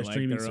making it for their like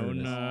streaming their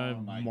service. own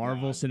Oh my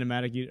Marvel God.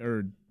 Cinematic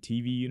or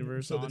TV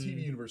universe. So the on-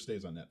 TV universe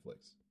stays on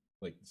Netflix,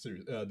 like the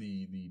series, the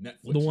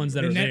Netflix, The ones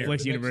that the are universe. there.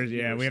 Netflix universe.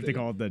 Yeah, we have to stays-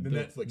 call it the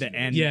Netflix the universe.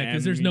 N- Yeah,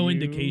 because there's no MU,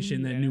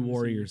 indication that New NMC.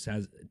 Warriors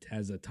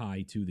has a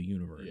tie to the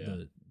universe.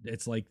 Yeah.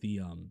 It's like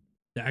the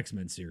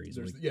X-Men series.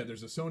 There's like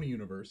there's a Sony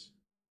universe,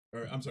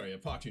 or I'm sorry, a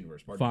Fox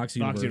universe. Pardon Fox me.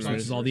 Universe, Universe. which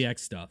is all the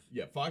X stuff.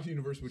 Yeah, Fox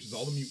universe, which is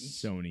all the mutants.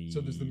 Sony.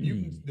 So there's the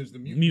mutants. There's the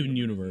Mutant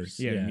Universe.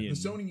 Yeah, Yeah. The mutant.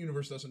 Sony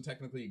universe doesn't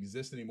technically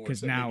exist anymore 'Cause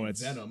except now maybe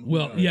it's- Venom. Who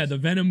Well, knows? yeah, the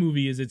Venom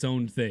movie is its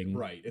own thing.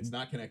 right. It's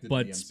not connected. to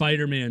But the MCU.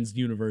 Spider-Man's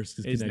universe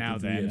is Is connected now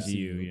to the the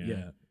MCU, MCU.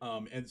 yeah.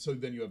 And so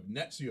then you have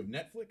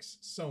Netflix,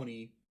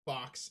 Sony,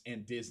 Fox,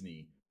 and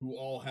Disney, who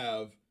all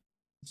have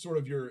sort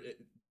of your.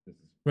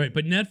 Right,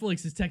 but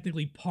Netflix is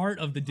technically part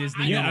of the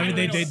Disney. Yeah, I mean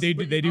they universe. they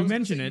But they I do was gonna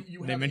mention say it.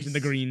 you They have mentioned a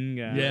the green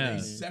guy. Yeah. a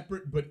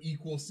separate but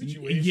equal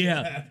situation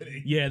Yeah.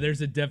 happening. Yeah,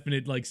 there's a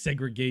definite like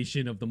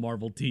segregation of the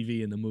Marvel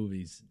TV and the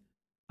movies.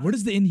 Where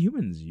does the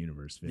Inhumans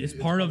universe fit? It's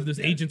part of this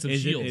yeah. Agents of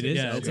Is it- Shield. it is?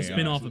 Yeah, it's a Okay,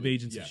 spin-off of absolutely.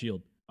 Agents Yeah. of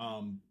Shield.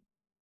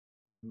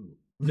 Ooh.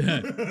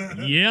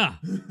 Yeah,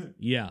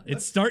 yeah,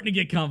 it's starting to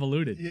get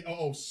convoluted. Yeah,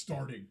 oh,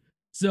 starting.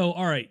 So,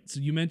 all right, so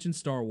you mentioned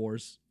Star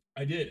Wars.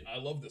 I did. I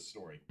love this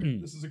story.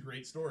 This is a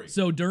great story.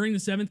 So during the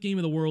 7th game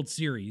of the World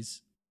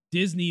Series,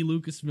 Disney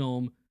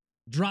Lucasfilm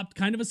dropped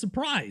kind of a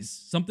surprise,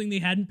 something they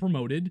hadn't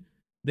promoted.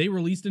 They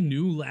released a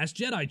new Last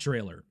Jedi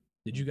trailer.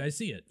 Did you guys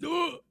see it?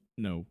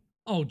 No.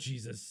 Oh,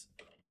 Jesus.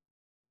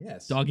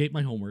 yes. Dog ate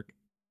my homework.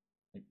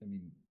 I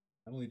mean,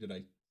 not only did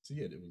I see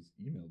it, it was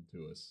emailed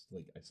to us.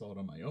 Like, I saw it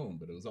on my own,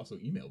 but it was also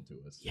emailed to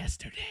us.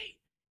 Yesterday.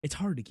 It's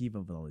hard to keep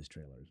up with all these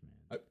trailers,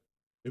 man.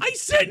 I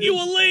sent you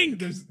a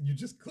link! You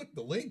just click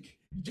the link.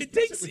 You just It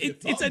press takes with your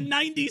it's a thumb.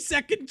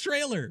 90-second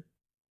trailer.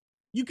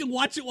 You can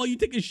watch it while you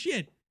take a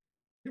shit.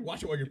 You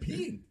watch it while you're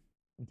peeing.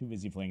 I'm too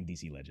busy playing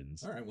DC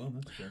Legends. All right, well,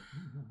 that's fair.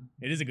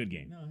 It is a good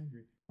game. No, I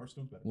agree.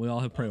 Hearthstone's better. We all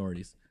have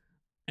priorities.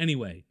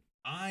 Anyway,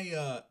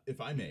 If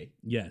I may,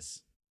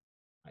 yes.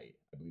 I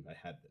believe I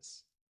had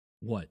this,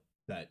 What?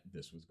 that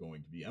this was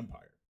going to be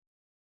Empire.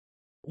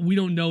 We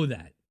don't know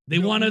that. They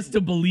No, want we- us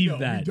to believe No,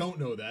 that. we don't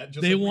know that.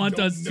 Just They like we want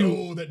don't us to-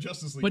 know that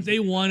Justice League. But is they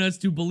gonna be want us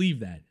to believe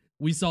that.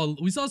 We saw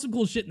some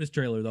cool shit in this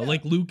trailer though, Yeah.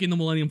 like Luke in the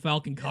Millennium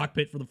Falcon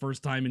cockpit for the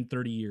first time in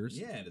 30 years.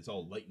 better. Yeah, and it's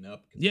all lighting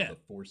up. 'Cause Yeah. of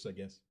the Force, I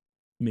guess.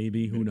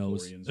 Maybe, who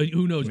knows? Midichlorians.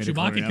 Who knows? Midichlorian,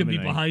 Chewbacca could be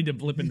like- behind him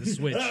flipping the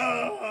switch. We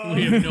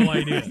have no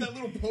idea. It's that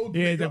little poke.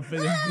 Yeah,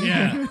 thing.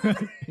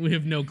 Yeah. We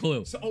have no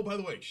clue. So, oh, by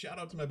the way, shout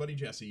out to my buddy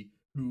Jesse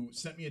who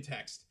sent me a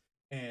text,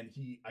 and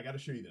I got to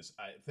show you this.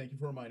 Thank you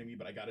for reminding me,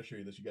 but I got to show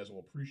you this. You guys will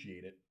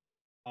appreciate it.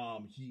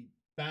 He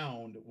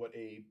found what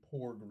a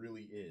porg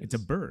really is. It's a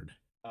bird.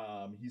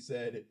 He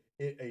said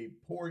a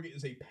porg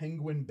is a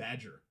penguin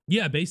badger.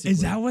 Yeah, basically.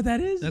 Is that what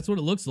that is? That's what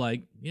it looks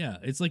like. Yeah,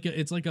 it's like a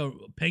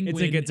penguin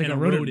it's like and a a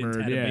rodent rodent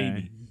bird, had a yeah.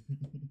 baby.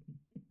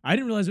 I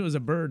didn't realize it was a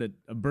bird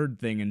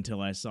thing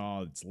until I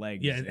saw its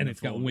legs. Yeah, in and the it's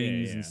got full-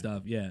 wings yeah, and yeah.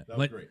 stuff. Yeah, That was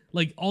but great.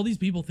 like all these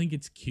people think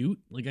it's cute.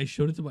 Like I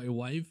showed it to my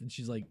wife, and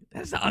she's like,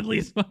 "That's the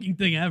ugliest fucking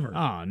thing ever."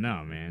 Oh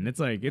no, man! It's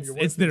like Your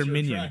wife it's their thinks you're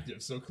minion.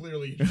 attractive, so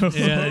clearly.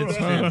 Yeah, it's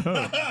true.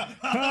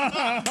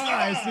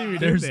 I see what you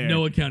did There's there.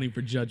 no accounting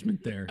for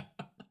judgment there.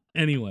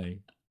 Anyway,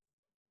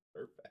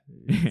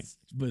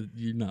 but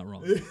you're not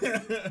wrong.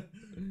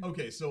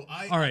 Okay, so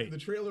All right. the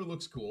trailer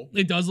looks cool.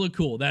 It does look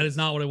cool. That is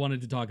not what I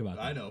wanted to talk about.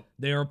 I though. know.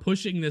 They are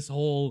pushing this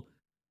whole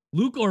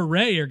Luke or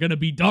Rey are going to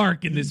be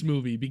dark in this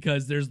movie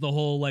because there's the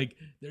whole like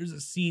there's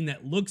a scene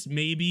that looks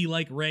maybe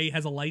like Rey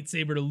has a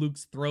lightsaber to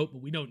Luke's throat,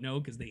 but we don't know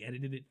because they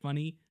edited it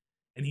funny.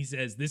 And he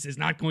says, "This is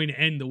not going to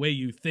end the way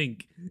you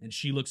think." And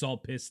she looks all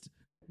pissed.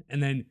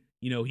 And then,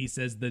 he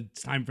says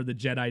it's time for the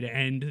Jedi to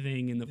end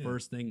thing in the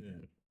first thing. Yeah.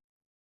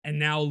 And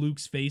now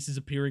Luke's face is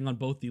appearing on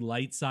both the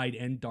light side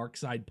and dark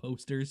side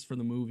posters for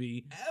the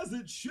movie. As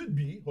it should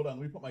be. Hold on,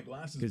 let me put my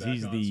glasses 'Cause back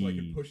he's on so I the-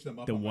 can push them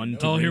up the on my one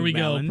nose. to Oh, here we go.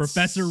 balance.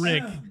 Professor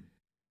Rick.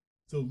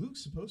 So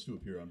Luke's supposed to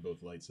appear on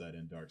both light side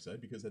and dark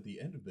side because at the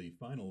end of the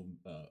final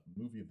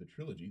movie of the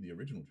trilogy, the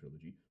original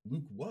trilogy,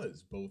 Luke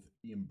was both,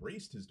 he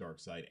embraced his dark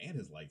side and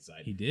his light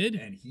side. He did?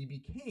 And he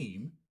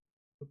became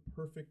the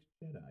perfect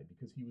Jedi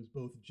because he was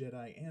both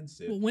Jedi and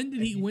Sith. Well, when did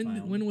and he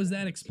when was that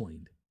balance.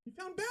 explained? He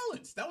found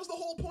balance. That was the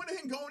whole point of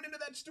him going into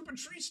that stupid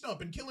tree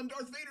stump and killing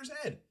Darth Vader's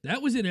head.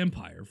 That was in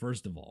Empire,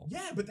 first of all.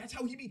 Yeah, but that's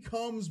how he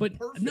becomes But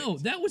perfect. no,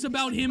 that was He's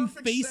about the him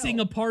perfect facing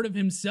self. a part of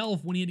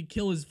himself when he had to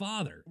kill his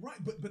father. Right,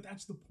 but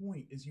that's the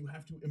point, is you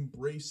have to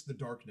embrace the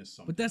darkness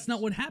sometimes. But that's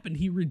not what happened.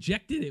 He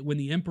rejected it when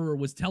the Emperor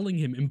was telling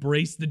him,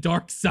 embrace the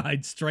dark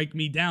side, strike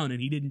me down,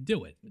 and he didn't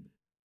do it. He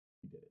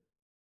did it.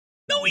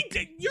 No, he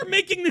did. You're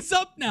making this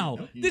up now.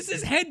 No, This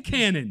is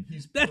headcanon.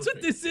 He's That's what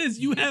perfect. this is.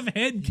 You have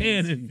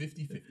headcanon.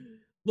 50-50.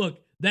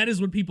 Look, that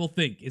is what people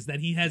think, is that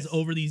he has Yes.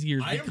 over these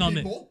years I am become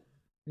people.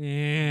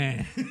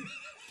 Eh.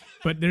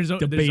 But there's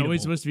Debatable.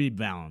 always supposed to be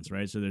balance,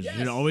 right? So there's Yes.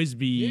 should always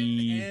be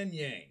Yin and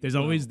yang. there's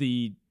always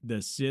the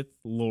Sith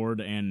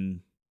Lord and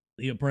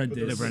The Apprentice.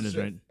 But there's The Apprentice,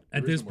 Sith. right?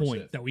 At There is this no more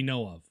point Sith. that we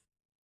know of,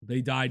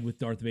 they died with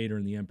Darth Vader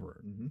and the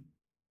Emperor. Mhm.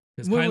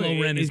 Because Wait, Kylo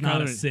wait, Ren is is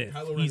not a Kylo- Sith.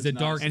 Kylo Ren He's is a not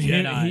dark a and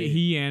Sith. Jedi.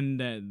 he and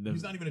the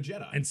He's not even a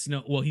Jedi. and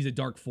Snow. Well, he's a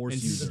dark Force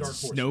and He's a user. dark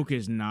Force. Snoke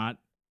is not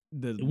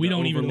the. We the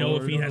don't even know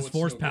if Overlord. he We don't has know what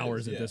Force Snoke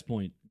powers is, at yeah. this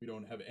point. We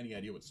don't have any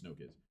idea what Snoke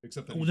is,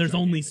 except that Well, he's there's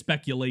only gigantic.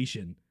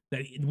 speculation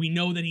that we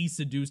know that he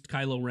seduced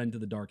Kylo Ren to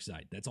the dark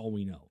side. That's all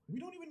we know. We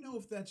don't even know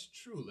if that's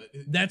true.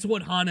 That's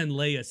what Han and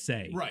Leia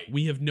say. Right.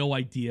 We have no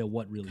idea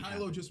what really Kylo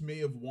happened. just may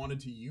have wanted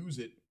to use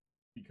it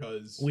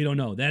because We don't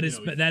know. That You is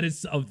know, that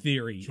is a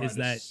theory. trying Is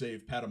to that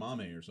save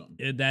Padamame or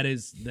something. that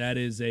is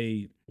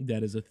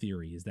a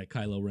theory? Is that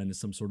Kylo Ren is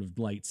some sort of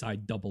light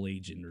side double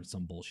agent or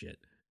some bullshit?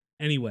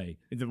 Anyway,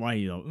 It's why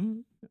he's all,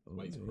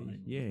 Why he's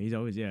crying. yeah, he's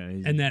always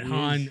he's- and that he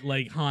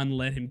Han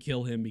let him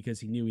kill him because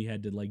he knew he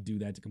had to do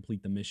that to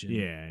complete the mission.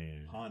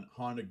 yeah.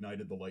 Han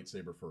ignited the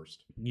lightsaber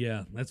first.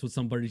 Yeah, that's what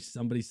somebody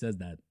says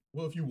that.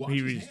 Well, if you watch He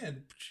his was-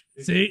 hand,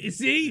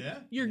 See,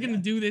 Yeah, you're yeah. gonna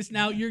do this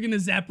now. You're gonna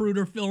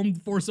Zapruder film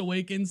Force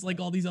Awakens like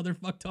all these other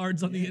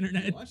fucktards on the Yeah,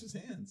 internet. Watch his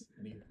hands.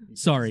 And he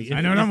Sorry, touches I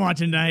his know what face. I'm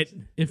watching tonight.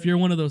 If you're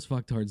one of those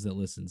fucktards that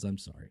listens, I'm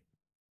sorry.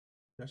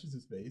 Touches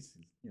his face,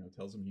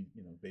 tells him he,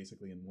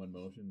 basically in one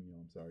motion,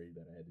 I'm sorry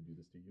that I had to do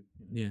this to you.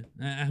 You know.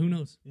 Yeah, who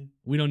knows? Yeah.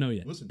 We don't know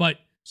yet. Listen. But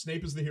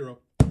Snape is the hero.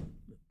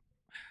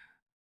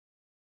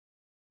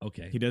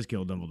 okay, He does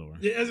kill Dumbledore.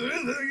 Yeah,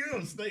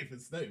 Snape.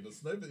 It's Snape. It's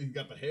Snape. He's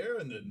got the hair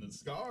and the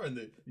scar and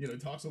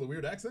talks with a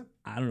weird accent.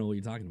 I don't know what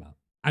you're talking about.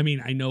 I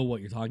mean, I know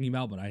what you're talking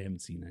about, but I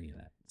haven't seen any of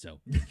that. So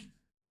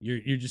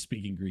you're just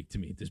speaking Greek to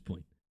me at this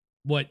point.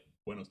 What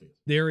Buenos dias.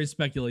 there is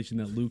speculation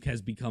that Luke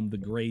has become the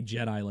gray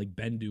Jedi like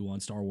Bendu on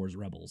Star Wars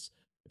Rebels.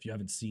 If you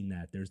haven't seen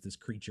that, there's this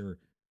creature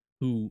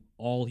who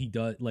all he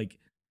does,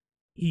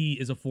 he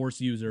is a Force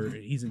user.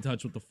 He's in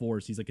touch with the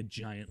Force. He's like a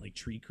giant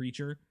tree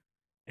creature.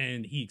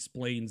 And he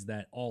explains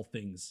that all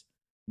things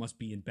must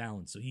be in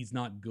balance. So he's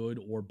not good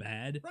or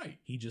bad. Right.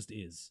 He just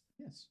is.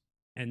 Yes.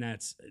 And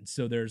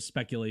so there's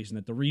speculation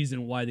that the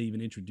reason why they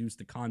even introduced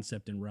the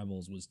concept in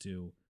Rebels was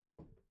to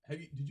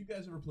Did you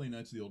guys ever play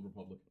Knights of the Old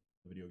Republic,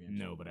 the video game?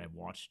 No, but I've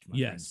watched. My friends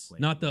yes, play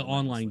not it the relentlessly.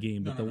 online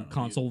game, but No, the no,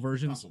 console the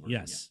versions. console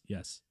version,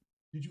 Yes.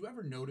 Did you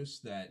ever notice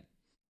that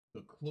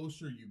the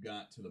closer you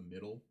got to the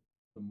middle,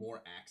 the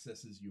more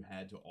accesses you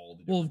had to all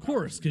the Well, of different powers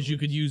course, and because you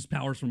could abilities? use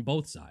powers from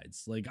both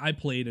sides. Like I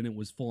played and it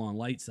was full on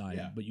light side,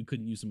 Yeah. but you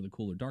couldn't use some of the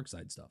cooler dark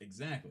side stuff.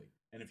 Exactly.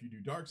 And if you do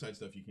dark side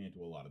stuff, you can't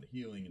do a lot of the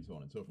healing and so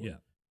on and so forth. Yeah.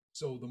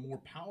 So the more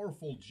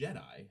powerful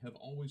Jedi have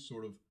always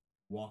sort of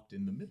walked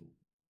in the middle.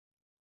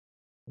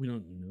 We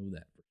don't know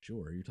that for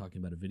sure. You're talking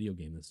about a video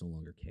game that's no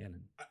longer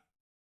canon.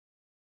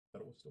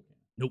 That was still canon.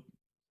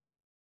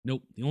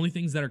 Nope. The only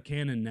things that are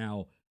canon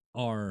now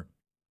are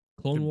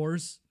Clone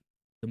Wars,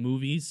 the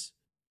movies,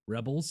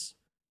 Rebels,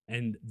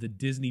 and the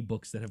Disney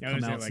books that have I come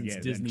was out saying, since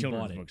the Disney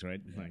children's bought it. books, right?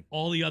 Like,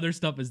 All the other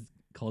stuff is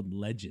called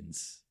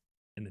Legends,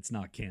 and it's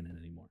not canon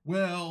anymore.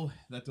 Well,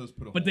 that does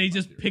put a But hole they in my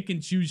just theory. pick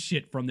and choose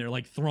shit from there,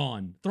 like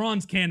Thrawn.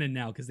 Thrawn's canon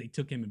now because they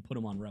took him and put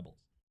him on Rebels.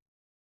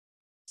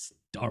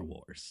 Star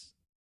Wars.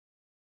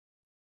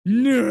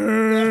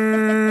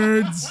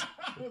 nerds.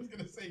 I was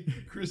gonna say,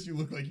 Chris, you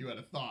look like you had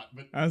a thought,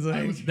 but I was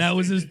like, That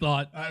was his mistaken.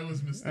 thought. I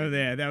was mistaken. Oh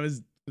yeah, that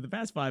was for the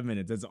past 5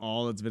 minutes. That's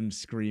all that's been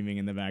screaming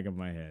in the back of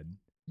my head.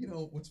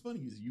 What's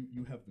funny is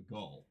you have the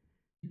gall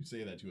to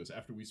say that to us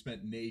after we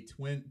spent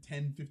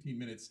 10, 15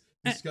 minutes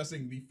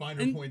discussing the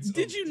finer And points.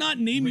 did of you not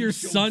name your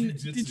racial son?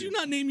 jujitsu. Did you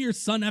not name your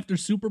son after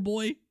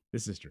Superboy?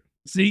 This is true.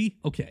 See?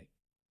 Okay.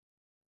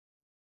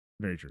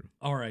 Very true.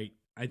 All right.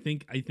 I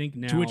think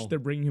now. To which they're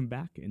bringing him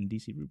back in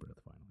DC Rebirth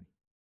finally,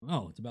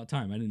 Oh, it's about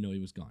time. I didn't know he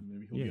was gone.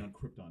 Maybe he'll be Yeah. on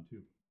Krypton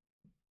too.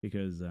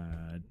 because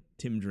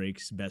Tim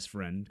Drake's best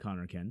friend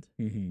Connor Kent.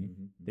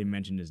 Mm-hmm. They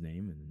mentioned his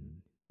name,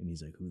 and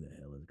he's like, "Who the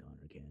hell is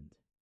Connor Kent?"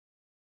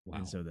 Wow.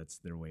 And so that's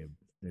their way of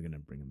they're gonna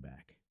bring him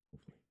back.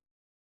 Hopefully.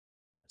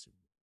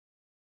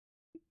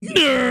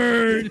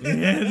 Nerd.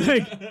 Yeah,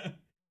 like,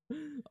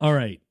 All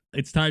right.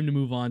 It's time to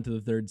move on to the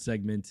third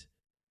segment.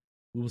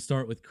 We will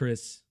start with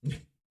Chris.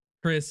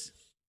 Chris,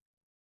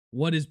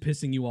 What is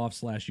pissing you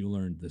off / you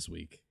learned this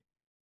week?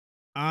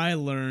 I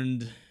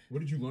learned. What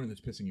did you learn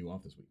that's pissing you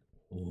off this week?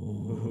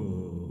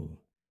 Oh.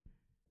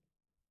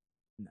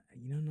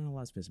 Not a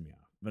lot's pissing me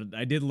off. But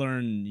I did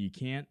learn you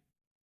can't.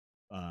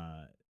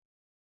 I'm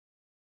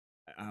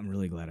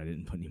really glad I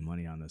didn't put any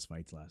money on those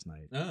fights last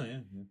night. Oh, yeah.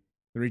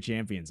 3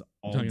 champions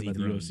all talking dethroned.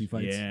 about the UFC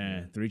fights?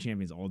 Yeah, 3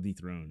 champions all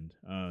dethroned.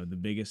 The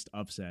biggest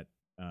upset,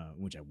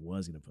 which I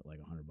was gonna put like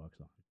 $100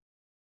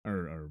 on,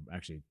 or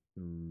actually,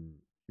 it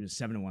was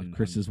 7-1. If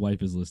Chris's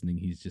wife is listening,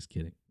 he's just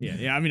kidding.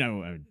 Yeah. I mean,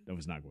 I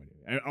was not going to.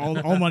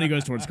 All money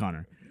goes towards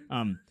Connor.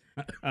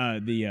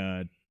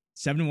 The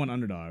 7-1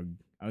 underdog.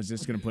 I was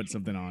just gonna put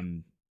something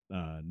on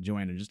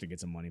Joanna just to get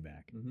some money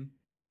back, Mm-hmm.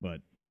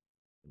 but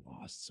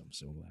lost. So I'm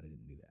so glad I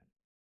didn't do that.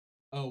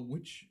 Oh,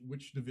 which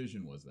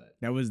division was that?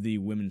 That was the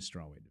women's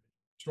strawweight division.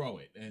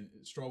 Strawweight. And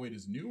strawweight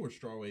is new, or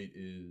strawweight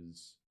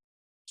is...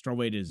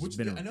 Strawweight is Which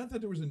been I know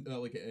that there was an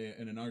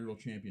inaugural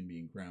champion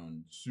being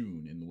crowned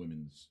soon in the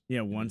women's...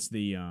 once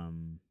the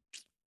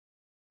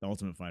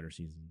Ultimate Fighter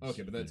season.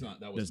 Okay, but that's not...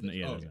 That was... Doesn't-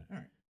 yeah, okay, all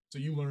right. So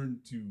you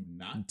learned to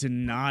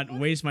not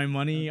waste my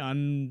money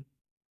on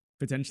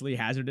potentially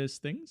hazardous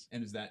things.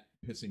 And is that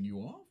pissing you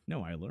off?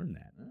 No, I learned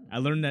that. Oh. I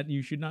learned that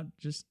you should not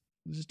just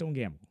don't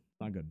gamble.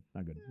 Not good.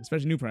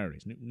 Especially new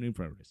priorities. New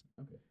priorities.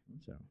 Okay.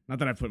 So, not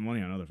that I've put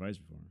money on other fights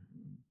before.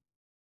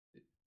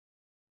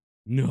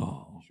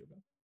 No. You sure about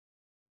that?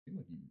 Seemed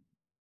like you...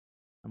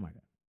 I might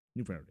have.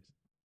 New priorities.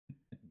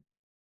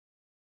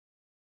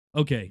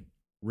 Okay,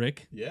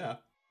 Rick, Yeah.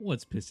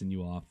 what's pissing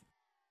you off?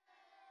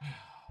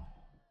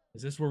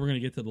 Is this where we're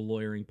going to get to the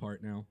lawyering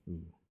part now?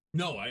 Ooh.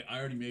 No, I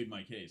already made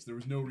my case. There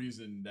was no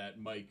reason that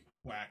Mike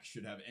Quack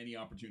should have any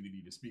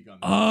opportunity to speak on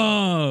this.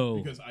 Oh.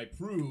 Because I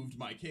proved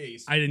my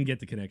case. I didn't get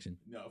the connection.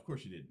 No, of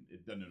course you didn't.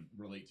 It doesn't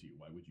relate to you.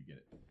 Why would you get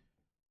it?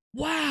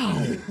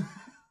 Wow.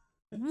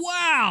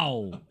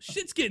 Wow.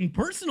 Shit's getting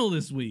personal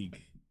this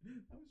week. That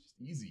was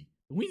just easy.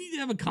 Do we need to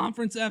have a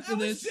conference after That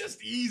was this?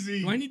 just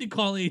easy. Do I need to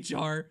call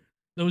HR?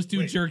 Those two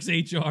Wait. jerks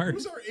HR.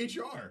 Who's our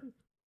HR?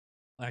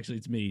 Actually,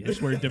 it's me. I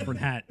just wear a different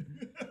hat.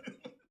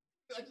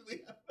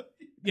 Actually,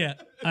 Yeah,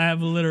 I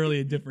have literally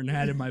a different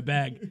hat in my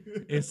bag.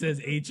 It says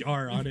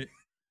HR on it.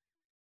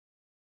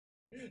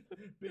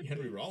 Big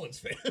Henry Rollins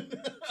fan.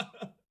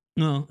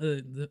 No,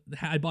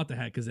 I bought the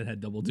hat because it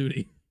had double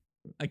duty.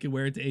 I could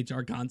wear it to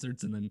HR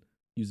concerts and then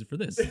use it for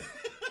this.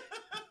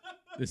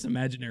 This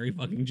imaginary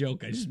fucking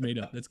joke I just made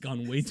up that's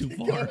gone way too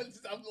far. God,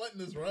 stop letting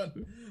this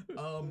run.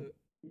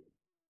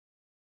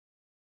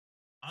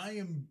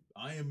 I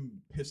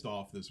am pissed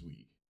off this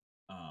week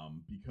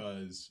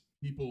because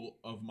people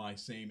of my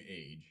same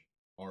age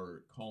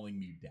are calling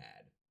me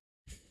dad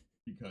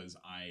because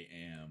I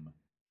am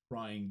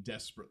trying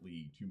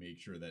desperately to make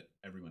sure that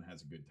everyone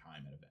has a good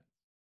time at events.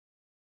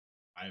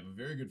 I have a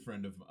very good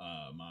friend of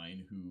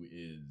mine who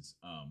is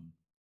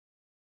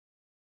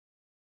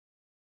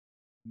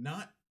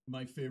not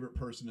my favorite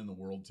person in the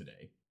world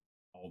today,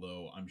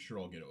 although I'm sure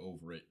I'll get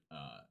over it.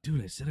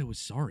 Dude, I said I was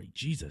sorry.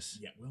 Jesus.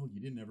 Yeah, well,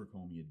 you didn't ever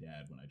call me a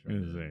dad when I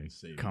tried to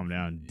say Calm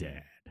down, yeah,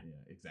 Dad.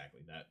 Yeah,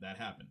 exactly. That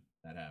happened.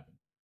 That happened.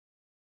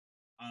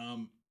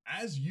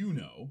 As you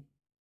know,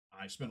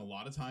 I spent a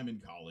lot of time in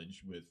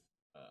college with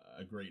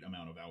a great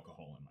amount of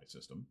alcohol in my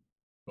system,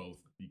 both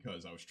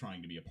because I was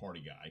trying to be a party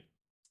guy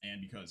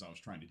and because I was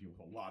trying to deal with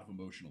a lot of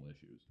emotional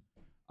issues.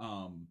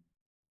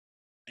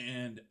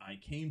 And I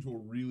came to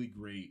a really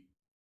great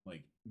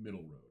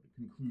middle road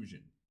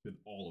conclusion to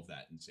all of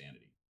that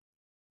insanity.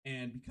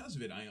 And because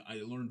of it,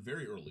 I learned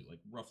very early,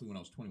 roughly when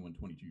I was 21,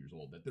 22 years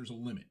old, that there's a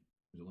limit.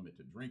 There's a limit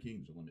to drinking.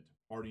 There's a limit to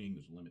partying.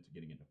 There's a limit to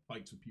getting into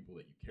fights with people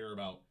that you care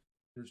about.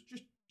 There's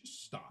just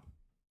stop.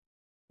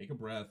 Take a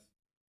breath.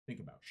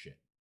 Think about shit.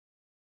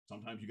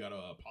 Sometimes you got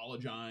to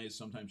apologize.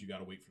 Sometimes you got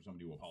to wait for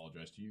somebody to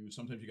apologize to you.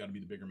 Sometimes you got to be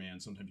the bigger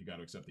man. Sometimes you got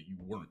to accept that you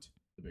weren't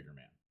the bigger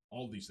man.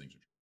 All of these things are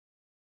true.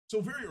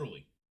 So very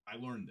early, I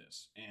learned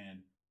this.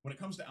 And when it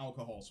comes to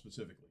alcohol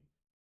specifically,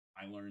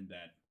 I learned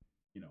that,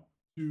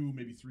 2,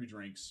 maybe 3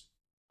 drinks,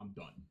 I'm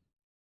done.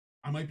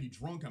 I might be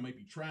drunk, I might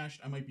be trashed,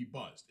 I might be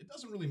buzzed. It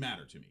doesn't really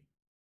matter to me.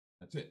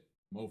 That's it.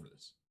 I'm over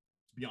this.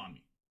 It's beyond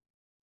me.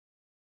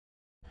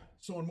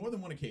 So on more than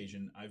one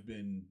occasion, I've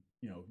been,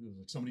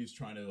 somebody's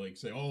trying to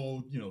say,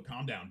 oh,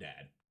 calm down,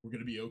 Dad. We're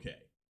going to be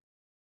okay.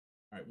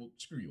 All right, well,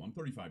 screw you. I'm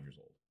 35 years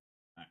old.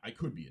 I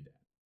could be a dad.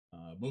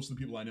 Most of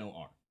the people I know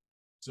are.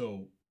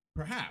 So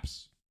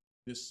perhaps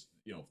this,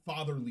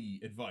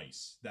 fatherly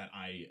advice that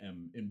I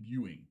am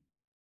imbuing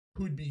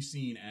could be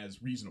seen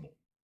as reasonable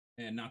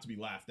and not to be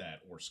laughed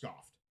at or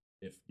scoffed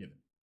if given.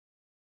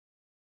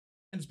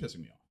 And it's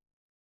pissing me off.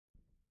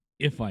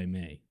 If I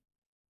may.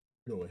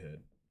 Go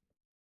ahead.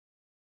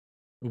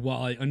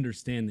 While I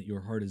understand that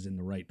your heart is in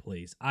the right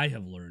place, I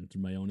have learned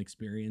through my own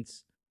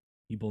experience,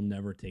 people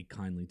never take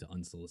kindly to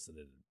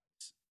unsolicited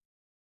advice.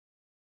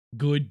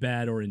 Good,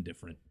 bad, or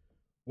indifferent.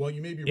 Well,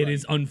 you may be right. It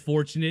is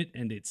unfortunate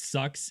and it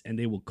sucks and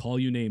they will call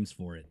you names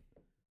for it.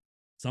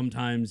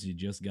 Sometimes you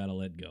just gotta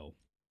let go.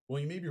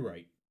 Well, you may be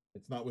right.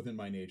 It's not within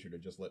my nature to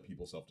just let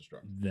people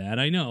self-destruct. That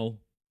I know.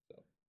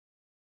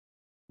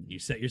 You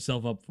set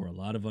yourself up for a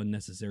lot of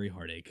unnecessary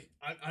heartache.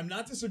 I'm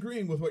not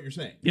disagreeing with what you're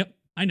saying. Yep,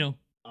 I know.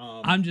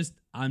 Um, I'm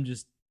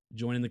just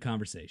joining the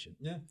conversation.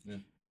 yeah.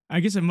 I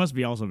guess it must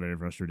be also very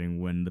frustrating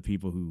when the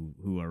people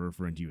who are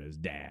referring to you as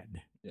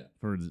dad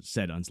for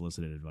said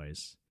unsolicited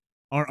advice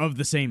are of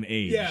the same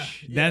age.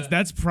 Yeah.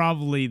 That's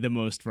probably the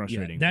most Yeah,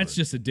 frustrating. that's part.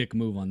 just a dick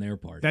move on their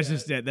part.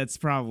 That's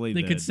probably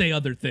they could say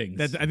other things.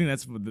 I think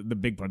that's the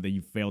big part that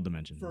you failed to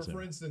mention.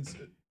 For instance,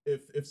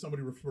 if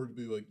somebody referred to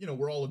me like,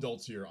 we're all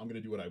adults here, I'm going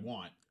to do what I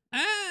want.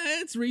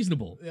 It's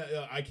reasonable.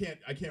 Yeah, I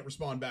can't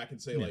respond back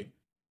and say like,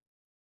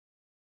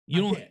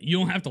 You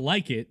don't have to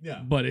like it,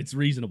 but it's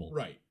reasonable.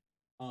 right.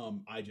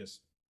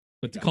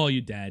 But to call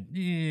you dad,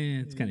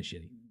 it's kind of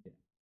shitty.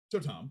 So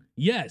Tom,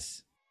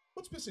 Yes,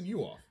 what's pissing you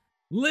off?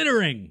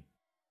 littering.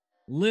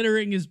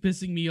 Littering is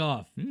pissing me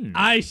off.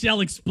 I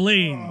shall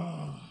explain.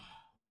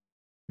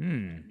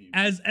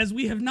 As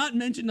we have not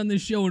mentioned on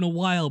this show in a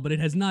while, but it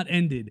has not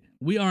ended.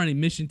 We are on a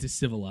mission to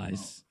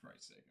civilize. For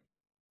Christ's sake.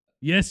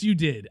 Yes, you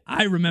did.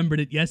 I remembered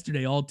it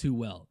yesterday all too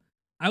well.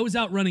 I was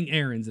out running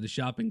errands at a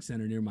shopping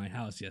center near my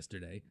house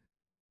yesterday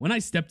when I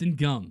stepped in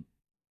gum.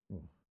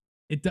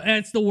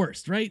 It's the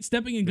worst, right?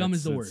 Stepping in gum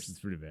is the worst. It's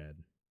pretty bad.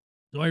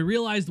 So I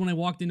realized when I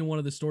walked into one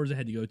of the stores I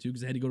had to go to,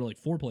 because I had to go to like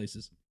 4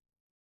 places,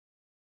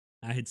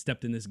 I had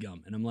stepped in this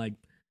gum. And I'm like,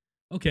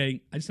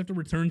 okay, I just have to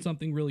return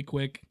something really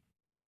quick.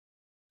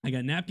 I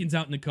got napkins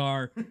out in the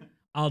car.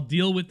 I'll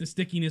deal with the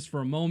stickiness for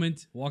a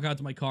moment, walk out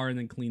to my car, and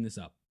then clean this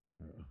up.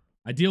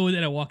 I deal with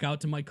it. I walk out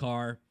to my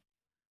car.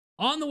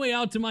 On the way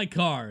out to my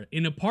car,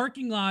 in a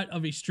parking lot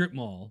of a strip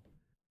mall,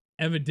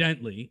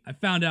 evidently, I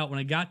found out when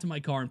I got to my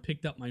car and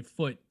picked up my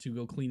foot to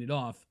go clean it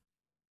off,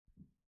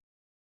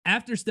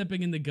 after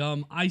stepping in the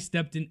gum, I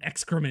stepped in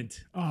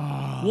excrement.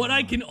 What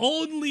I can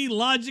only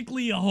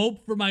logically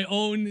hope for my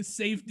own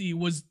safety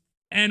was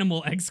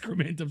animal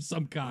excrement of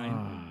some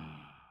kind.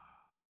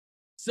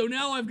 So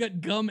now I've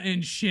got gum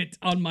and shit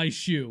on my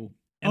shoe.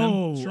 And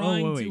I'm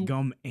trying to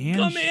gum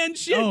and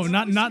shit. Oh,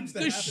 not That the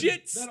happens.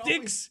 shit That sticks.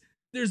 always-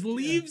 There's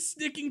leaves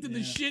sticking to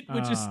the shit,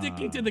 which is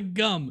sticking to the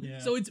gum. Yeah.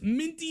 So it's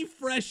minty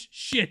fresh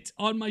shit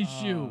on my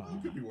shoe.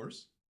 It could be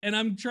worse. And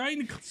I'm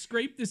trying to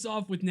scrape this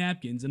off with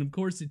napkins, and of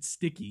course it's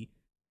sticky.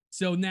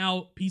 So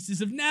now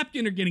pieces of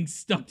napkin are getting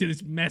stuck to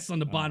this mess on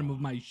the bottom of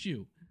my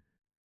shoe.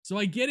 So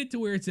I get it to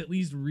where it's at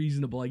least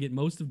reasonable. I get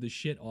most of the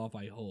shit off,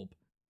 I hope.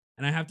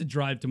 And I have to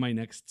drive to my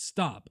next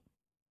stop.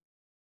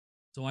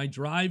 So I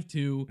drive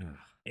to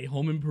a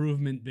home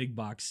improvement big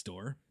box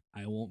store.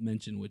 I won't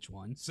mention which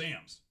one.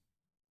 Sam's.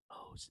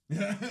 Oh.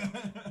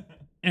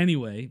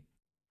 Anyway,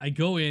 I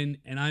go in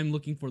and I'm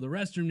looking for the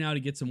restroom now to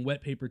get some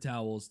wet paper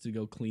towels to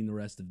go clean the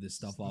rest of this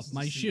stuff off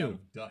my shoe.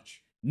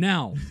 Dutch.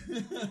 Now,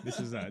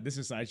 This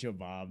is Sideshow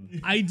Bob.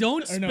 I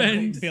don't Or no,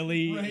 spend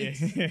Billy.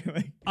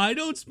 Right. I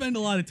don't spend a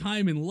lot of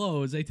time in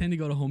Lowe's. I tend to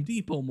go to Home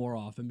Depot more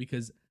often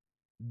because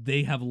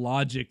they have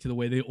logic to the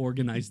way they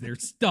organize their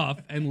stuff,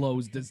 and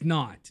Lowe's does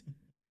not.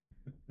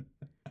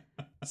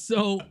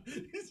 So,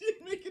 Is he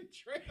making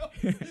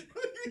trail?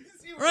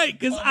 right,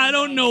 because I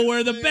don't know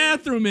where the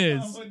bathroom is.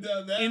 Going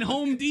down that In way.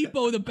 Home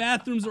Depot, the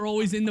bathrooms are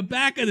always in the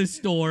back of the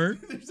store.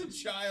 There's a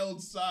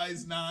child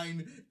size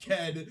 9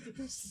 kid.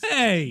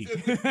 Hey,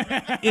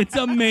 it's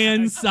a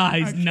man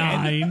size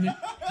 9.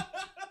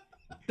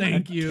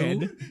 Thank you.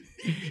 Kid.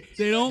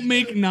 They don't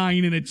make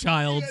 9 in a He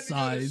child had to go to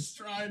size.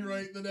 Stride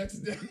right the next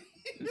day.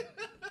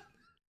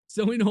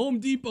 So in Home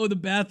Depot, the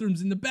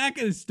bathroom's in the back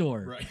of the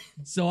store. Right.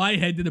 So I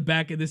head to the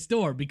back of the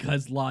store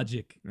because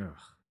logic. Ugh.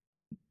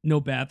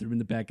 No bathroom in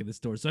the back of the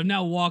store. So I've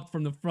now walked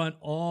from the front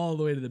all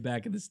the way to the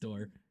back of the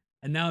store.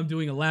 And now I'm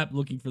doing a lap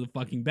looking for the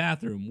fucking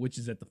bathroom, which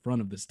is at the front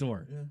of the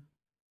store. Yeah.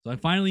 So I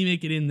finally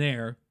make it in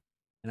there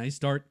and I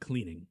start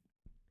cleaning.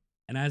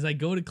 And as I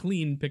go to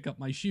clean, pick up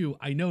my shoe,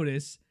 I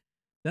notice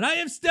that I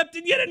have stepped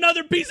in yet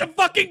another piece of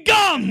fucking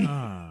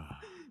gum.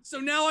 So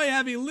now I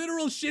have a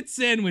literal shit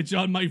sandwich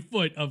on my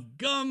foot of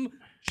gum,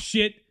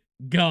 shit,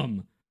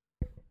 gum.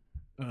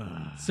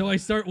 So I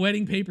start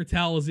wetting paper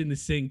towels in the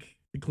sink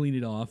to clean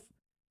it off.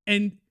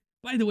 And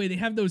by the way, they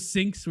have those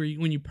sinks where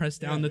when you press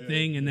down the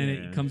thing and then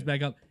it comes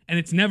back up, and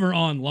it's never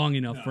on long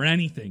enough for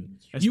anything.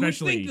 You would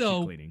Especially think,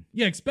 though, shit cleaning.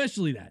 yeah,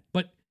 especially that.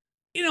 But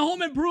in a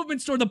home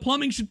improvement store, the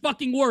plumbing should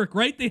fucking work,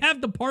 right? They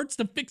have the parts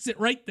to fix it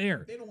right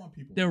there. They don't want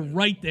people. They're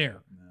right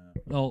there.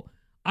 Well,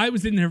 I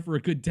was in there for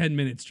a good 10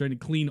 minutes trying to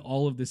clean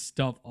all of this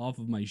stuff off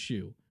of my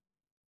shoe.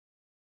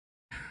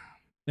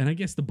 And I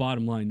guess the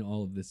bottom line to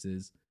all of this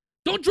is,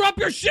 don't drop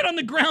your shit on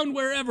the ground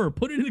wherever.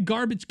 Put it in a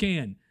garbage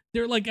can.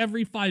 They're like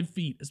every 5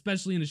 feet,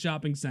 especially in a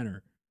shopping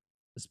center.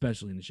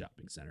 Especially in a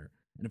shopping center.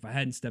 And if I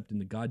hadn't stepped in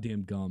the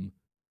goddamn gum,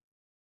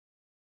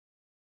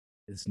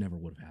 this never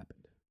would have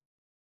happened.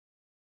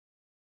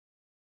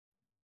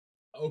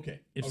 Okay.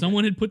 If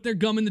someone had put their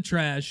gum in the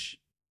trash,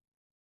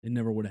 it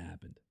never would have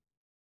happened.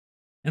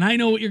 And I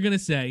know what you're going to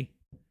say.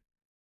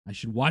 I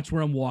should watch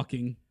where I'm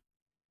walking.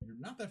 You're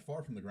not that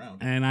far from the ground.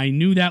 And I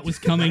knew that was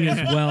coming as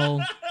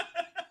well.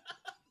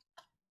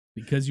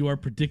 Because you are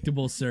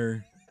predictable,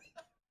 sir.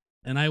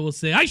 And I will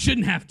say, I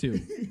shouldn't have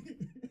to.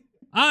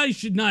 I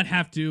should not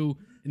have to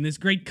in this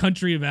great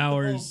country of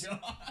ours, Oh,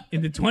 God.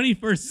 in the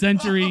 21st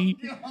century,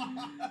 Oh,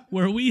 God.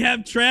 where we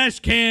have trash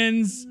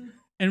cans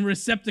and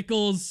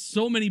receptacles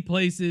so many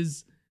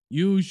places,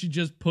 you should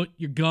just put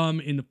your gum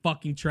in the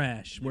fucking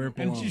trash where it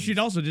And belongs. you should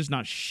also just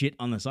not shit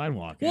on the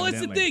sidewalk. Well, it's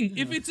the evidently. thing.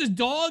 If it's a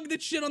dog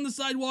that shit on the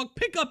sidewalk,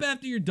 pick up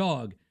after your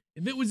dog.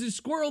 If it was a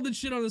squirrel that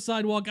shit on the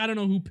sidewalk, I don't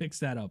know who picks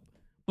that up.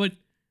 But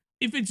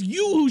if it's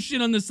you who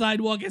shit on the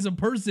sidewalk as a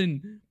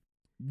person,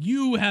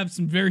 you have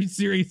some very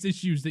serious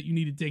issues that you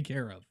need to take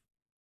care of.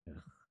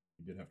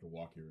 You did have to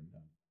walk here and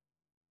down.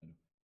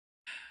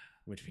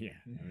 Which, yeah.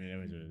 I mean, it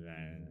was,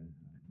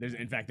 there's,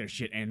 in fact, there's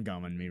shit and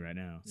gum on me right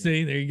now.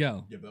 See, there you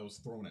go. Yeah, that was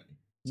thrown at me.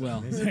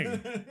 Well, It's like-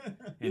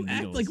 you and act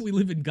needles. like we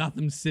live in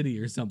Gotham City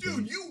or something.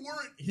 Dude, you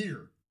weren't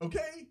here,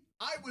 okay?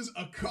 I was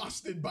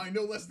accosted by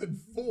no less than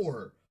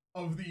 4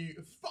 of the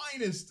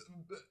finest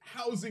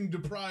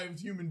housing-deprived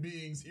human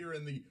beings here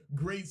in the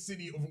great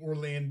city of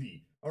Orlando.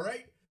 All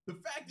right, the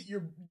fact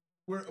that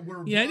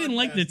we're Yeah, I didn't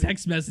like the broadcasting-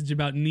 text message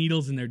about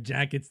needles in their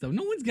jackets, though.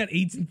 No one's got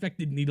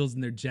AIDS-infected needles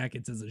in their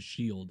jackets as a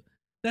shield.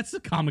 That's a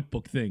comic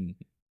book thing.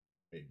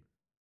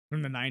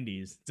 From the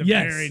 90s. It's a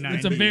Yes, very 90s.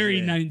 it's a very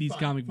thing. 90s Fine,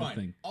 comic book fine.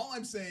 thing. All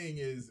I'm saying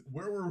is,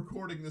 where we're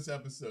recording this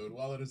episode,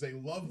 while it is a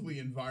lovely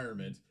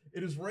environment,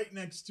 it is right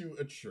next to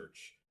a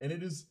church, and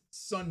it is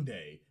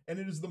Sunday, and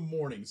it is the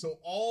morning. So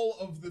all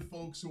of the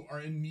folks who are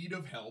in need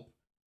of help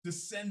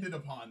descended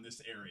upon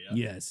this area.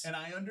 Yes. And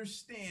I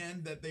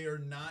understand that they are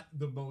not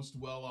the most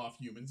well-off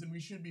humans, and we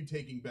should be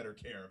taking better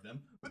care of them.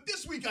 But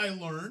this week I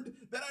learned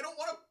that I don't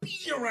want to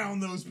be around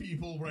those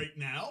people right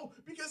now,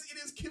 because it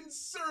is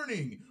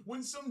concerning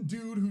when some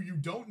dude who you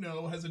don't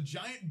know has a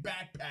giant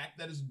backpack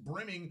that is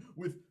brimming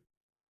with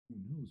who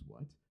knows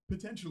what,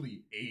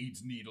 potentially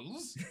AIDS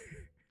needles.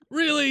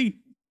 Really?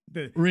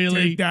 The-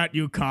 Really? Take that,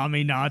 you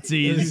commie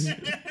Nazis.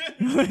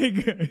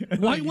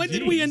 When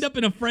did we end up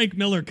in a Frank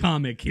Miller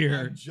comic here?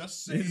 I'm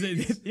just saying. Is it-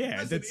 it's-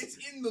 yeah, listen, that's- it's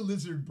in the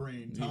lizard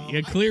brain, Tom.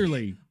 Yeah,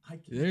 clearly. I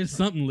can't There's turn-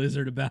 something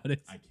lizard about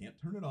it. I can't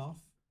turn it off.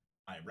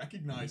 I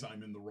recognize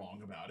I'm in the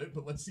wrong about it,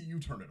 but let's see you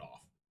turn it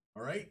off.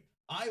 All right?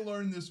 I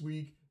learned this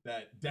week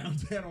that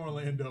downtown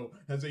Orlando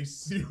has a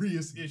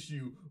serious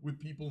issue with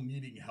people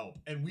needing help,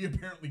 and we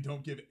apparently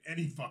don't give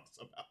any fucks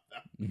about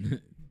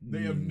that.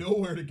 They have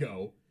nowhere to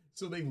go,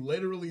 so they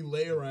literally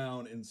lay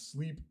around and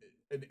sleep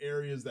in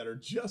areas that are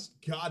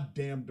just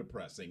goddamn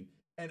depressing.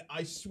 And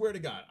I swear to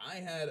God, I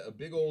had a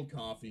big old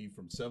coffee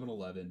from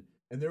 7-Eleven,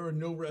 and there were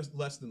no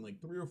less than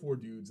like 3 or 4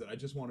 dudes that I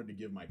just wanted to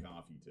give my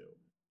coffee to.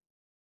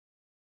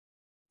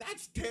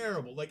 That's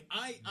terrible. Like,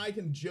 I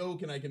can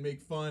joke and I can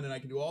make fun and I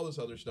can do all this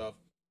other stuff,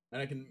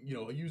 and I can,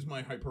 use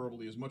my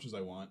hyperbole as much as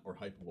I want, or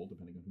hyperbole,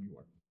 depending on who you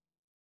are.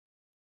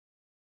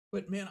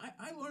 But man,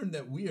 I learned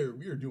that we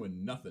are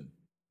doing nothing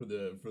for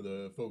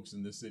the folks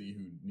in this city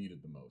who need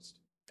it the most.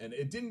 And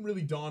it didn't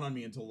really dawn on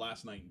me until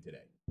last night and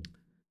today.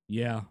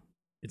 Yeah,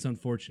 it's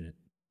unfortunate.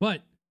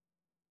 But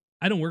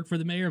I don't work for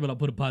the mayor, but I'll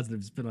put a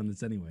positive spin on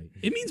this anyway.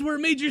 It means we're a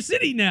major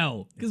city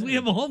now because we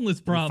have a homeless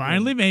We problem.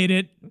 finally made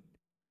it.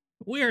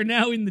 We are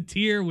now in the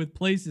tier with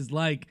places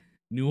like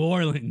New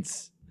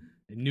Orleans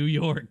and New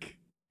York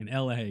and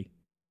LA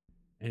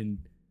and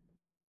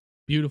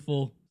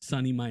beautiful,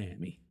 sunny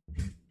Miami.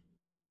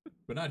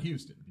 But not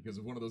Houston, because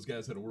if one of those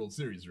guys had a World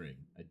Series ring,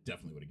 I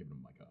definitely would have given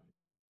him my coffee.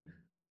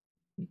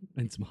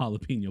 And some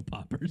jalapeno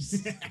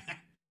poppers.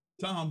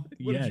 Tom,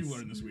 what did you Yes.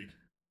 learn this week?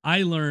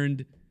 I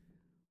learned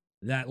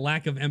that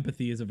lack of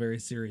empathy is a very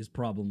serious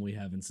problem we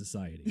have in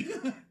society.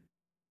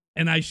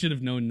 And I should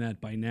have known that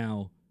by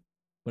now,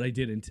 but I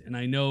didn't. And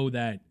I know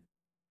that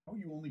How are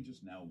you only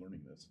just now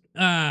learning this?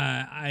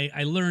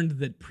 I learned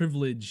that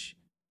privilege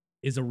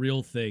is a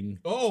real thing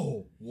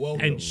Oh, well,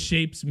 and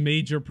shapes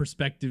major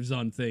perspectives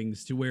on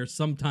things to where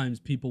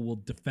sometimes people will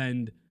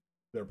defend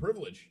their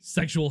privilege.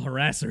 sexual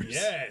harassers.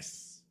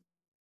 Yes.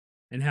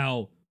 And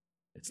how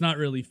it's not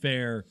really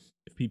fair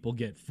if people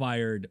get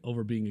fired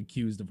over being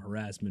accused of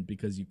harassment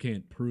because you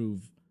can't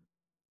prove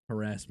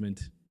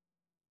harassment.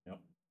 Yep.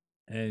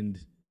 And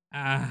Pretty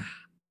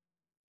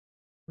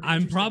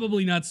I'm interesting.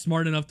 probably not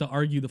smart enough to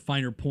argue the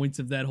finer points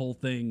of that whole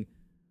thing,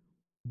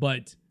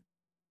 but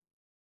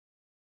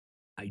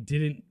I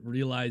didn't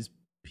realize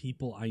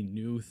people I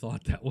knew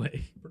thought that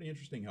way. Pretty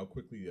interesting how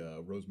quickly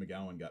Rose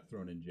McGowan got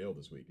thrown in jail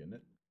this week, isn't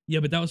it? Yeah,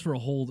 but that was for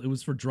it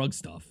was for drug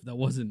stuff. That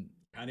wasn't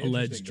Kinda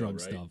alleged interesting, drug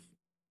though, right?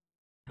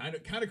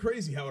 stuff. Kind of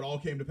crazy how it all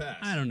came to pass.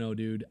 I don't know,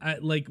 dude.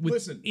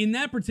 Listen. In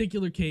that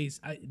particular case,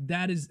 I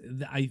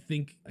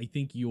think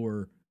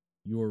you're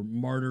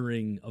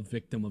martyring a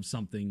victim of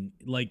something.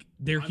 Like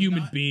they're I'm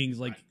human not- beings.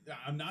 Like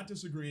I'm not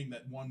disagreeing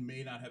that one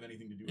may not have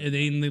anything to do with and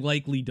it, they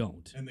likely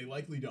don't. and they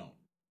likely don't.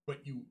 But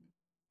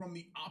from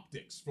the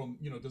optics,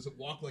 does it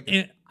walk like?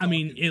 I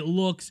mean, dog?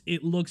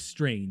 it looks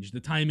strange. The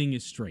timing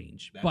is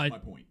strange, That's but my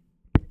point.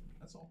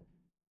 That's all.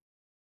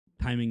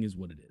 timing is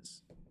what it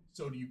is.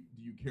 So do you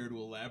care to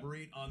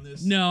elaborate on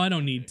this? No, I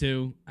don't need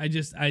to. I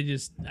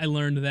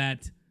learned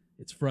that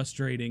it's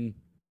frustrating,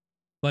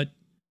 but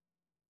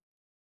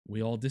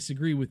we all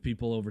disagree with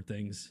people over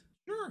things.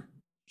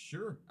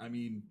 Sure. I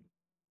mean,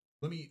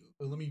 let me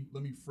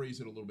phrase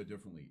it a little bit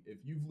differently. If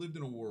you've lived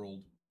in a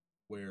world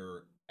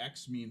where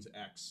X means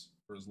X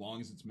for as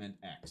long as it's meant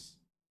X,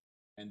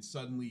 and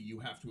suddenly you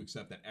have to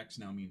accept that X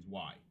now means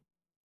Y,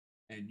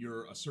 and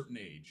you're a certain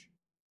age,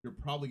 you're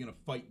probably going to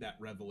fight that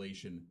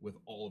revelation with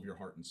all of your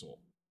heart and soul,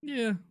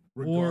 Yeah.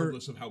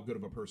 regardless of how good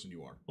of a person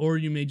you are. Or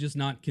you may just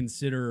not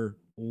consider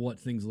what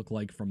things look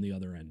like from the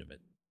other end of it.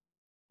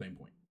 Same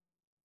point.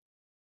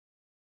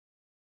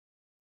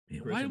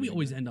 Man, Chris, why do we anything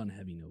always there? end on a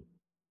heavy note?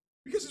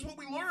 Because it's what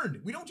we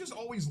learned. We don't just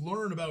always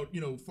learn about,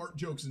 fart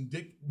jokes and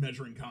dick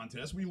measuring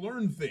contests. We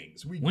learn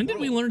things. When did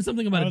we grow. learn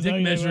something about a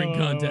dick measuring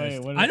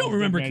contest? what I is don't this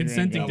remember dick measuring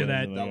consenting to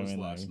contest? that. That was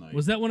last night.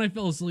 Was that when I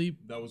fell asleep?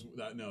 That was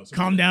no.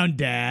 Calm down,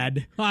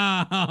 Dad.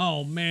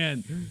 Oh,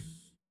 man.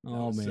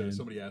 Oh, So man.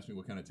 somebody asked me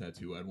what kind of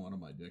tattoo I'd want on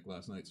my dick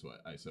last night, so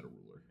I said a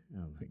ruler. Oh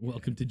my God.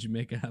 Welcome to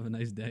Jamaica. Have a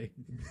nice day.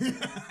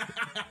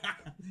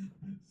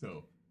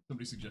 So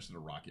somebody suggested a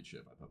rocket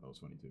ship. I thought that was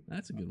funny too.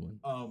 That's a good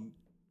one.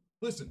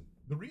 Listen,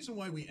 the reason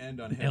why we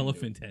end on heavy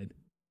Elephant head.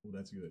 Well,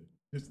 that's good.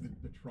 Just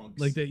the trunks.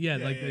 Like the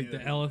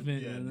the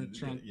elephant yeah, and the yeah,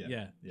 trunk. yeah,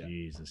 Yeah. yeah.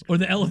 Jesus. Or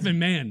the elephant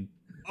man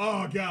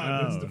Oh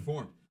God, that's Oh.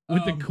 deformed.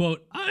 with the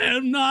quote, I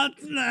am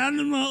not an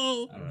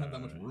animal. I don't have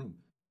that much room.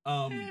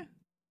 Eh.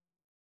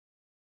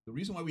 The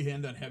reason why we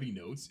end on heavy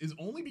notes is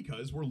only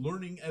because we're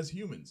learning as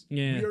humans.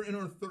 Yeah. We are in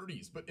our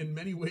 30s, but in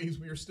many ways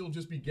we are still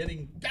just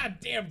beginning.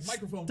 Goddamn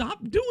microphone.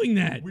 Stop doing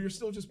that. We are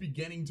still just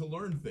beginning to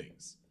learn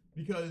things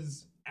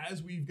because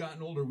as we've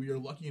gotten older, we are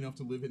lucky enough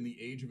to live in the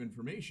age of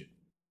information.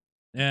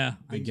 Yeah,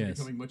 I Things are guess.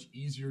 becoming much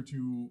easier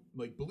to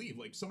believe.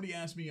 Like somebody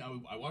asked me,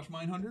 I watched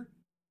Mindhunter,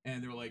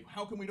 and they were like,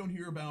 "How come we don't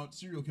hear about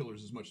serial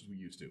killers as much as we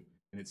used to?"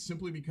 And it's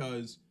simply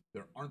because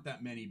there aren't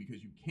that many.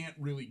 Because you can't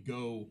really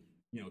go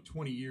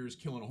 20 years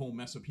killing a whole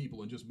mess of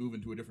people and just move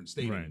into a different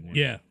state Right. anymore.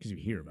 Yeah. Because you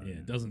hear about Yeah,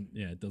 it.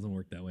 it doesn't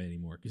work that way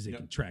anymore because they Yep.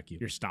 can track you.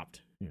 You're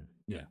stopped. Yeah.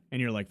 Yeah.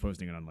 And you're like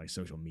posting it on like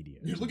social media.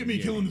 Yeah, look at me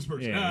killing this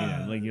person.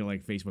 Yeah, Ah. like you're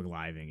like Facebook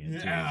living it. too.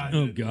 Yeah.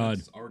 Oh, God.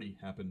 It's already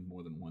happened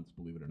more than once,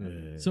 believe it or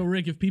not. So,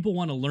 Rick, if people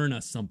want to learn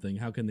us something,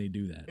 how can they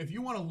do that? If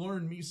you want to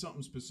learn me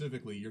something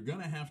specifically, you're going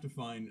to have to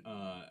find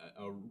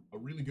a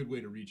really good way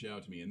to reach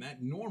out to me. And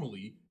that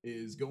normally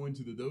is going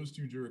to the Those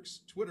Two Jerks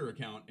Twitter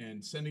account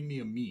and sending me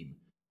a meme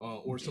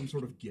or some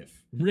sort of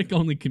GIF. Rick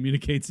only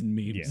communicates in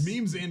memes. Yes.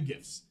 Memes and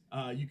GIFs.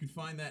 You can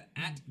find that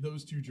at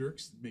Those Two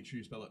Jerks. Make sure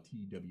you spell out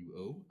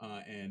TWO.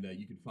 And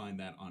you can find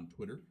that on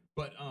Twitter.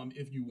 But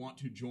if you want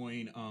to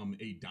join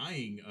a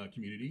dying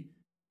community,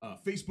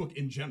 Facebook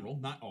in general,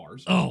 not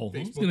ours. Oh, I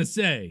Facebook. was going to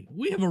say,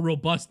 we have a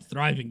robust,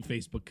 thriving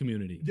Facebook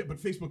community. Yeah, but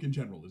Facebook in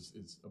general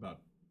is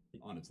about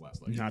on its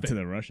last leg. Not to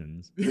the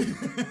Russians.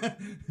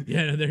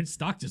 Yeah, their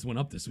stock just went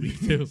up this week,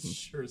 too.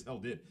 Sure as hell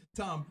did.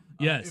 Tom,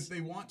 Yes. if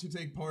they want to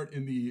take part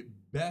in the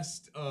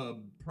best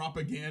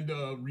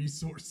propaganda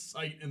resource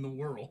site in the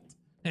world.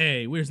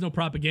 Hey, there's no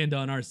propaganda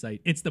on our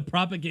site. It's the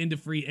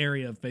propaganda-free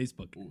area of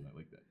Facebook. Ooh, I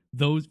like that.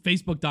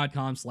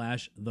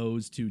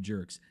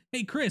 Facebook.com/those2jerks.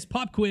 Hey, Chris,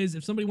 pop quiz.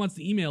 If somebody wants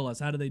to email us,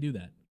 how do they do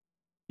that?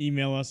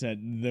 Email us at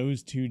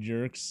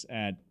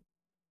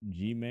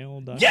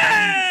those2jerks@gmail.com.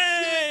 Yay!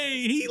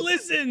 He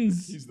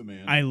listens. He's the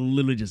man. I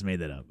literally just made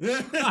that up. Do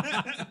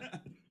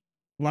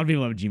A lot of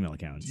people have Gmail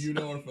accounts. you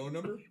know our phone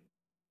number?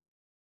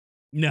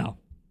 No,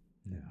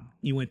 No.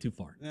 you went too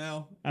far.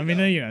 No. I mean,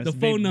 The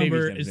phone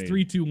number is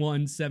three.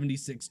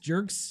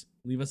 321-76-jerks.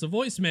 Leave us a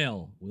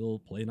voicemail. We'll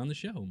play it on the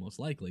show, most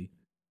likely.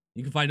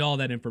 You can find all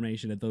that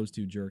information at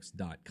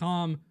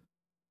those2jerks.com.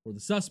 For the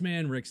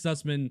Sussman, Rick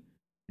Sussman,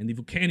 and the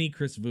Vulcani,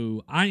 Chris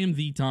Vu, I am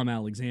the Tom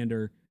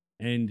Alexander,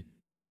 and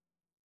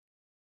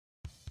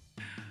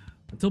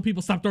until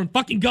people stop throwing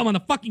fucking gum on the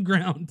fucking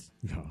ground.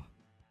 No.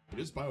 It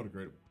is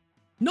biodegradable.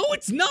 No,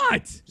 it's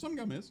not. Some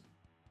gum is.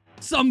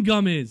 Some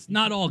gum is,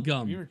 not all Have you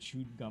gum. ever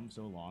chewed gum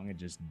so long it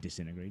just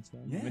disintegrates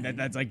them? Yeah. I mean,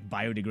 that's like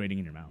biodegrading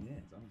in your mouth. Yeah,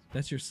 it's honestly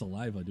That's your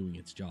saliva doing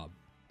its job.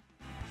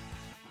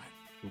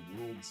 the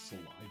world's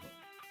saliva.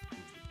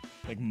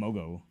 Like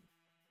Mogo.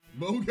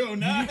 Mogo,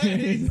 nice.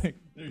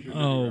 There's your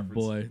Oh reference.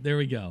 boy, there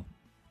we go.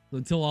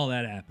 Until all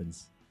that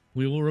happens,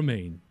 we will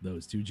remain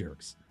those two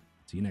jerks.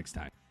 See you next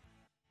time.